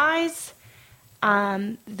Suka dies,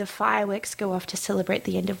 the fireworks go off to celebrate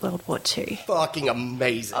the end of World War II. Fucking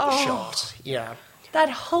amazing shot. Yeah. That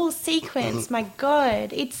whole sequence, my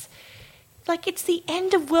God. It's like it's the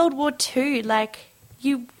end of World War II. Like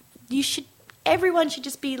everyone should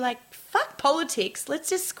just be like, fuck politics. Let's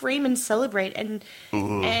just scream and celebrate. And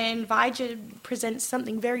Vajda presents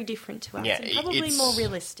something very different to us, Yeah, and probably more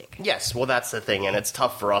realistic. Yes, well, that's the thing, and it's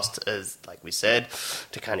tough for us, as like we said,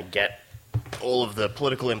 to kind of get all of the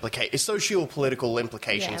socio-political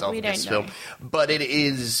implications of this film. But it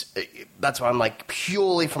is, that's why I'm like,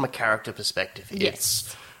 purely from a character perspective,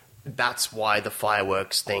 that's why the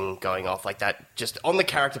fireworks thing going off like that, just on the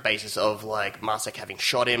character basis of like Marcek having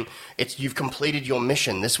shot him, you've completed your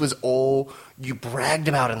mission. This was all you bragged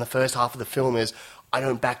about in the first half of the film is, I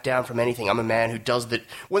don't back down from anything. I'm a man who does that.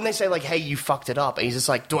 When they say like, hey, you fucked it up, and he's just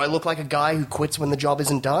like, do I look like a guy who quits when the job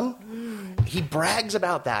isn't done? He brags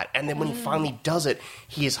about that, and then when he finally does it,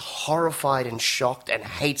 he is horrified and shocked and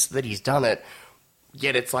hates that he's done it.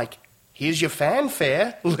 Yet it's like, here's your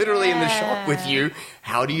fanfare, literally in the shot with you.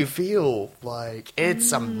 How do you feel? Like,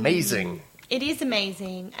 it's amazing. It is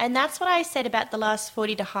amazing. And that's what I said about the last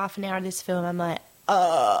 40 to half an hour of this film. I'm like,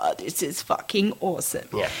 this is fucking awesome.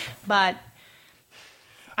 Yeah. But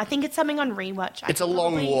I think it's something on rewatch. It's a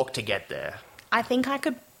long walk to get there. I think I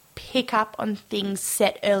could pick up on things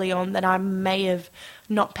set early on that I may have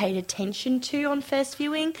not paid attention to on first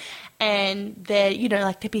viewing, and there,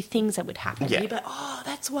 like there'd be things that would happen. Yeah. You'd be like, oh,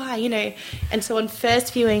 that's why, And so on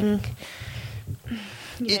first viewing,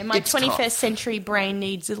 my 21st tough. Century brain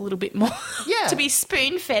needs a little bit more to be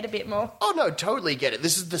spoon-fed a bit more. Oh, no, totally get it.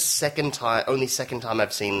 This is the only second time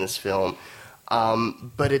I've seen this film.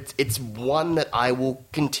 But it's one that I will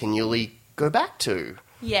continually go back to.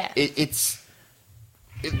 Yeah.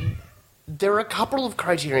 There are a couple of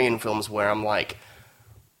Criterion films where I'm like,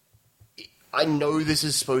 I know this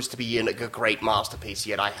is supposed to be a great masterpiece,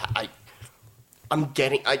 yet I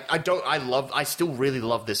still really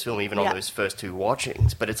love this film, even on those first two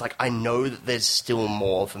watchings, but it's like, I know that there's still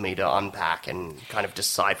more for me to unpack and kind of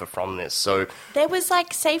decipher from this, so... There was,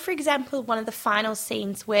 like, say, for example, one of the final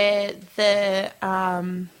scenes where we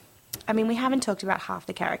haven't talked about half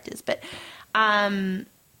the characters, but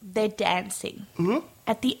they're dancing. Mm-hmm.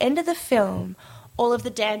 At the end of the film, all of the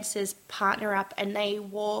dancers partner up and they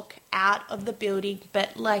walk out of the building,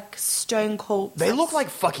 but like stone cold. They look like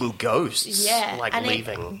fucking ghosts. Yeah, like and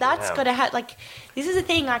leaving. That's got to have this is the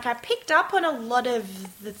thing. Like I picked up on a lot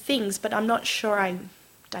of the things, but I'm not sure I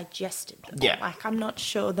digested them. Yeah, like I'm not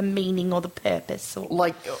sure the meaning or the purpose. Or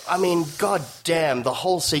god damn, the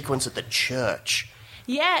whole sequence at the church.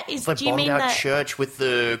 Yeah, it's like do you bombed mean out that church with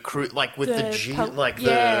the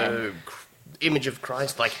the image of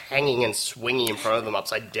Christ like hanging and swinging in front of them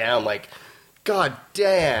upside down, like, god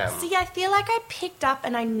damn. See, I feel like I picked up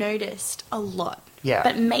and I noticed a lot. Yeah.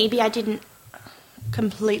 But maybe I didn't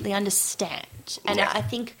completely understand. And I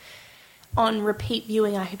think on repeat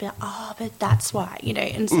viewing I could be like, oh, but that's why,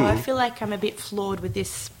 And so I feel like I'm a bit flawed with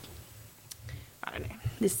this, I don't know,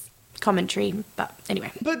 this commentary, but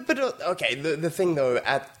anyway. But okay, the thing though,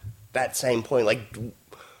 at that same point, like,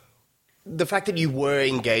 the fact that you were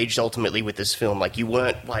engaged ultimately with this film, like, you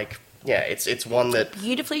weren't like, it's one that...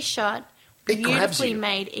 Beautifully shot, it beautifully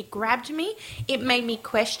made. It grabbed me, it made me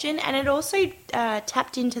question, and it also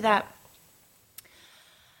tapped into that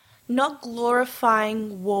not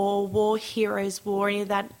glorifying war heroes, war, any of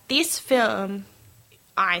that. This film,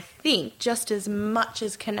 I think, just as much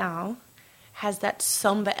as Canal, has that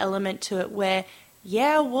somber element to it where...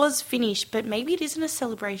 Yeah, it was finished, but maybe it isn't a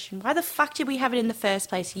celebration. Why the fuck did we have it in the first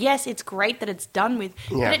place? Yes, it's great that it's done with,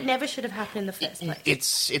 but it never should have happened in the first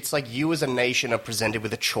place. It's like you as a nation are presented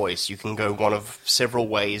with a choice. You can go one of several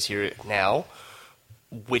ways here now.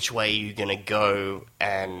 Which way are you going to go?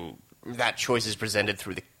 And that choice is presented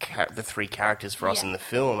through the three characters for us in the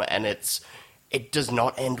film, and it does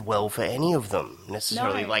not end well for any of them,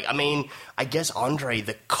 necessarily. No. I guess Andrzej,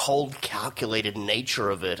 the cold, calculated nature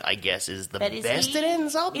of it, I guess, is the best it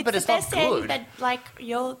ends up, but it's not good. But,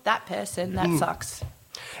 you're that person, that sucks.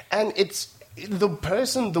 And it's the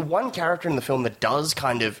one character in the film that does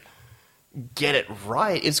kind of get it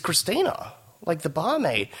right is Christina, like the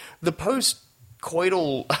barmaid. The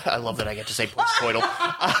post-coital... I love that I get to say post-coital.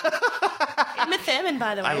 Uma Thurman,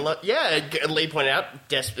 by the way. Lee pointed out,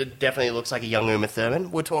 it definitely looks like a young Uma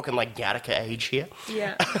Thurman. We're talking like Gattaca age here.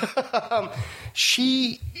 Yeah.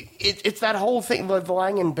 It's that whole thing, like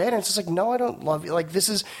lying in bed, and it's just like, no, I don't love you. Like,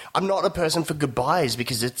 I'm not a person for goodbyes,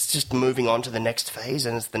 because it's just moving on to the next phase,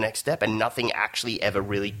 and it's the next step, and nothing actually ever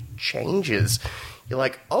really changes. You're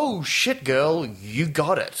like, oh, shit, girl, you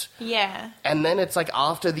got it. Yeah. And then it's like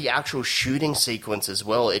after the actual shooting sequence as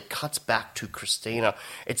well, it cuts back to Christina.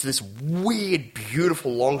 It's this weird,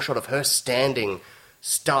 beautiful long shot of her standing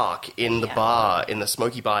stark in the bar, in the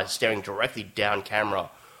smoky bar, staring directly down camera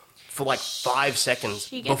for like 5 seconds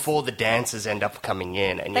before the dancers end up coming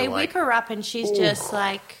in. And they you're like, whip her up and she's just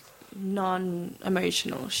like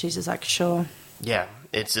non-emotional. She's just like, sure. yeah,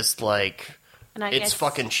 it's just like... And I it's guess,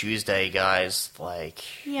 fucking Tuesday, guys. Like,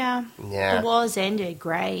 yeah, yeah. The war's ended.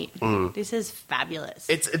 Great. This is fabulous.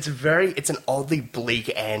 it's an oddly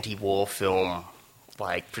bleak anti-war film,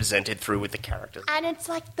 like presented through with the characters. And it's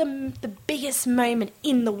like the biggest moment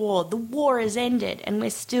in the war. The war has ended, and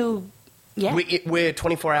we're still, We're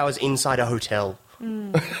 24 hours inside a hotel,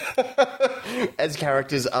 as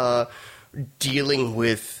characters are dealing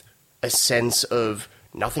with a sense of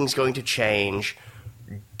nothing's going to change.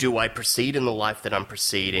 Do I proceed in the life that I'm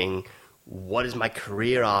proceeding? What is my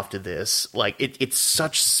career after this? Like, it's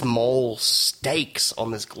such small stakes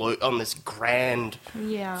on this grand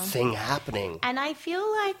thing happening. And I feel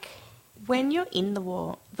like when you're in the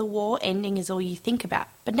war ending is all you think about.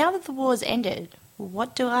 But now that the war's ended,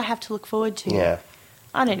 what do I have to look forward to? Yeah.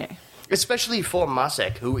 I don't know. Especially for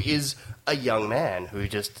Masek, who is a young man who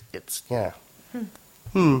just,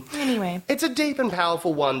 Anyway. It's a deep and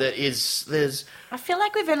powerful one that there's... I feel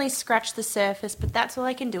like we've only scratched the surface, but that's all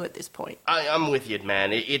I can do at this point. I'm with you,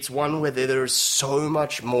 man. It's one where there's so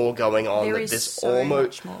much more going on. There that is this so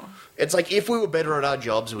almost, much more. It's like if we were better at our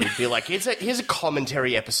jobs, we'd be like, here's a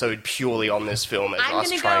commentary episode purely on this film. As I'm us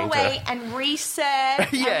going to trying go away and research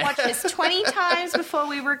and watch this 20 times before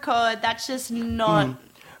we record. That's just not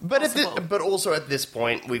possible. But also at this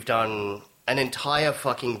point, we've done an entire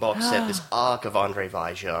fucking box set, this arc of Andrzej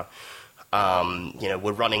Wajda.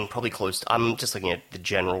 We're running probably close to... I'm just looking at the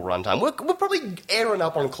general runtime. We're probably airing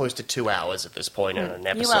up on close to 2 hours at this point in an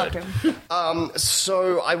episode. You're welcome.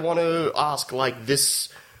 So I want to ask, like, this...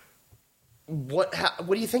 What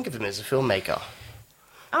do you think of him as a filmmaker?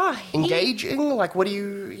 Engaging? Like, what do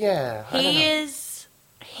you... Yeah. He is...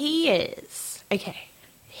 Okay.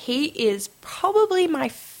 He is probably my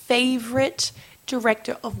favourite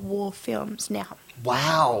director of war films now.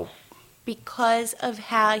 Wow. Because of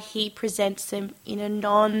how he presents them in a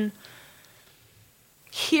non-hero,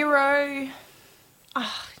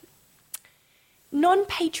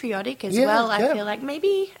 non-patriotic as well. I feel like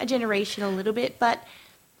maybe a generation a little bit, but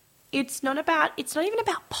it's not even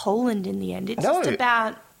about Poland in the end. It's just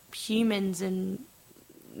about humans and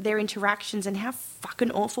their interactions and how fucking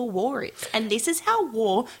awful war is. And this is how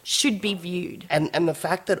war should be viewed. And the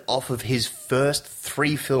fact that off of his first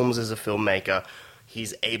 3 films as a filmmaker,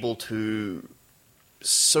 he's able to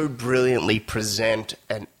so brilliantly present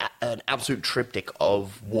an absolute triptych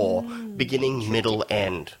of war, beginning, middle,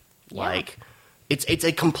 end. Yeah. Like, it's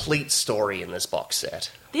a complete story in this box set.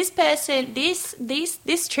 This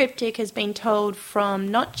triptych has been told from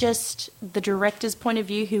not just the director's point of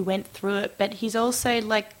view who went through it, but he's also,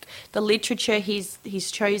 like, the literature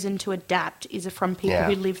he's chosen to adapt is from people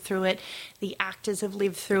who lived through it. The actors have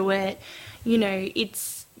lived through it. You know,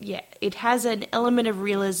 it has an element of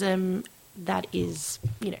realism that is,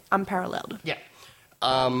 unparalleled. Yeah.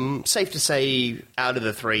 Safe to say, out of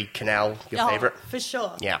the 3, Canal, your favourite? For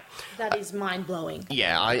sure. Yeah. That is mind-blowing.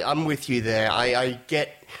 Yeah, I'm with you there. I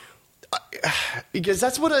get... because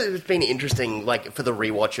that's what has been interesting, like, for the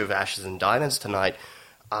rewatch of Ashes and Diamonds tonight,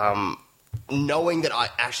 knowing that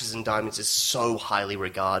Ashes and Diamonds is so highly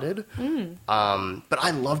regarded, but I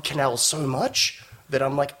love Canal so much that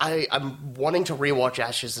I'm like, I'm wanting to rewatch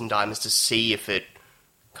Ashes and Diamonds to see if it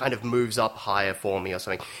kind of moves up higher for me or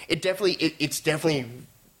something. It's definitely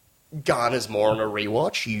garners more on a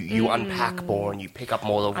rewatch. You unpack more and you pick up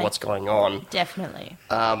more of what's going on. Definitely.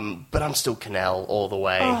 But I'm still Canal all the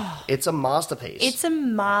way. It's a masterpiece. It's a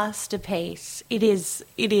masterpiece. It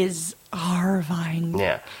is horrifying.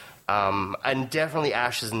 Yeah. And definitely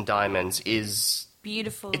Ashes and Diamonds is...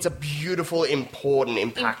 Beautiful. It's a beautiful, important,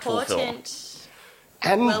 impactful film.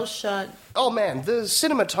 And well shot. Oh man, the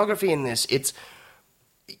cinematography in this,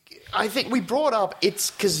 I think we brought up, it's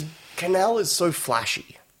because Canal is so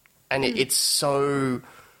flashy. And it's so...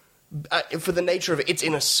 for the nature of it, it's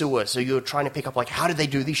in a sewer, so you're trying to pick up, like, how did they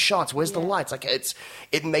do these shots? Where's the lights? Like,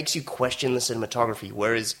 it makes you question the cinematography,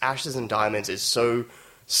 whereas Ashes and Diamonds is so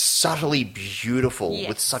subtly beautiful Yes.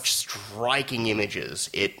 with such striking images.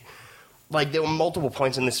 There were multiple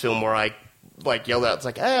points in this film where I yelled out, it's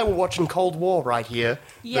like, hey, we're watching Cold War right here.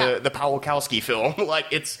 Yeah. The Pawlikowski film.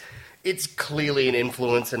 It's clearly an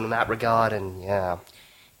influence in that regard, and yeah.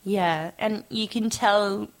 Yeah, and you can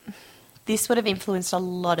tell this would have influenced a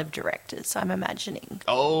lot of directors, I'm imagining.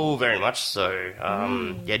 Oh, very much so.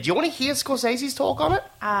 Yeah, do you want to hear Scorsese's talk on it?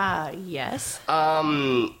 Yes.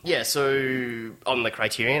 Yeah, so on the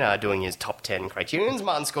Criterion, doing his top 10 Criterions,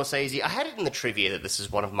 Martin Scorsese, I had it in the trivia that this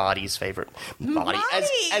is one of Marty's favourite... Marty!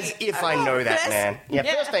 As if I know that man. Yeah,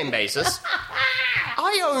 first name basis.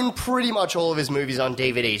 I own pretty much all of his movies on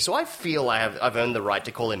DVD, so I feel I've earned the right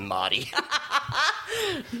to call him Marty.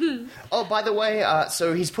 Oh, by the way,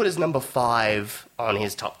 so he's put his number 5 on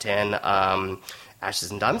his top 10,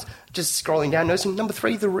 Ashes and Diamonds. Just scrolling down, noticing number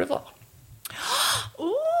 3, The River.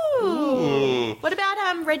 Ooh. What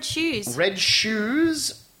about Red Shoes? Red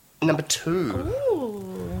Shoes, number 2.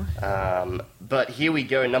 Ooh. But here we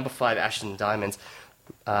go, number 5, Ashes and Diamonds.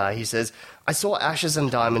 He says, I saw Ashes and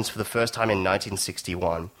Diamonds for the first time in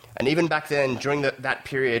 1961. And even back then, during that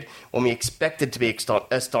period, when we expected to be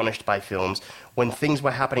astonished by films, when things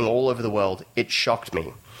were happening all over the world, it shocked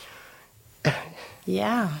me.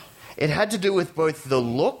 Yeah. It had to do with both the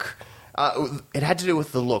look,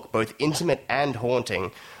 both intimate and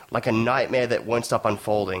haunting, like a nightmare that won't stop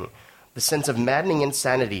unfolding. The sense of maddening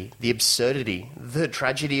insanity, the absurdity, the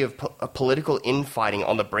tragedy of political infighting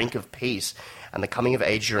on the brink of peace, and the coming of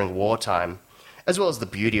age during wartime, as well as the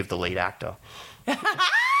beauty of the lead actor.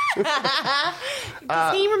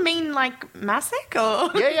 Does he remain like Masek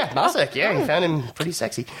or? Yeah, Masek. Yeah, he found him pretty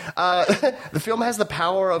sexy. The film has the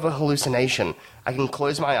power of a hallucination. I can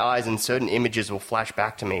close my eyes and certain images will flash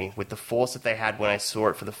back to me with the force that they had when I saw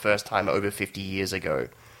it for the first time over 50 years ago.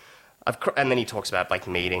 And then he talks about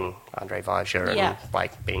meeting Andrzej Wajda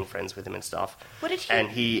and being friends with him and stuff. What did he? And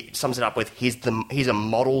he sums it up with he's a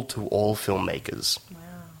model to all filmmakers. Wow.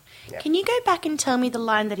 Yeah. Can you go back and tell me the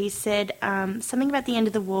line that he said? Something about the end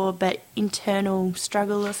of the war, but internal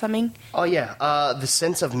struggle or something. Oh yeah, the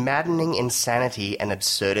sense of maddening insanity and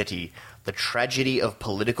absurdity, the tragedy of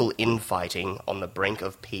political infighting on the brink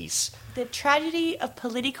of peace. The tragedy of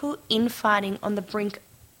political infighting on the brink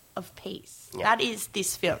of peace. Yeah. That is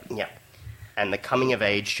this film. Yeah. And the coming of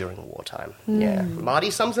age during wartime. Yeah.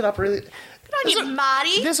 Marty sums it up really... Good on you,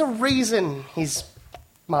 Marty. There's a reason he's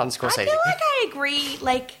Martin Scorsese. I feel like I agree.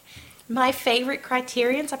 My favourite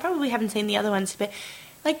Criterions, I probably haven't seen the other ones, but,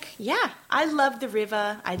 I love The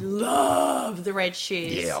River. I love The Red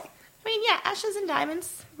Shoes. Yeah. I mean, Ashes and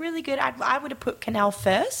Diamonds, really good. I would have put Canal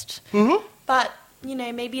first. Mm-hmm. But,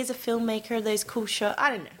 maybe as a filmmaker, those cool shots, I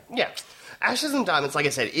don't know. Yeah. Ashes and Diamonds, like I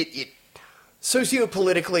said, it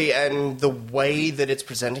socio-politically and the way that it's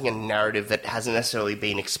presenting a narrative that hasn't necessarily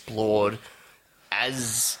been explored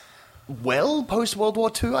as well post-World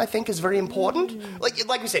War II, I think, is very important.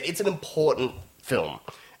 Like we said, it's an important film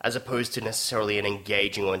as opposed to necessarily an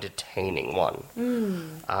engaging or entertaining one.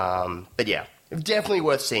 But yeah, definitely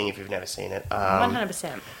worth seeing if you've never seen it.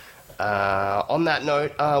 100%. On that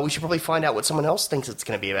note, we should probably find out what someone else thinks it's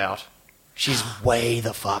going to be about. She's way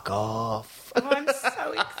the fuck off. Oh, I'm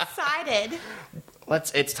so excited.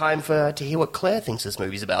 It's time to hear what Claire thinks this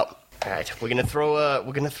movie's about. All right, we're gonna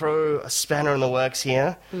throw a spanner in the works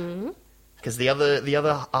here, because the other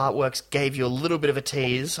artworks gave you a little bit of a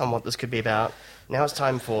tease on what this could be about. Now it's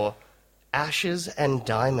time for Ashes and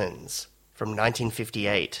Diamonds from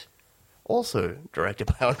 1958, also directed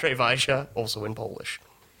by Andrzej Wajda, also in Polish.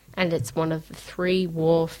 And it's one of the 3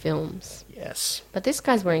 war films. Yes. But this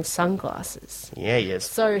guy's wearing sunglasses. Yeah, he is.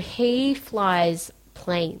 So he flies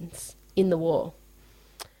planes in the war.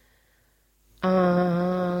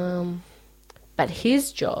 But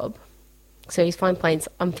his job... So he's flying planes.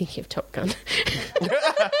 I'm thinking of Top Gun.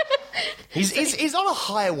 He's on a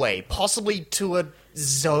highway, possibly to a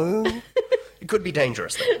zone. It could be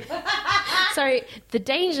dangerous, though. So the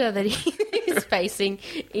danger that he is facing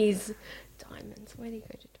is diamonds. Where do you go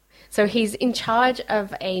to? So he's in charge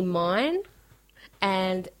of a mine,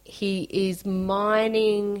 and he is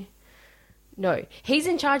mining... No, he's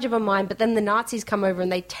in charge of a mine, but then the Nazis come over and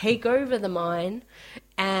they take over the mine,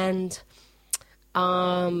 and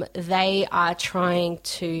they are trying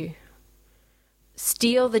to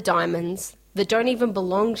steal the diamonds that don't even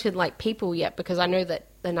belong to, people yet, because I know that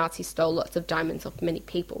the Nazis stole lots of diamonds off many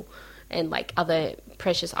people and, other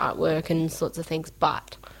precious artwork and sorts of things,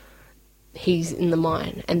 but... he's in the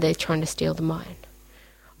mine, and they're trying to steal the mine.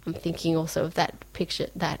 I'm thinking also of that picture,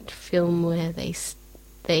 that film where they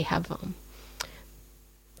have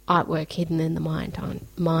artwork hidden in the mine, aren't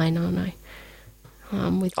I?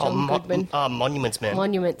 with John Goodman. Monuments Men.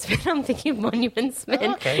 Monuments Men. I'm thinking Monuments Men.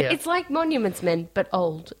 Oh, okay, yeah. It's like Monuments Men, but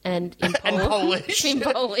old and in Polish. in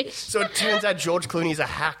Polish. So it turns out George Clooney's a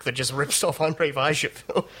hack that just rips off Andrzej Wajda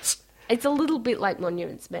films. It's a little bit like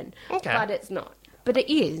Monuments Men, Okay. but it's not. But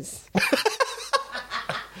it is.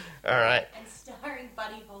 All right. And starring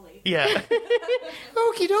Buddy Holly. Yeah.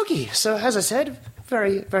 Okie dokie. So, as I said,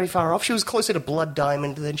 very, very far off. She was closer to Blood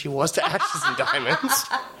Diamond than she was to Ashes and Diamonds.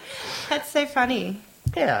 That's so funny.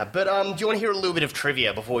 Yeah, but do you want to hear a little bit of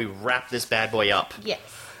trivia before we wrap this bad boy up? Yes.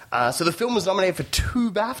 So the film was nominated for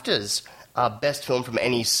 2 BAFTAs. Best Film from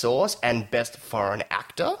Any Source and Best Foreign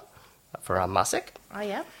Actor for Masek. Oh,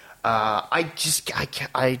 yeah.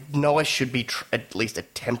 I know I should be at least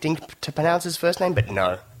attempting to pronounce his first name, but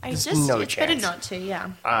no. There's no it's chance. better not to,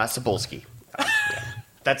 yeah. Sabolsky. Yeah.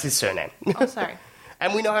 That's his surname. Oh, sorry.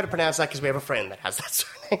 And we know how to pronounce that because we have a friend that has that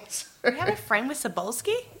surname. So. You have a friend with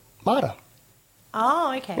Sabolsky? Marta.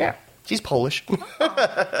 Oh, okay. Yeah. She's Polish.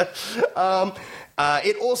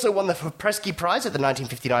 It also won the Presky Prize at the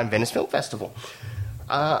 1959 Venice Film Festival.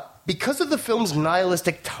 Because of the film's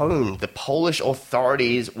nihilistic tone, the Polish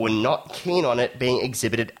authorities were not keen on it being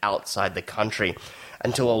exhibited outside the country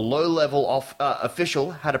until a low-level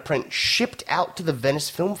official had a print shipped out to the Venice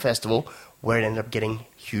Film Festival, where it ended up getting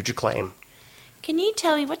huge acclaim. Can you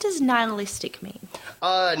tell me, what does nihilistic mean?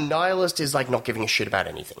 Nihilist is like not giving a shit about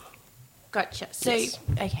anything. Gotcha. So, Yes.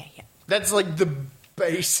 okay, yeah. That's like the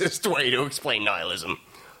basest way to explain nihilism.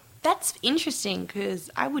 That's interesting, because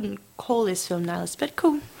I wouldn't call this film nihilist, but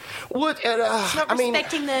cool. What? It's not I mean,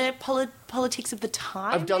 respecting the politics of the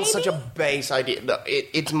time, I've done maybe? such a base idea. No,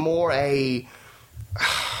 it's more a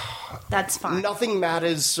That's fine. nothing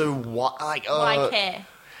matters. So what? Like, Why care?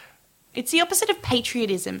 It's the opposite of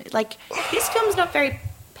patriotism. Like, this film's not very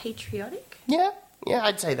patriotic. yeah,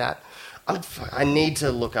 I'd say that. I need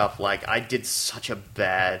to look up. Like, I did such a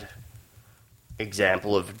bad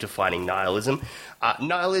example of defining nihilism.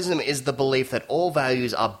 Nihilism is the belief that all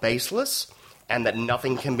values are baseless and that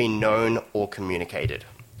nothing can be known or communicated.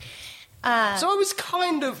 So I was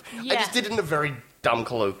kind of... I Yeah. just did it in a very dumb,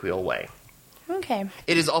 colloquial way. Okay.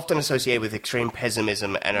 It is often associated with extreme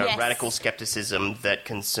pessimism and a Yes. radical skepticism that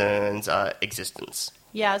concerns existence.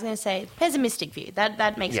 Yeah, I was going to say, pessimistic view.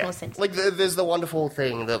 That makes more sense. Like, there's the wonderful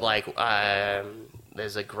thing that, like,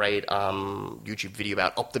 there's a great YouTube video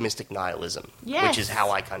about optimistic nihilism, Yes. which is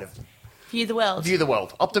how I kind of View the world. view the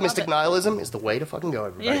world. Optimistic Love it. nihilism is the way to fucking go,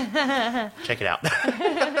 everybody. Check it out.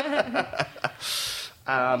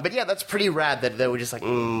 But yeah, that's pretty rad that they were just like,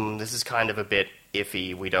 this is kind of a bit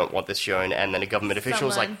iffy, we don't want this shown, and then a government official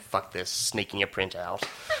was like, Someone. fuck this, sneaking a print out.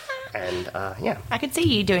 And, yeah. I could see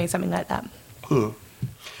you doing something like that.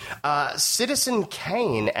 Citizen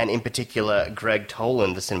Kane, and in particular Greg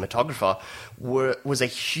Toland, the cinematographer, was a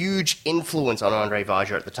huge influence on Andrzej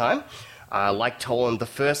Wajda at the time. Like Toland, the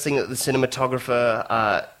first thing that the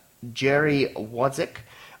cinematographer Jerry Wodzik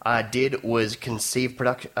did was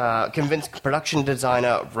convince production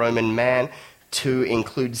designer Roman Mann to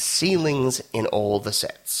include ceilings in all the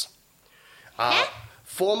sets.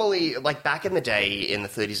 Formerly, like back in the day, in the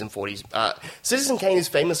 30s and 40s, Citizen Kane is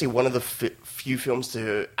famously one of the few films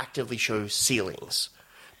to actively show ceilings.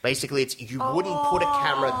 Basically, you wouldn't put a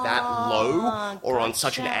camera that low or on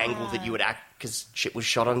such an angle that you would act, because shit was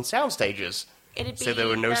shot on sound stages. It'd be So there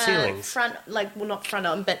were no ceilings. Front, like, well, not front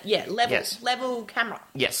on, but yeah, Yes. level camera.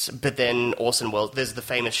 Yes, but then Orson Welles, there's the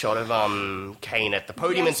famous shot of Kane at the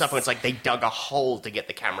podium and stuff, where it's like they dug a hole to get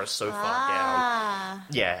the camera so far down.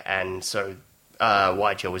 Yeah, and so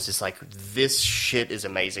Wajda was just like, this shit is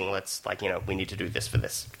amazing, let's, like, we need to do this for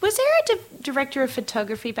this. Was there a director of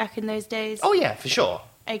photography back in those days? Oh yeah, for sure.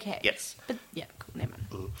 Okay. Yes. But, yeah, cool, never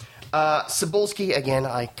mind. Sabolsky, again,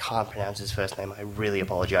 I can't pronounce his first name, I really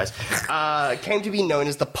apologize, came to be known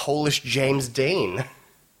as the Polish James Dean.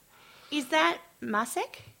 Is that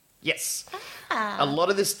Masek? Yes. A lot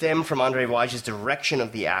of this stemmed from Andrzej Wajda's direction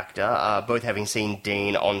of the actor, both having seen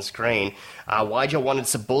Dean on screen. Wajda wanted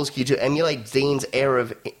Sabolsky to emulate Dean's air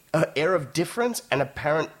of difference and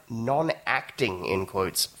apparent non-acting, in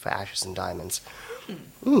quotes, for Ashes and Diamonds.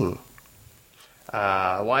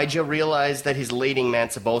 Wajda realized that his leading man,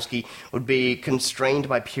 Sabolsky, would be constrained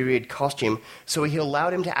by period costume, so he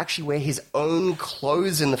allowed him to actually wear his own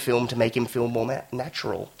clothes in the film to make him feel more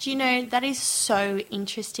natural. Do you know, that is so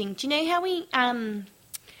interesting. Do you know how we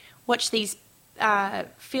watch these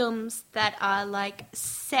films that are, like,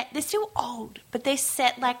 set... They're still old, but they're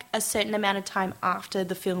set, like, a certain amount of time after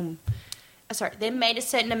the film... Sorry, they're made a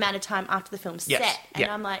certain amount of time after the film's Yes, set. And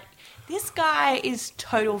yeah. I'm like, this guy is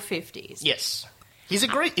total 50s. Yes.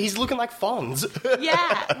 He's looking like Fonz.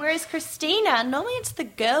 Yeah, whereas Christina, normally it's the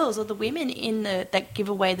girls or the women that give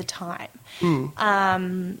away the time.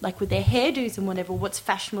 Like with their hairdos and whatever, what's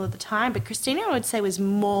fashionable at the time. But Christina, I would say, was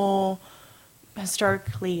more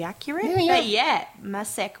historically accurate. Yeah. But yeah,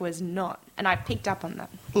 Masek was not. And I picked up on that.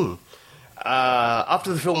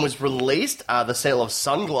 After the film was released, the sale of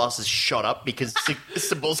sunglasses shot up because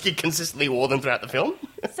Cebulski consistently wore them throughout the film.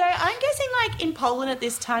 So I'm guessing, like, in Poland at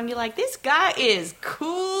this time, you're like, this guy is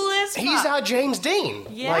cool as fuck. He's our James Dean.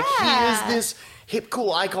 Yeah. Like, he is this hip,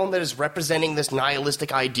 cool icon that is representing this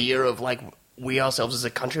nihilistic idea of, like, we ourselves as a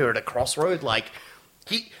country are at a crossroad. Like,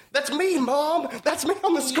 that's me, Mom! That's me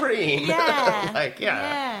on the screen! Yeah. Like,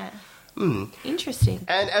 yeah. Interesting.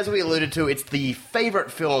 And as we alluded to, it's the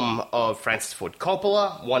favourite film of Francis Ford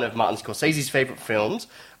Coppola, one of Martin Scorsese's favourite films,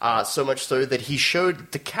 so much so that he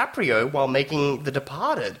showed DiCaprio while making The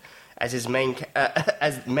Departed as his main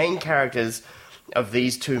characters of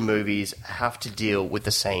these two movies have to deal with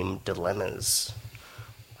the same dilemmas.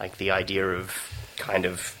 Like the idea of kind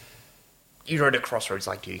of, you're at a crossroads,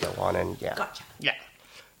 like, do you go on? And yeah. Gotcha. Yeah.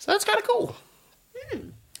 So that's kind of cool.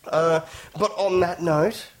 But on that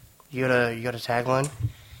note... You got a tagline?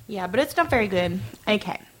 Yeah, but it's not very good.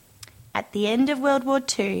 Okay. At the end of World War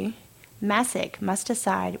II, Masek must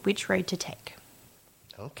decide which road to take.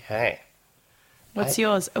 Okay. What's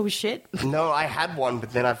yours? Oh, shit. Do No, I had one,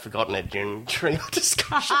 but then I've forgotten it during our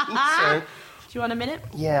discussion. So, you want a minute?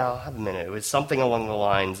 yeah, I'll have a minute. It was something along the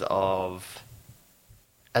lines of,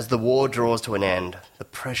 as the war draws to an end, the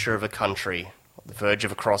pressure of a country, on the verge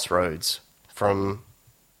of a crossroads, from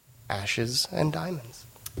ashes and diamonds.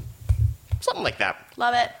 Something like that.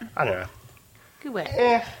 Love it. I don't know. Good work.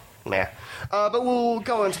 Meh. But we'll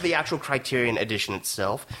go into the actual Criterion edition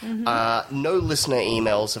itself. No listener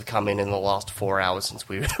emails have come in the last 4 hours since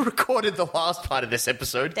we recorded the last part of this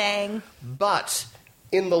episode. Dang. But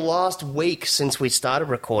in the last week since we started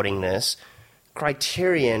recording this,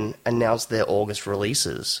 Criterion announced their August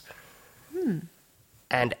releases.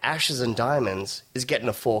 And Ashes and Diamonds is getting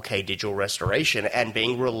a 4K digital restoration and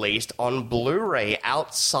being released on Blu-ray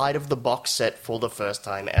outside of the box set for the first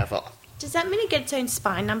time ever. Does that mean it gets its own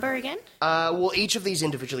spine number again? Well, each of these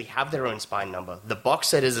individually have their own spine number. The box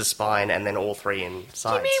set is a spine, and then all three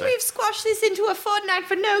inside. You mean we've squashed this into a fortnight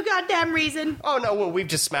for no goddamn reason? Oh, no, well, we've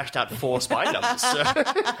just smashed out 4 spine numbers. So.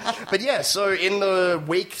 But yeah, so in the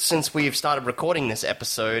week since we've started recording this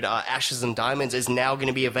episode, Ashes and Diamonds is now going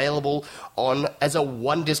to be available as a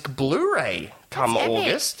 1-disc Blu-ray come That's epic.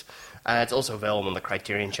 August. It's also available on the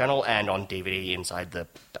Criterion channel and on DVD inside the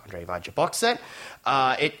Andrzej Wajda box set.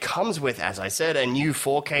 It comes with, as I said, a new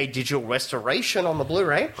 4K digital restoration on the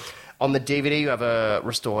Blu-ray. On the DVD, you have a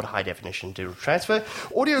restored high-definition digital transfer.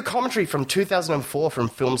 Audio commentary from 2004 from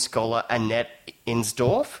film scholar Annette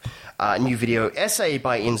Insdorf. New video essay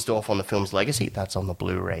by Insdorf on the film's legacy. That's on the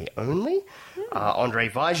Blu-ray only.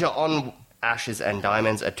 Andrzej Wajda on Ashes and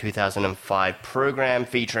Diamonds, a 2005 program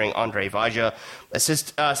featuring Andrzej Wajda,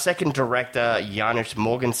 second director Janusz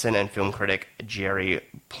Morgensen, and film critic Jerry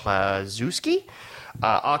Plazewski.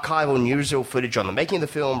 Archival newsreel footage on the making of the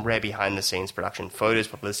film, rare behind-the-scenes production photos,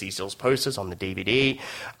 publicity stills, posters on the DVD,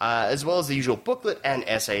 as well as the usual booklet and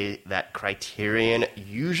essay that Criterion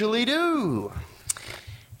usually do.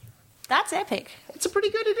 That's epic. It's a pretty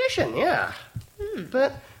good edition, yeah.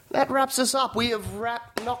 But that wraps us up. We have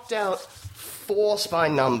knocked out 4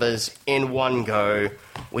 spine numbers in one go,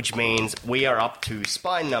 which means we are up to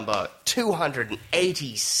spine number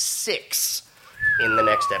 286 in the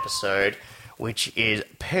next episode, which is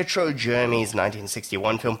Pietro Germi's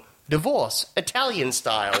 1961 film, Divorce, Italian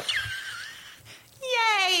Style.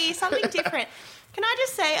 Yay! Something different. Can I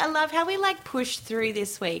just say, I love how we, like, push through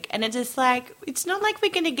this week, and it's just like, it's not like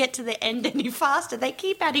we're going to get to the end any faster. They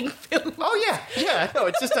keep adding films. Oh, yeah. No,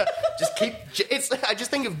 it's just I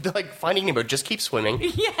just think of, like, Finding Nemo, just keep swimming.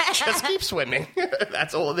 Yeah. Just keep swimming.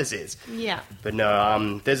 That's all this is. Yeah. But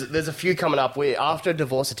no, there's a few coming up. After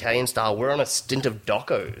Divorce Italian Style, we're on a stint of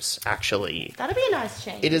docos, actually. That'll be a nice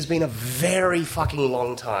change. It has been a very fucking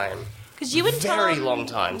long time. Because you and very Tom long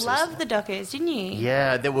time since loved the docos, didn't you?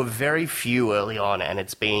 Yeah, there were very few early on, and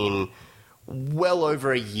it's been well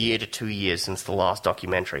over a year to 2 years since the last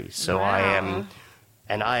documentary. So Wow.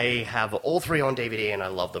 I have all 3 on DVD, and I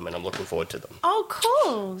love them, and I'm looking forward to them. Oh,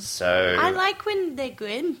 cool. So I like when they're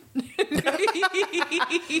good.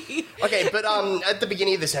 Okay, but at the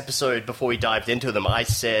beginning of this episode, before we dived into them, I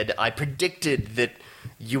predicted that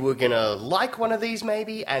you were gonna like one of these,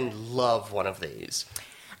 maybe, and love one of these.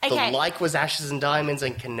 Okay. The like was Ashes and Diamonds,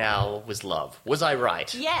 and Canal was Love. Was I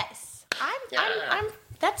right? Yes. I'm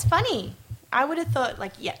that's funny. I would have thought,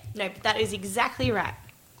 like, yeah, no, but that is exactly right.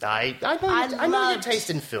 I know your taste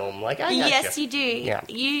in film. Like, I Yes, gotcha. you do. Yeah.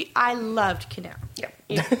 I loved Canal. Yeah.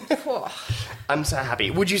 I'm so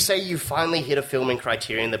happy. Would you say you finally hit a film in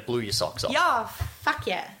Criterion that blew your socks off? Yeah, fuck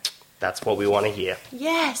yeah. That's what we want to hear.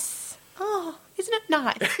 Yes. Oh, isn't it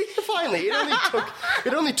nice? Finally,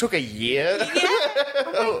 it only took a year. Yeah.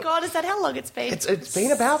 Oh my god, is that how long it's been? It's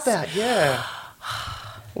been about that, yeah.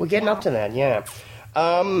 We're getting up to that, yeah.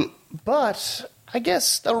 But I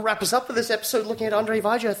guess that'll wrap us up for this episode looking at Andrzej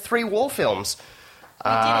Wajda 3 war films.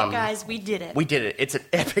 We did it, guys. We did it. We did it. It's an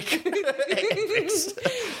epic.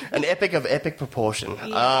 An epic of epic proportion.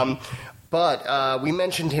 Yeah. But we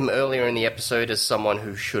mentioned him earlier in the episode as someone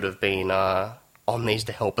who should have been on these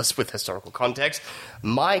to help us with historical context.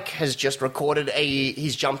 Mike has just recorded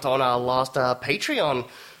he's jumped on our last Patreon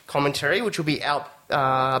commentary, which will be out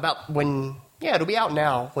it'll be out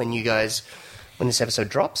now when this episode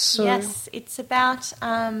drops. So. Yes, it's about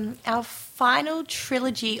our final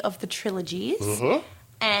trilogy of the trilogies. Mm-hmm.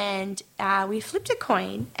 And we flipped a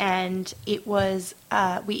coin, and it was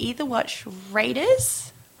we either watch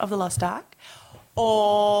Raiders of the Lost Ark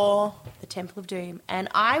or the Temple of Doom. And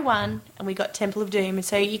I won, and we got Temple of Doom. And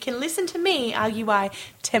so you can listen to me argue why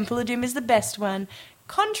Temple of Doom is the best one,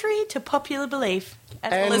 contrary to popular belief,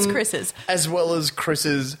 as well as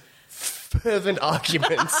Chris's fervent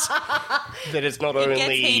arguments that it's not only... It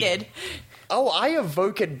gets heated. Oh, I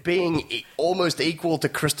evoke it being almost equal to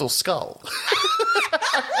Crystal Skull.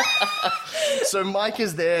 So Mike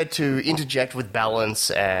is there to interject with balance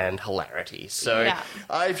and hilarity. So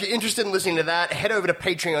if you're interested in listening to that, head over to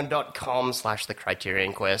patreon.com/The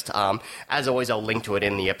Criterion Quest. As always, I'll link to it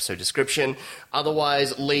in the episode description.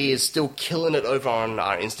 Otherwise, Lee is still killing it over on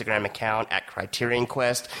our Instagram account at Criterion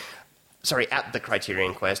Quest. Sorry, at The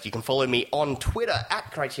Criterion Quest. You can follow me on Twitter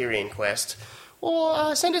at Criterion Quest.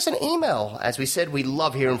 Or send us an email. As we said, we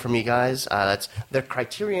love hearing from you guys. That's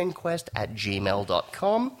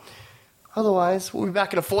thecriterionquest@gmail.com. Otherwise, we'll be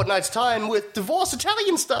back in a fortnight's time with Divorce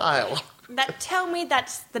Italian Style. Tell me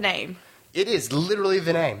that's the name. It is literally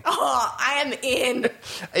the name. Oh, I am in.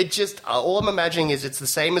 It just, all I'm imagining is it's the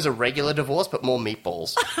same as a regular divorce, but more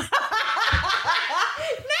meatballs.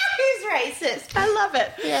 Racist. I love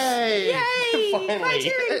it. Yay! Finally.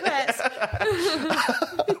 Criterion Quest.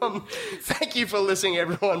 Thank you for listening,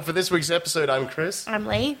 everyone. For this week's episode, I'm Chris. I'm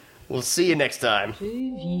Lee. We'll see you next time. Czy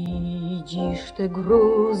widzisz te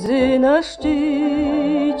gruzy na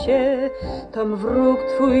szczycie? Tam wróg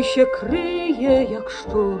twój się kryje jak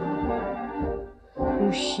szczur.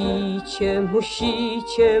 Musicie,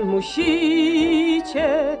 musicie,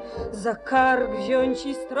 musicie za kark wziąć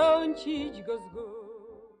i strącić go z